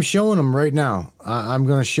screen that I'm showing them right now, I'm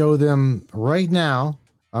going to show them right now.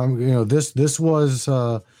 This was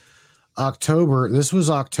October. This was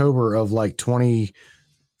October of like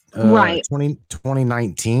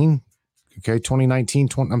 2019. Okay, 2019.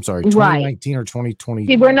 I'm sorry, 2019 or 2020.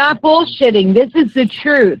 See, we're not bullshitting. This is the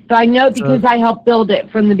truth. I know because I helped build it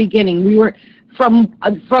from the beginning. We were from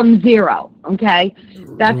zero. Okay,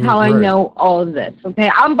 that's how I know all of this. Okay,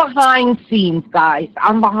 I'm behind scenes, guys.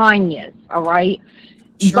 I'm behind this. All right,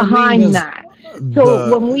 behind that.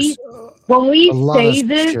 So when we say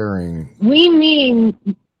this, we mean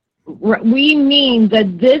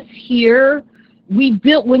that this here we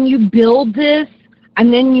built. When you build this,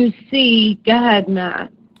 and then you see. Go ahead, Matt.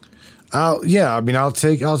 Yeah, I mean, I'll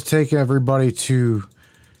take everybody to,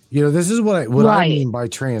 this is what I mean by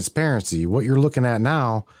transparency. What you're looking at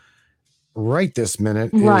now, right this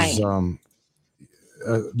minute, is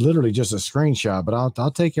literally just a screenshot. But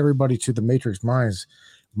I'll take everybody to the Matrix Minds,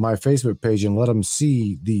 my Facebook page, and let them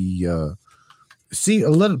see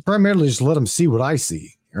primarily just let them see what I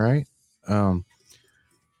see. Right. Here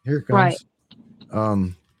it comes.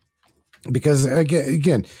 Right. Because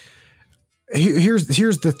again. Here's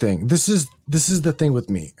the thing. This is the thing with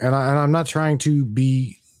me, and I'm not trying to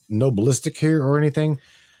be nobilistic here or anything,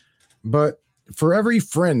 but for every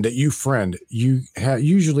friend that you friend, you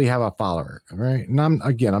usually have a follower, right? And I'm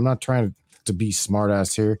not trying to be smart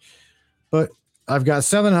ass here, but I've got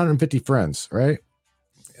 750 friends, right?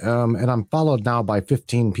 And I'm followed now by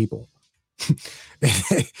 15 people.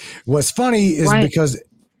 What's funny is because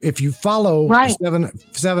if you follow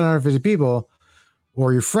 750 people,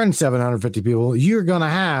 or your friend 750 people, you're going to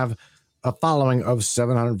have a following of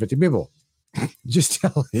 750 people. Just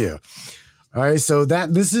telling you. All right. So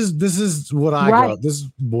this is what I go. This is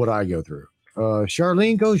what I go through.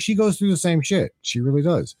 Charlene goes through the same shit. She really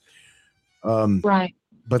does. Right.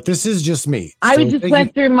 But this is just me. I just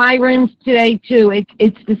went through my rooms today too.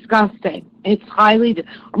 It's disgusting. It's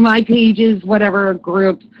my pages, whatever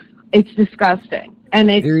groups, it's disgusting. And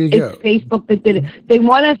it's Facebook that did it. They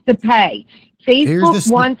want us to pay. Facebook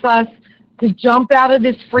wants us to jump out of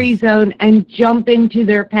this free zone and jump into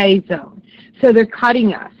their pay zone. So they're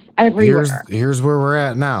cutting us everywhere. Here's where we're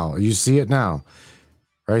at now. You see it now.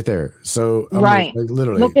 Right there. So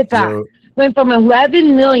literally. Look at that. So, went from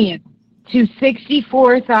 11 million to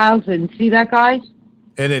 64,000. See that, guys?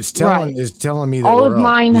 And it's telling me that all of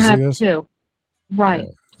mine have too. Right.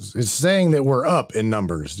 Yeah. It's saying that we're up in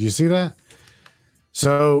numbers. Do you see that?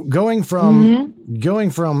 So going from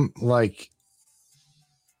like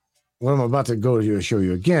what I'm about to go to show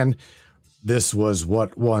you again, this was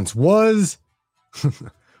what once was,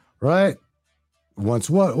 right? Once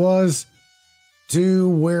what was to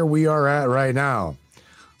where we are at right now.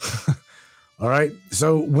 All right.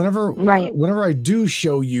 So whenever I do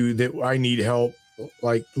show you that I need help,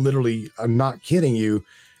 like literally, I'm not kidding you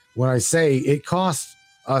when I say it costs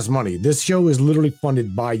us money. This show is literally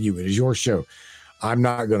funded by you. It is your show. I'm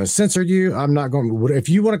not going to censor you. I'm not going to, if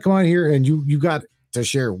you want to come on here and you got to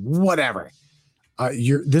share whatever,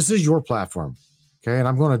 this is your platform. Okay. And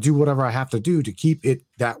I'm going to do whatever I have to do to keep it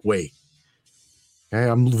that way. Okay.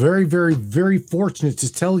 I'm very, very, very fortunate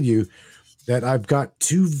to tell you that I've got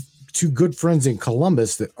two good friends in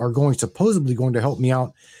Columbus that are supposedly going to help me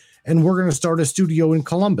out. And we're going to start a studio in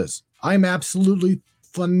Columbus. I'm absolutely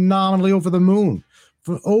phenomenally over the moon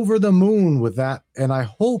with that. And I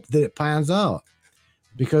hope that it pans out.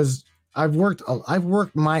 Because I've worked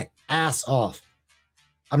my ass off.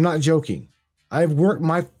 I'm not joking. I've worked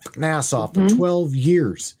my ass off for 12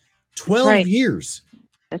 years. 12 years.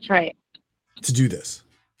 That's right. To do this.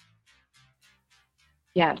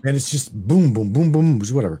 Yeah. And it's just boom, boom, boom, boom,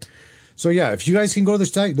 whatever. So yeah, if you guys can go to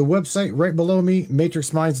the website right below me,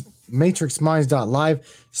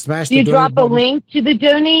 matrixminds.live. Smash the you drop a link to the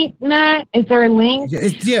donate, Matt? Is there a link?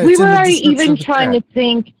 Yeah, we were even trying to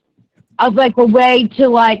think of like a way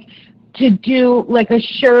to do like a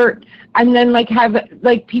shirt and then like have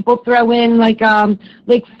like people throw in like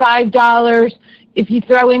 $5. If you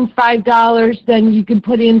throw in $5, then you can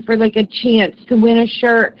put in for like a chance to win a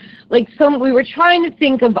shirt. We were trying to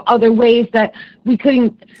think of other ways that we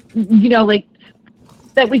couldn't,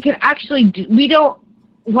 that we could actually do. We don't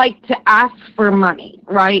like to ask for money,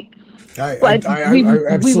 right? I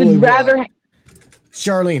absolutely would rather.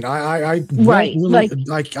 Charlene,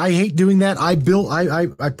 I hate doing that. I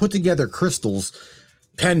put together crystals,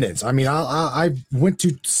 pendants. I mean, I went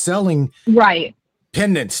to selling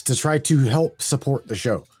pendants to try to help support the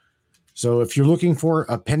show. So if you're looking for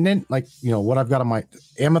a pendant, like what I've got on my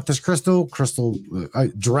amethyst crystal,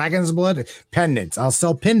 dragon's blood pendants, I'll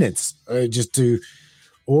sell pendants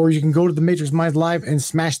or you can go to the Matrix Minds Live and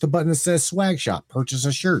smash the button that says swag shop, purchase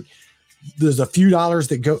a shirt. There's a few dollars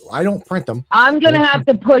that go. I don't print them. I'm gonna have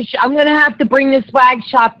to bring the swag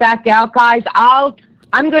shop back out, guys.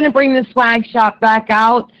 I'm gonna bring the swag shop back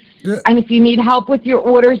out. Yeah. And if you need help with your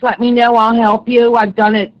orders, let me know. I'll help you. I've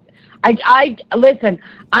done it. I listen.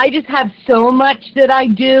 I just have so much that I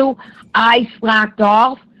do. I slacked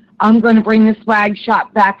off. I'm gonna bring the swag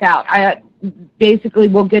shop back out. Basically,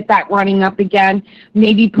 we'll get that running up again.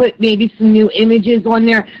 Maybe some new images on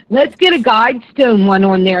there. Let's get a Guidestone one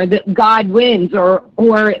on there that God wins or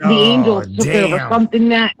the angels took over, something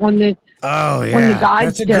that on the on the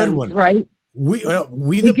Guidestones, right? We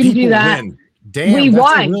the can people do that. win. Damn, we that's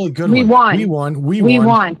won. a really good we one. won. We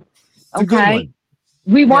won. It's a good Okay, one.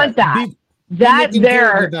 we want that. That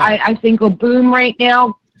there, I think will boom right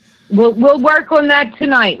now. We'll work on that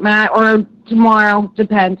tonight, Matt, or tomorrow,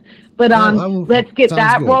 depends. But let's get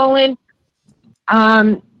that good. rolling.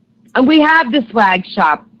 And we have the swag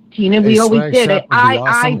shop, Tina. We always did it.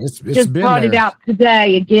 I just brought it out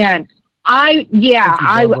today again. I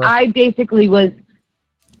basically was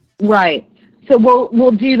right. So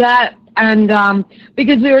we'll do that, and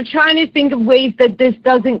because we were trying to think of ways that this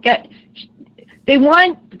doesn't get.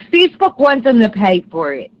 Facebook wants them to pay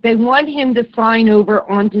for it. They want him to sign over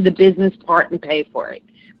onto the business part and pay for it.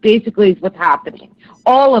 Basically, is what's happening.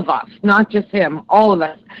 All of us, not just him, all of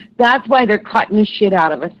us. That's why they're cutting the shit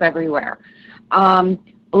out of us everywhere.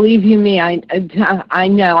 Believe you me, I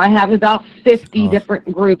know. I have about 50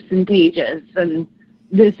 different groups and pages, and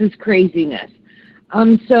this is craziness.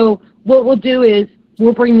 So what we'll do is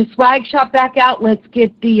we'll bring the swag shop back out. Let's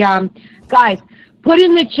get the guys. Put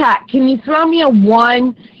in the chat. Can you throw me a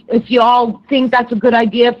 1 if you all think that's a good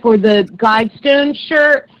idea for the Guidestone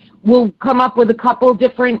shirt? We'll come up with a couple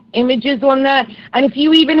different images on that. And if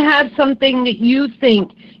you even have something that you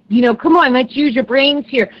think, come on, let's use your brains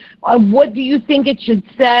here. What do you think it should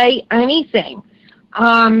say? Anything.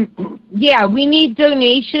 We need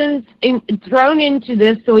donations thrown into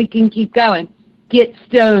this so we can keep going. Get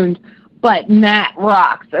stoned, but Matt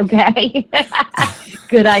rocks, okay?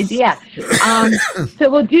 Good idea.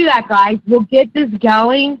 So we'll do that, guys. We'll get this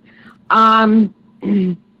going. I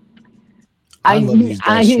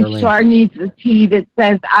think Char needs a tea that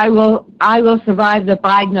says, I will survive the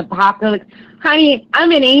Biden apocalypse. Honey,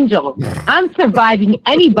 I'm an angel. I'm surviving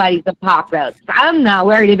anybody's apocalypse. I'm not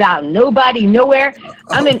worried about nobody, nowhere.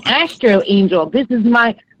 I'm an astro angel. This is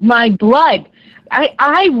my blood.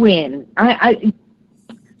 I win.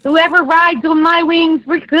 Whoever rides on my wings,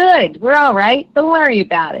 we're good. We're all right. Don't worry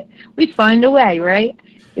about it. We find a way, right?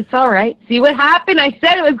 It's all right. See what happened? I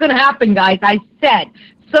said it was going to happen, guys. I said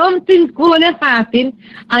something's going to happen.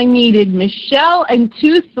 I needed Michelle and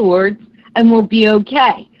 2 swords, and we'll be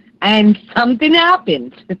okay. And something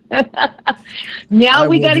happened. Now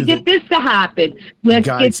we got to get this to happen. Let's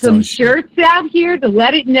get some shirts out here to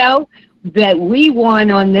let it know that we won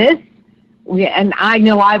on this. And I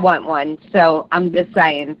know I want one, so I'm just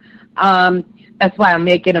saying. That's why I'm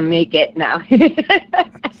making them make it now.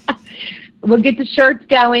 We'll get the shirts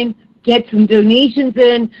going, get some donations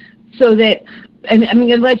in, so that, and I'm going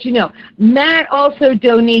to let you know, Matt also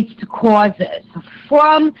donates to causes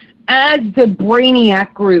as the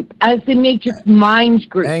Brainiac group, as the Matrix Minds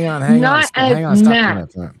group. Hang on, stop.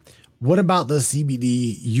 What about the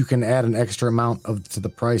CBD? You can add an extra amount to the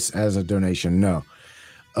price as a donation. No.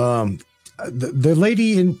 The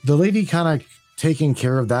lady kind of taking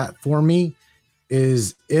care of that for me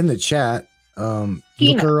is in the chat.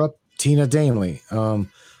 Look her up, Tina Danley.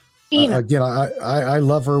 Again, I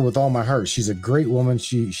love her with all my heart. She's a great woman.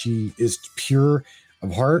 She is pure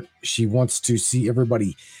of heart. She wants to see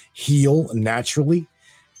everybody heal naturally.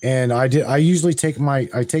 And I usually take my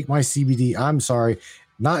CBD. I'm sorry,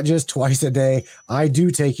 not just twice a day. I do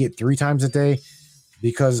take it 3 times a day,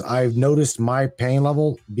 because I've noticed my pain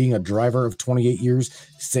level, being a driver of 28 years,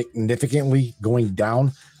 significantly going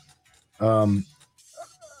down.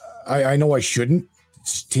 I know I shouldn't.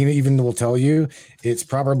 Tina even will tell you it's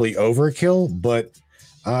probably overkill, but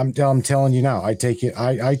I'm telling you now, I take it.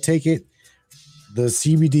 I take it, the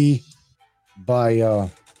CBD by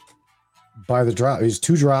the drop. It's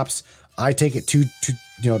 2 drops. I take it two,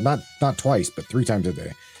 not twice, but 3 times a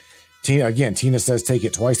day. Tina says take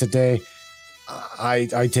it twice a day.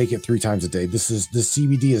 I take it 3 times a day. The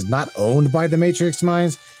CBD is not owned by the Matrix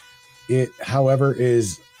Minds. It, however,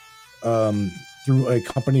 is through a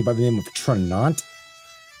company by the name of Trinant.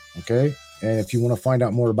 Okay, and if you want to find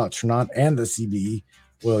out more about Trinant and the CBD,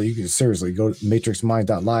 Well, you can seriously go to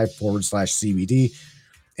matrixmind.live/CBD,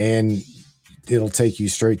 and it'll take you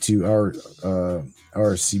straight to our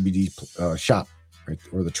CBD shop, right,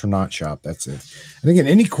 or the Trinot shop. That's it. And again,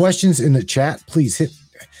 any questions in the chat, please hit.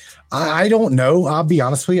 I don't know. I'll be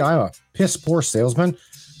honest with you. I'm a piss poor salesman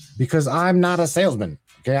because I'm not a salesman.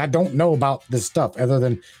 Okay, I don't know about this stuff other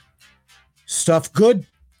than stuff good,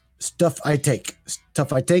 stuff I take,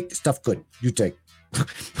 stuff good. You take.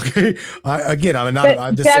 Okay. I'm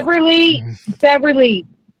not. Beverly,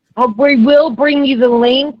 we will bring you the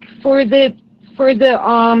link for the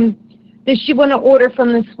does she want to order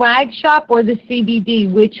from the swag shop or the CBD?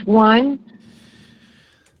 Which one?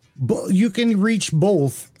 You can reach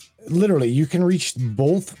both. Literally, you can reach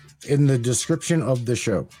both in the description of the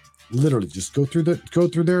show. Literally, just go through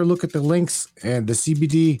there, look at the links, and the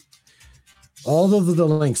CBD. All of the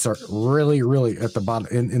links are really, really at the bottom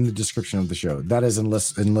in the description of the show. That is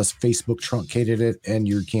unless Facebook truncated it and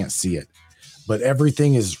you can't see it. But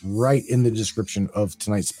everything is right in the description of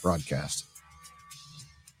tonight's broadcast.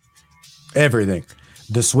 Everything.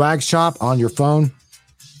 The swag shop on your phone.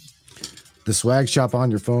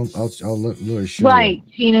 I'll literally show you. Right,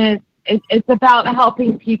 Tina. It's about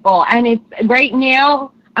helping people. And it's right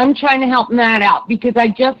now, I'm trying to help Matt out because I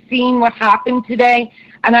just seen what happened today.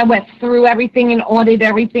 And I went through everything and audited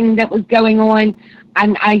everything that was going on.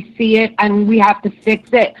 And I see it, and we have to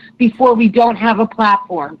fix it before we don't have a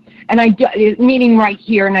platform. And meaning right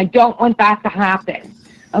here, and I don't want that to happen.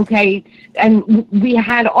 Okay? And we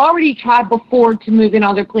had already tried before to move in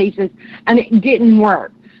other places, and it didn't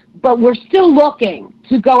work. But we're still looking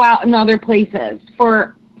to go out in other places.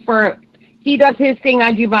 For he does his thing,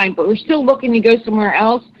 I do mine. But we're still looking to go somewhere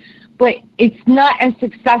else. But it's not as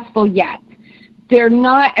successful yet. They're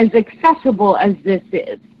not as accessible as this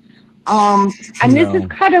is. This is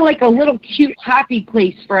kind of like a little cute, happy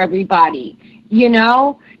place for everybody. You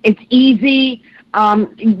know, it's easy.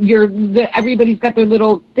 Everybody's got their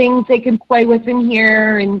little things they can play with in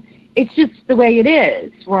here, and it's just the way it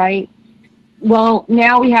is, right? Well,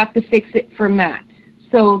 now we have to fix it for Matt.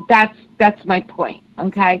 So that's my point,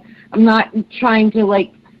 okay? I'm not trying to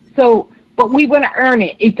but we want to earn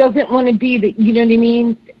it. It doesn't want to be that, you know what I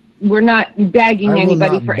mean? We're not begging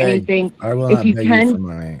anybody for anything. I will not beg you for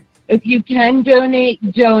money. If you can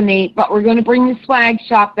donate, but we're going to bring the swag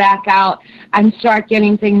shop back out and start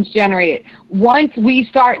getting things generated. Once we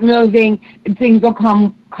start moving, things will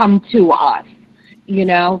come to us. You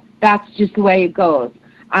know, that's just the way it goes.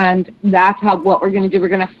 And that's what we're going to do. We're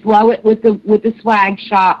going to flow it with the swag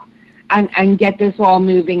shop and get this all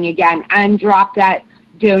moving again and drop that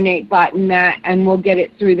donate button, Matt, and we'll get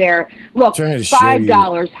it through there. Look,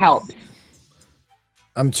 $5 helps.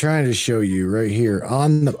 I'm trying to show you right here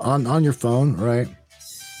on your phone, right?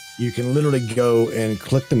 You can literally go and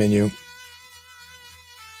click the menu.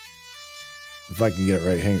 If I can get it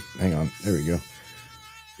right, hang on. There we go.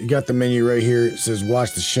 You got the menu right here. It says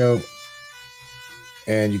watch the show.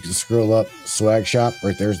 And you can scroll up swag shop.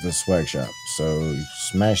 Right there's the swag shop. So you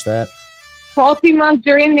smash that. Coffee mugs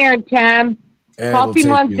are in there, Tim. Coffee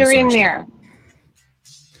mugs are in there.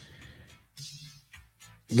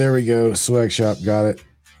 There we go. Swag shop. Got it.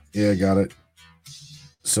 Yeah, got it.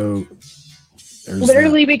 So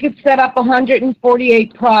literally we could set up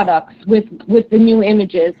 148 products with the new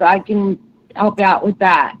images. I can help out with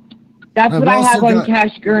that. That's what I have on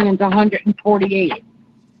Cash Gurnan's 148.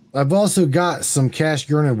 I've also got some Cash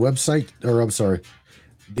Gurnan website, or I'm sorry,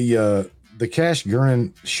 the Cash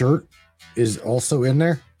Gurnan shirt is also in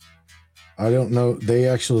there. I don't know. They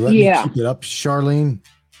actually let me keep it up. Charlene,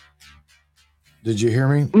 did you hear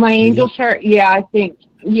me? My angel shirt? Yeah, I think.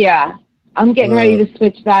 Yeah. I'm getting ready to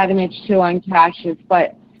switch that image too on Cash's,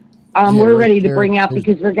 but we're ready to bring out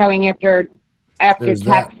because we're going after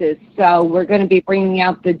Texas. So we're going to be bringing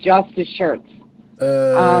out the Justice shirts.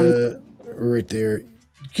 Right there.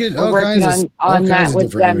 We're working on that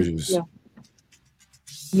with them. Images.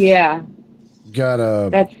 Yeah.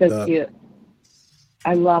 That's so cute.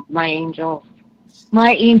 I love my angels.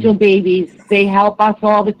 My angel babies, they help us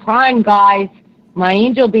all the time, guys. My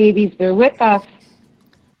angel babies, they're with us.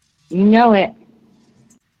 You know it.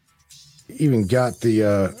 Even got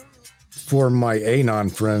the for my Anon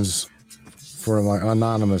friends, for my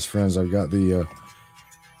anonymous friends, I've got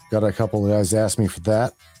got a couple of guys asked me for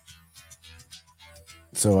that.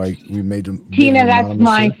 So we made them. Tina, that's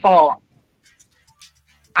my fault.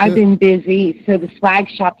 I've been busy, so the swag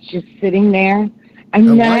shop's just sitting there.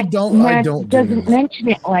 And Matt doesn't mention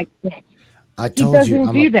it like this. I told he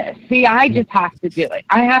doesn't do this. See, I just have to do it.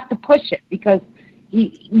 I have to push it because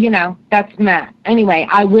that's Matt. Anyway,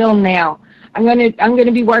 I will now. I'm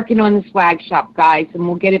gonna be working on the swag shop, guys, and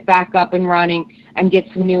we'll get it back up and running. and get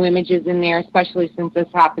some new images in there, especially since this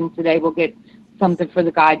happened today. We'll get something for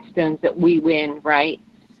the Guidestones that we win, right?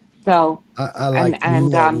 So I like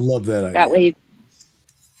and love that idea. that way,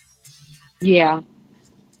 yeah.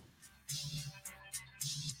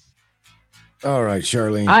 All right,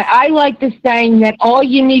 Charlene. I like the saying that all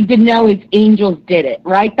you need to know is angels did it,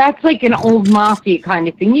 right? That's like an old mafia kind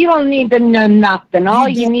of thing. You don't need to know nothing. All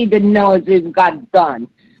you need to know is it got done,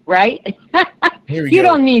 right? You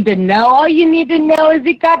don't need to know. All you need to know is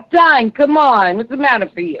it got done. Come on. What's the matter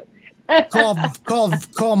for you? Call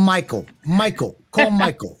Michael. Call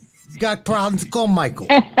Michael. Got problems? Call Michael.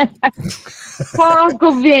 Call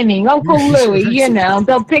Uncle Vinny, Uncle Louie, you know,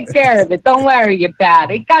 they'll take care of it. Don't worry about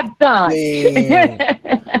it. It got done.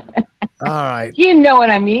 All right. You know what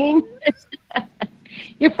I mean.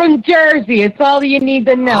 You're from Jersey. It's all you need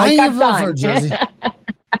to know. It got done. From Jersey.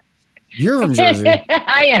 You're from Jersey.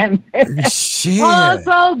 I am. Shit.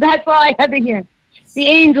 Also, that's all I had to hear. The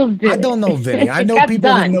Angels did. I don't know Vinny. I know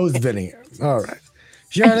people who knows Vinny. All right.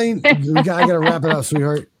 Charlene, I got to wrap it up,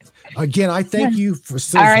 sweetheart. Again, I thank you for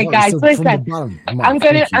all right, guys. Listen,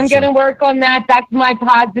 I'm gonna work on that. That's my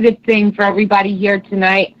positive thing for everybody here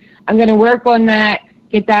tonight. I'm gonna work on that,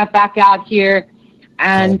 get that back out here,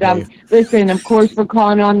 and listen. Of course, we're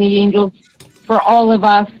calling on the Angels for all of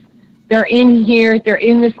us. They're in here. They're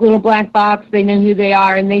in this little black box. They know who they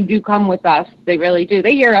are, and they do come with us. They really do.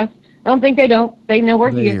 They hear us. I don't think they don't. They know we're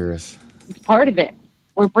here. They hear us. It's part of it.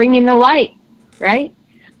 We're bringing the light, right?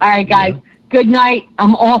 All right, guys. Yeah. Good night.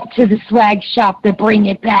 I'm off to the swag shop to bring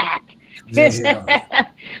it back.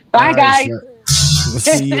 Bye, guys. We'll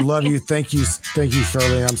see you. Love you. Thank you,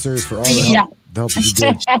 Charlene. I'm serious for all the help you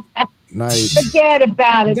did. Night. Forget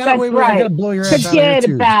about it. That's right. I gotta blow your ass Forget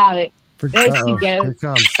about it. There she goes. Here it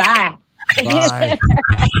comes. Bye. Bye.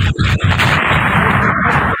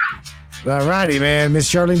 All righty, man.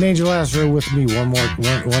 Miss Charlene Angel Astro with me one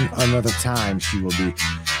another time. She will be.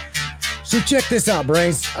 So check this out,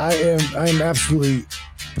 Brains. I am absolutely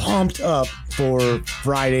pumped up for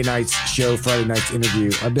Friday night's show, Friday night's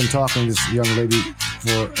interview. I've been talking to this young lady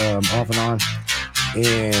for off and on,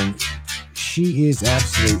 and she is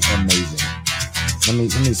absolutely amazing. Let me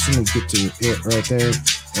get to it right there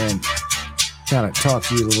and kind of talk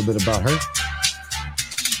to you a little bit about her.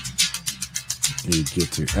 You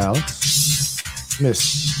get to Alex,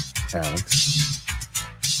 Miss Alex.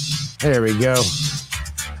 There we go.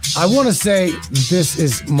 I want to say this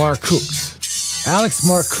is Mark Cooks. Alex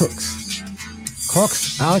Mark Cooks.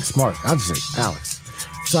 Alex Mark. I'll just say Alex.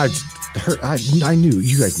 So I knew.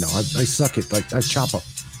 You guys know. I suck it. Like, I chop up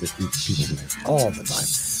people's names all the time.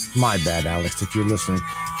 My bad, Alex, if you're listening.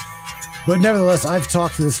 But nevertheless, I've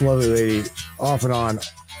talked to this lovely lady off and on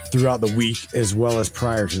throughout the week as well as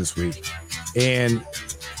prior to this week. And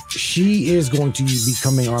she is going to be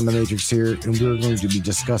coming on the Matrix here, and we're going to be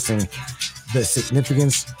discussing the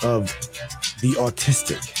significance of the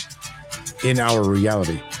autistic in our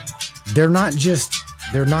reality. They're not just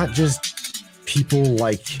people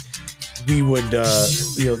like we would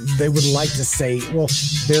they would like to say, well,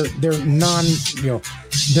 they're they're not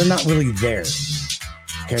really there.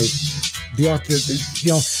 Okay.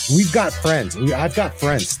 We've got friends. I've got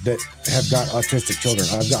friends that have got autistic children.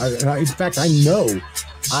 In fact, I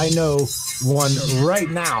know one right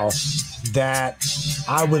now that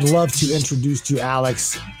I would love to introduce to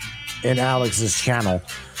Alex and Alex's channel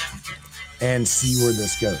and see where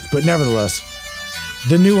this goes. But nevertheless,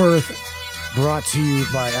 the New Earth brought to you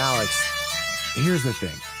by Alex. Here's the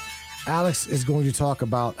thing. Alex is going to talk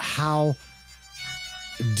about how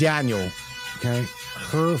Daniel, okay,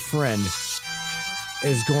 her friend,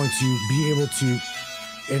 is going to be able to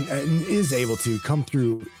and is able to come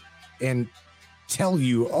through and tell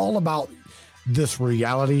you all about this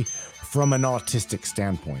reality from an autistic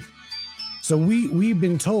standpoint. So we've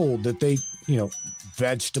been told that they,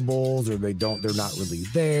 vegetables, or they're not really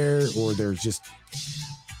there, or there's just,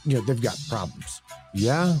 they've got problems.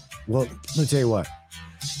 Yeah. Well, let me tell you what,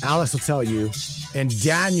 Alex will tell you, and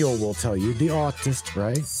Daniel will tell you, the autist,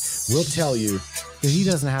 right, will tell you that he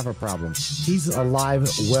doesn't have a problem. He's alive,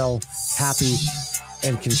 well, happy,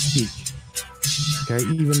 and can speak. Okay.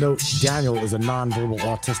 Even though Daniel is a nonverbal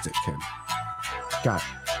autistic kid. Got it.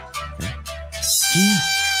 Okay. He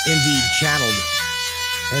indeed channeled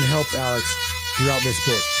and helped Alex throughout this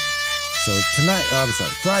book. So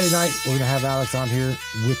Friday night, we're going to have Alex on here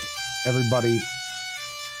with everybody,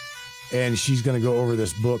 and she's going to go over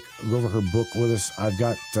this book, go over her book with us. I've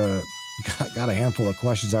got a handful of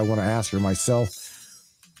questions I want to ask her myself.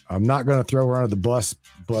 I'm not going to throw her under the bus,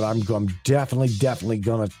 but I'm definitely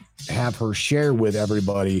going to have her share with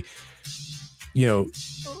everybody,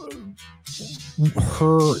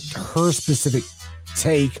 her specific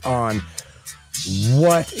take on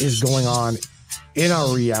what is going on in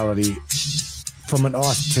our reality from an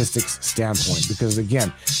autistic standpoint. Because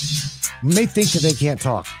again, you may think that they can't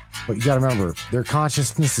talk, but you got to remember, their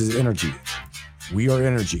consciousness is energy. We are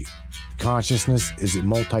energy. Consciousness is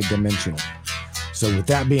multidimensional. So with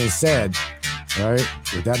that being said, all right,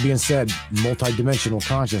 with that being said, multidimensional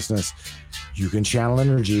consciousness, you can channel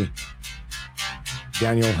energy.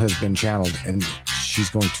 Daniel has been channeled, and she's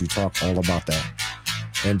going to talk all about that.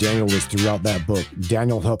 And Daniel was throughout that book.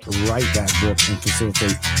 Daniel helped write that book and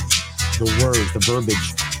facilitate the words, the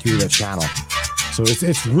verbiage through the channel. So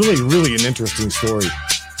it's really, really an interesting story.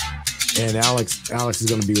 And Alex is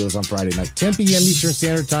going to be with us on Friday night, 10 p.m. Eastern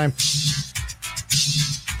Standard Time.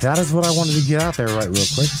 That is what I wanted to get out there right real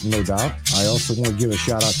quick, no doubt. I also want to give a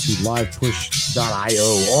shout out to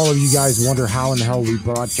livepush.io. All of you guys wonder how in the hell we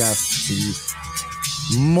broadcast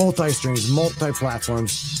to multi-streams,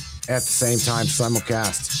 multi-platforms at the same time,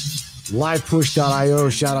 simulcast. Livepush.io.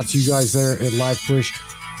 Shout out to you guys there at LivePush.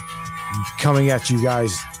 Coming at you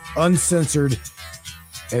guys uncensored.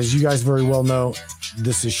 As you guys very well know,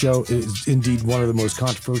 this show is indeed one of the most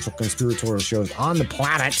controversial conspiratorial shows on the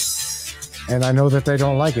planet. And I know that they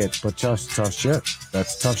don't like it, but just tough shit.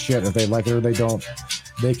 That's tough shit. If they like it or they don't,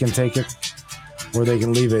 they can take it or they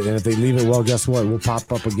can leave it. And if they leave it, well, guess what? We'll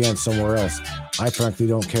pop up again somewhere else. I frankly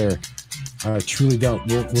don't care. I truly don't.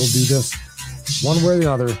 We'll do this one way or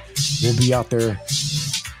the other. We'll be out there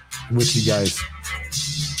with you guys.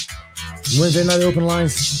 Wednesday night open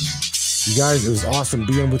lines. You guys, it was awesome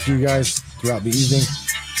being with you guys throughout the evening.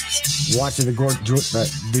 Watching the gorgeous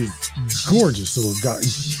little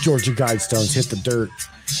Georgia Guidestones hit the dirt.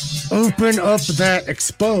 Open up that,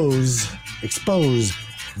 expose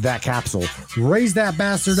that capsule. Raise that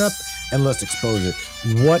bastard up and let's expose it.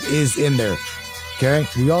 What is in there? Okay,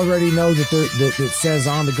 we already know that it says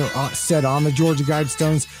on the Georgia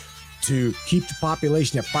Guidestones to keep the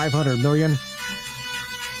population at 500 million.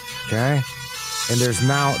 Okay, and there's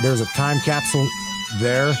a time capsule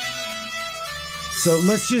there. So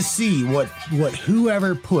let's just see what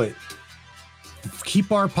whoever put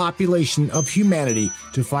keep our population of humanity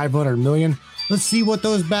to 500 million. Let's see what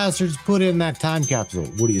those bastards put in that time capsule.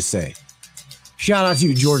 What do you say? Shout out to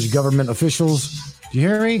you, Georgia government officials. Do you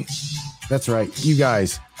hear me? That's right, you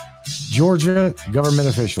guys. Georgia government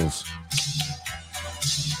officials.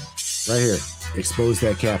 Right here. Expose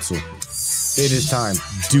that capsule. It is time.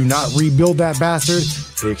 Do not rebuild that bastard.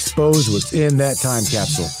 Expose what's in that time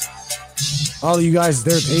capsule. All of you guys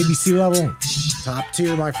there at the ABC level, top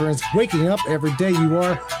tier, my friends, waking up every day you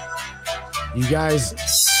are. You guys,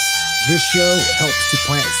 this show helps to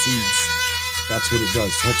plant seeds. That's what it does.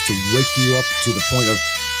 It helps to wake you up to the point of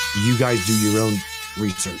you guys do your own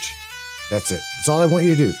research. That's it. That's all I want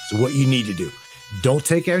you to do. It's what you need to do. Don't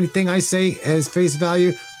take anything I say as face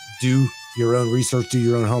value. Do your own research. Do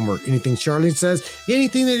your own homework. Anything Charlene says,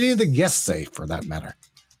 anything that any of the guests say for that matter.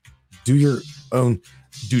 Do your own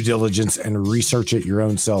due diligence and research it your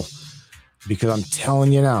own self, because I'm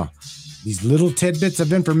telling you now, these little tidbits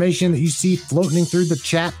of information that you see floating through the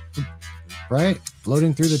chat, right?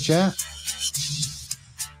 Floating through the chat,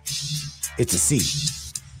 it's a seed.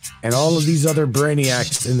 And all of these other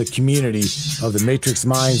brainiacs in the community of the Matrix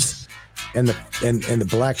Minds and the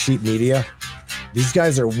Black Sheep Media, these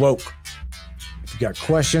guys are woke. If you got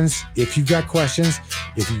questions, if you've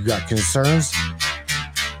got concerns,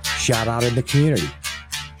 shout out in the community.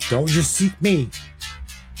 Don't just seek me.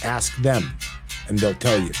 Ask them, and they'll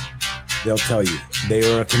tell you. They'll tell you.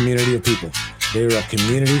 They are a community of people. They are a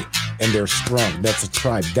community, and they're strong. That's a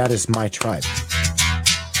tribe. That is my tribe.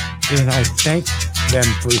 And I thank them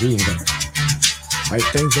for being there. I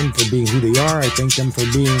thank them for being who they are. I thank them for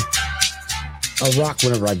being a rock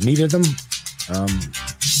whenever I've needed them.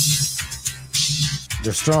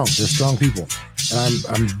 They're strong. They're strong people. And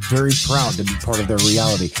I'm very proud to be part of their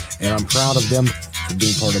reality. And I'm proud of them for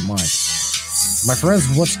being part of mine. My friends,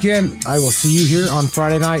 once again, I will see you here on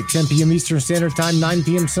Friday night, 10 p.m. Eastern Standard Time, 9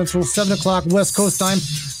 p.m. Central, 7 o'clock West Coast time.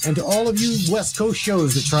 And to all of you West Coast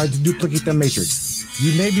shows that tried to duplicate the Matrix,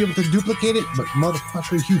 you may be able to duplicate it, but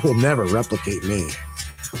motherfucker, you will never replicate me.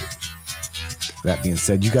 That being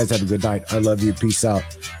said, you guys have a good night. I love you. Peace out.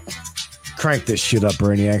 Crank this shit up,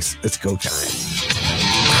 Brainiacs. It's go time.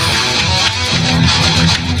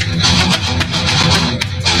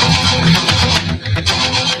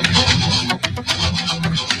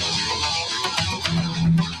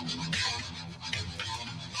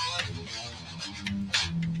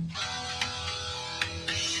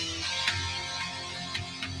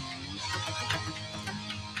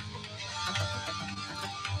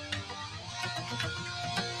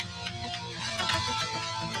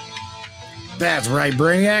 That's right,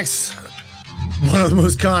 Brainiacs. One of the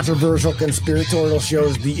most controversial conspiratorial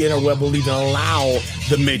shows the interweb will even allow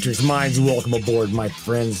the Matrix minds. Welcome aboard, my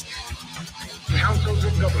friends. Councils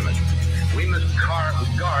of government, we must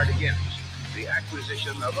guard against the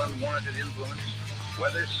acquisition of unwarranted influence,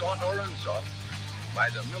 whether sought or unsought,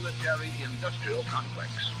 by the military-industrial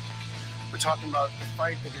complex. We're talking about the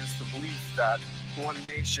fight against the belief that one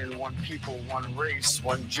nation, one people, one race,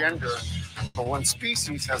 one gender, or one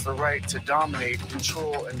species has the right to dominate,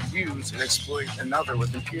 control, and use and exploit another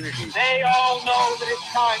with impunity. They all know that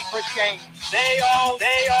it's time for change. They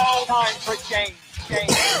all time for change.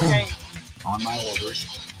 Change. On my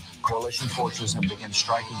orders, coalition forces have begun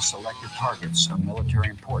striking selected targets of military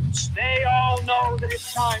importance. They all know that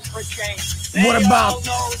it's time for change. What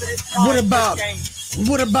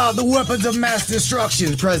about the weapons of mass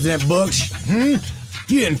destruction, President Bush? You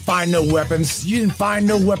didn't find no weapons. You didn't find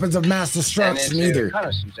no weapons of mass destruction and either. A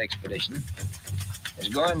reconnaissance expedition is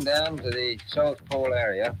going down to the South Pole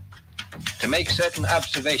area to make certain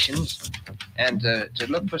observations and to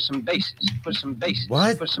look for some bases.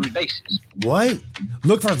 What? For some bases. What?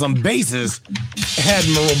 Look for some bases,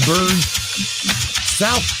 Admiral Byrd.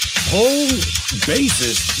 South Pole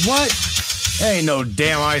bases? What? There ain't no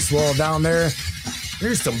damn ice wall down there.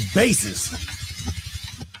 There's some bases.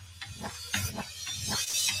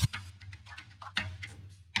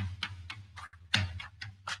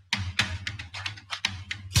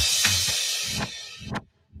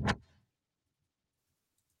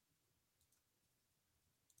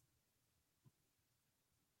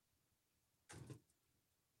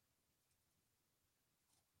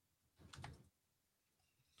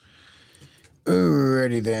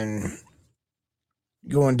 Alrighty then.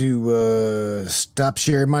 Going to stop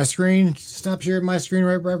sharing my screen. Stop sharing my screen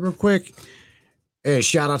right real quick. Hey,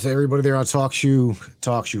 shout out to everybody there on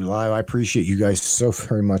TalkShoe Live. I appreciate you guys so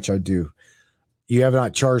very much. I do. You have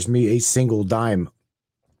not charged me a single dime,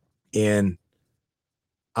 and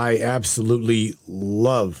I absolutely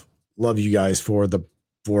love you guys for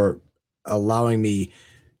allowing me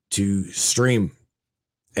to stream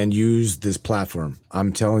and use this platform.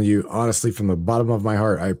 I'm telling you honestly, from the bottom of my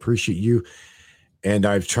heart, I appreciate you. And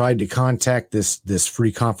I've tried to contact this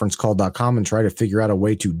freeconferencecall.com and try to figure out a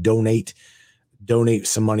way to donate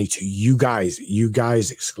some money to you guys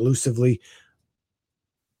exclusively.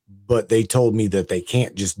 But they told me that they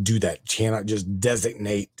can't just do that, cannot just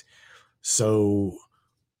designate. So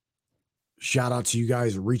shout out to you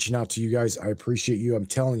guys, reaching out to you guys. I appreciate you. I'm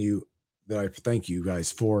telling you that I thank you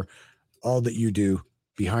guys for all that you do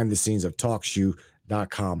behind the scenes of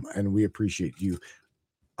TalkShoe.com. And we appreciate you.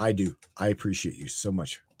 I do. I appreciate you so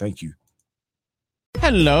much. Thank you.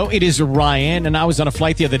 Hello, it is Ryan, and I was on a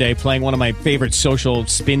flight the other day playing one of my favorite social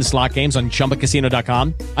spin slot games on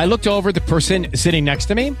ChumbaCasino.com. I looked over the person sitting next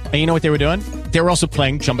to me, and you know what they were doing? They were also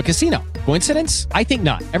playing Chumba Casino. Coincidence? I think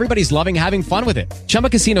not. Everybody's loving having fun with it. Chumba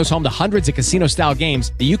Casino is home to hundreds of casino-style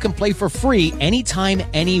games that you can play for free anytime,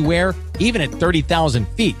 anywhere, even at 30,000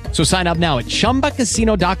 feet. So sign up now at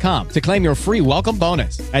ChumbaCasino.com to claim your free welcome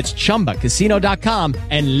bonus. That's ChumbaCasino.com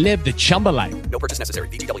and live the Chumba life. No purchase necessary.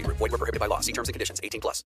 VGW. Void where prohibited by law. See terms and conditions. 18+.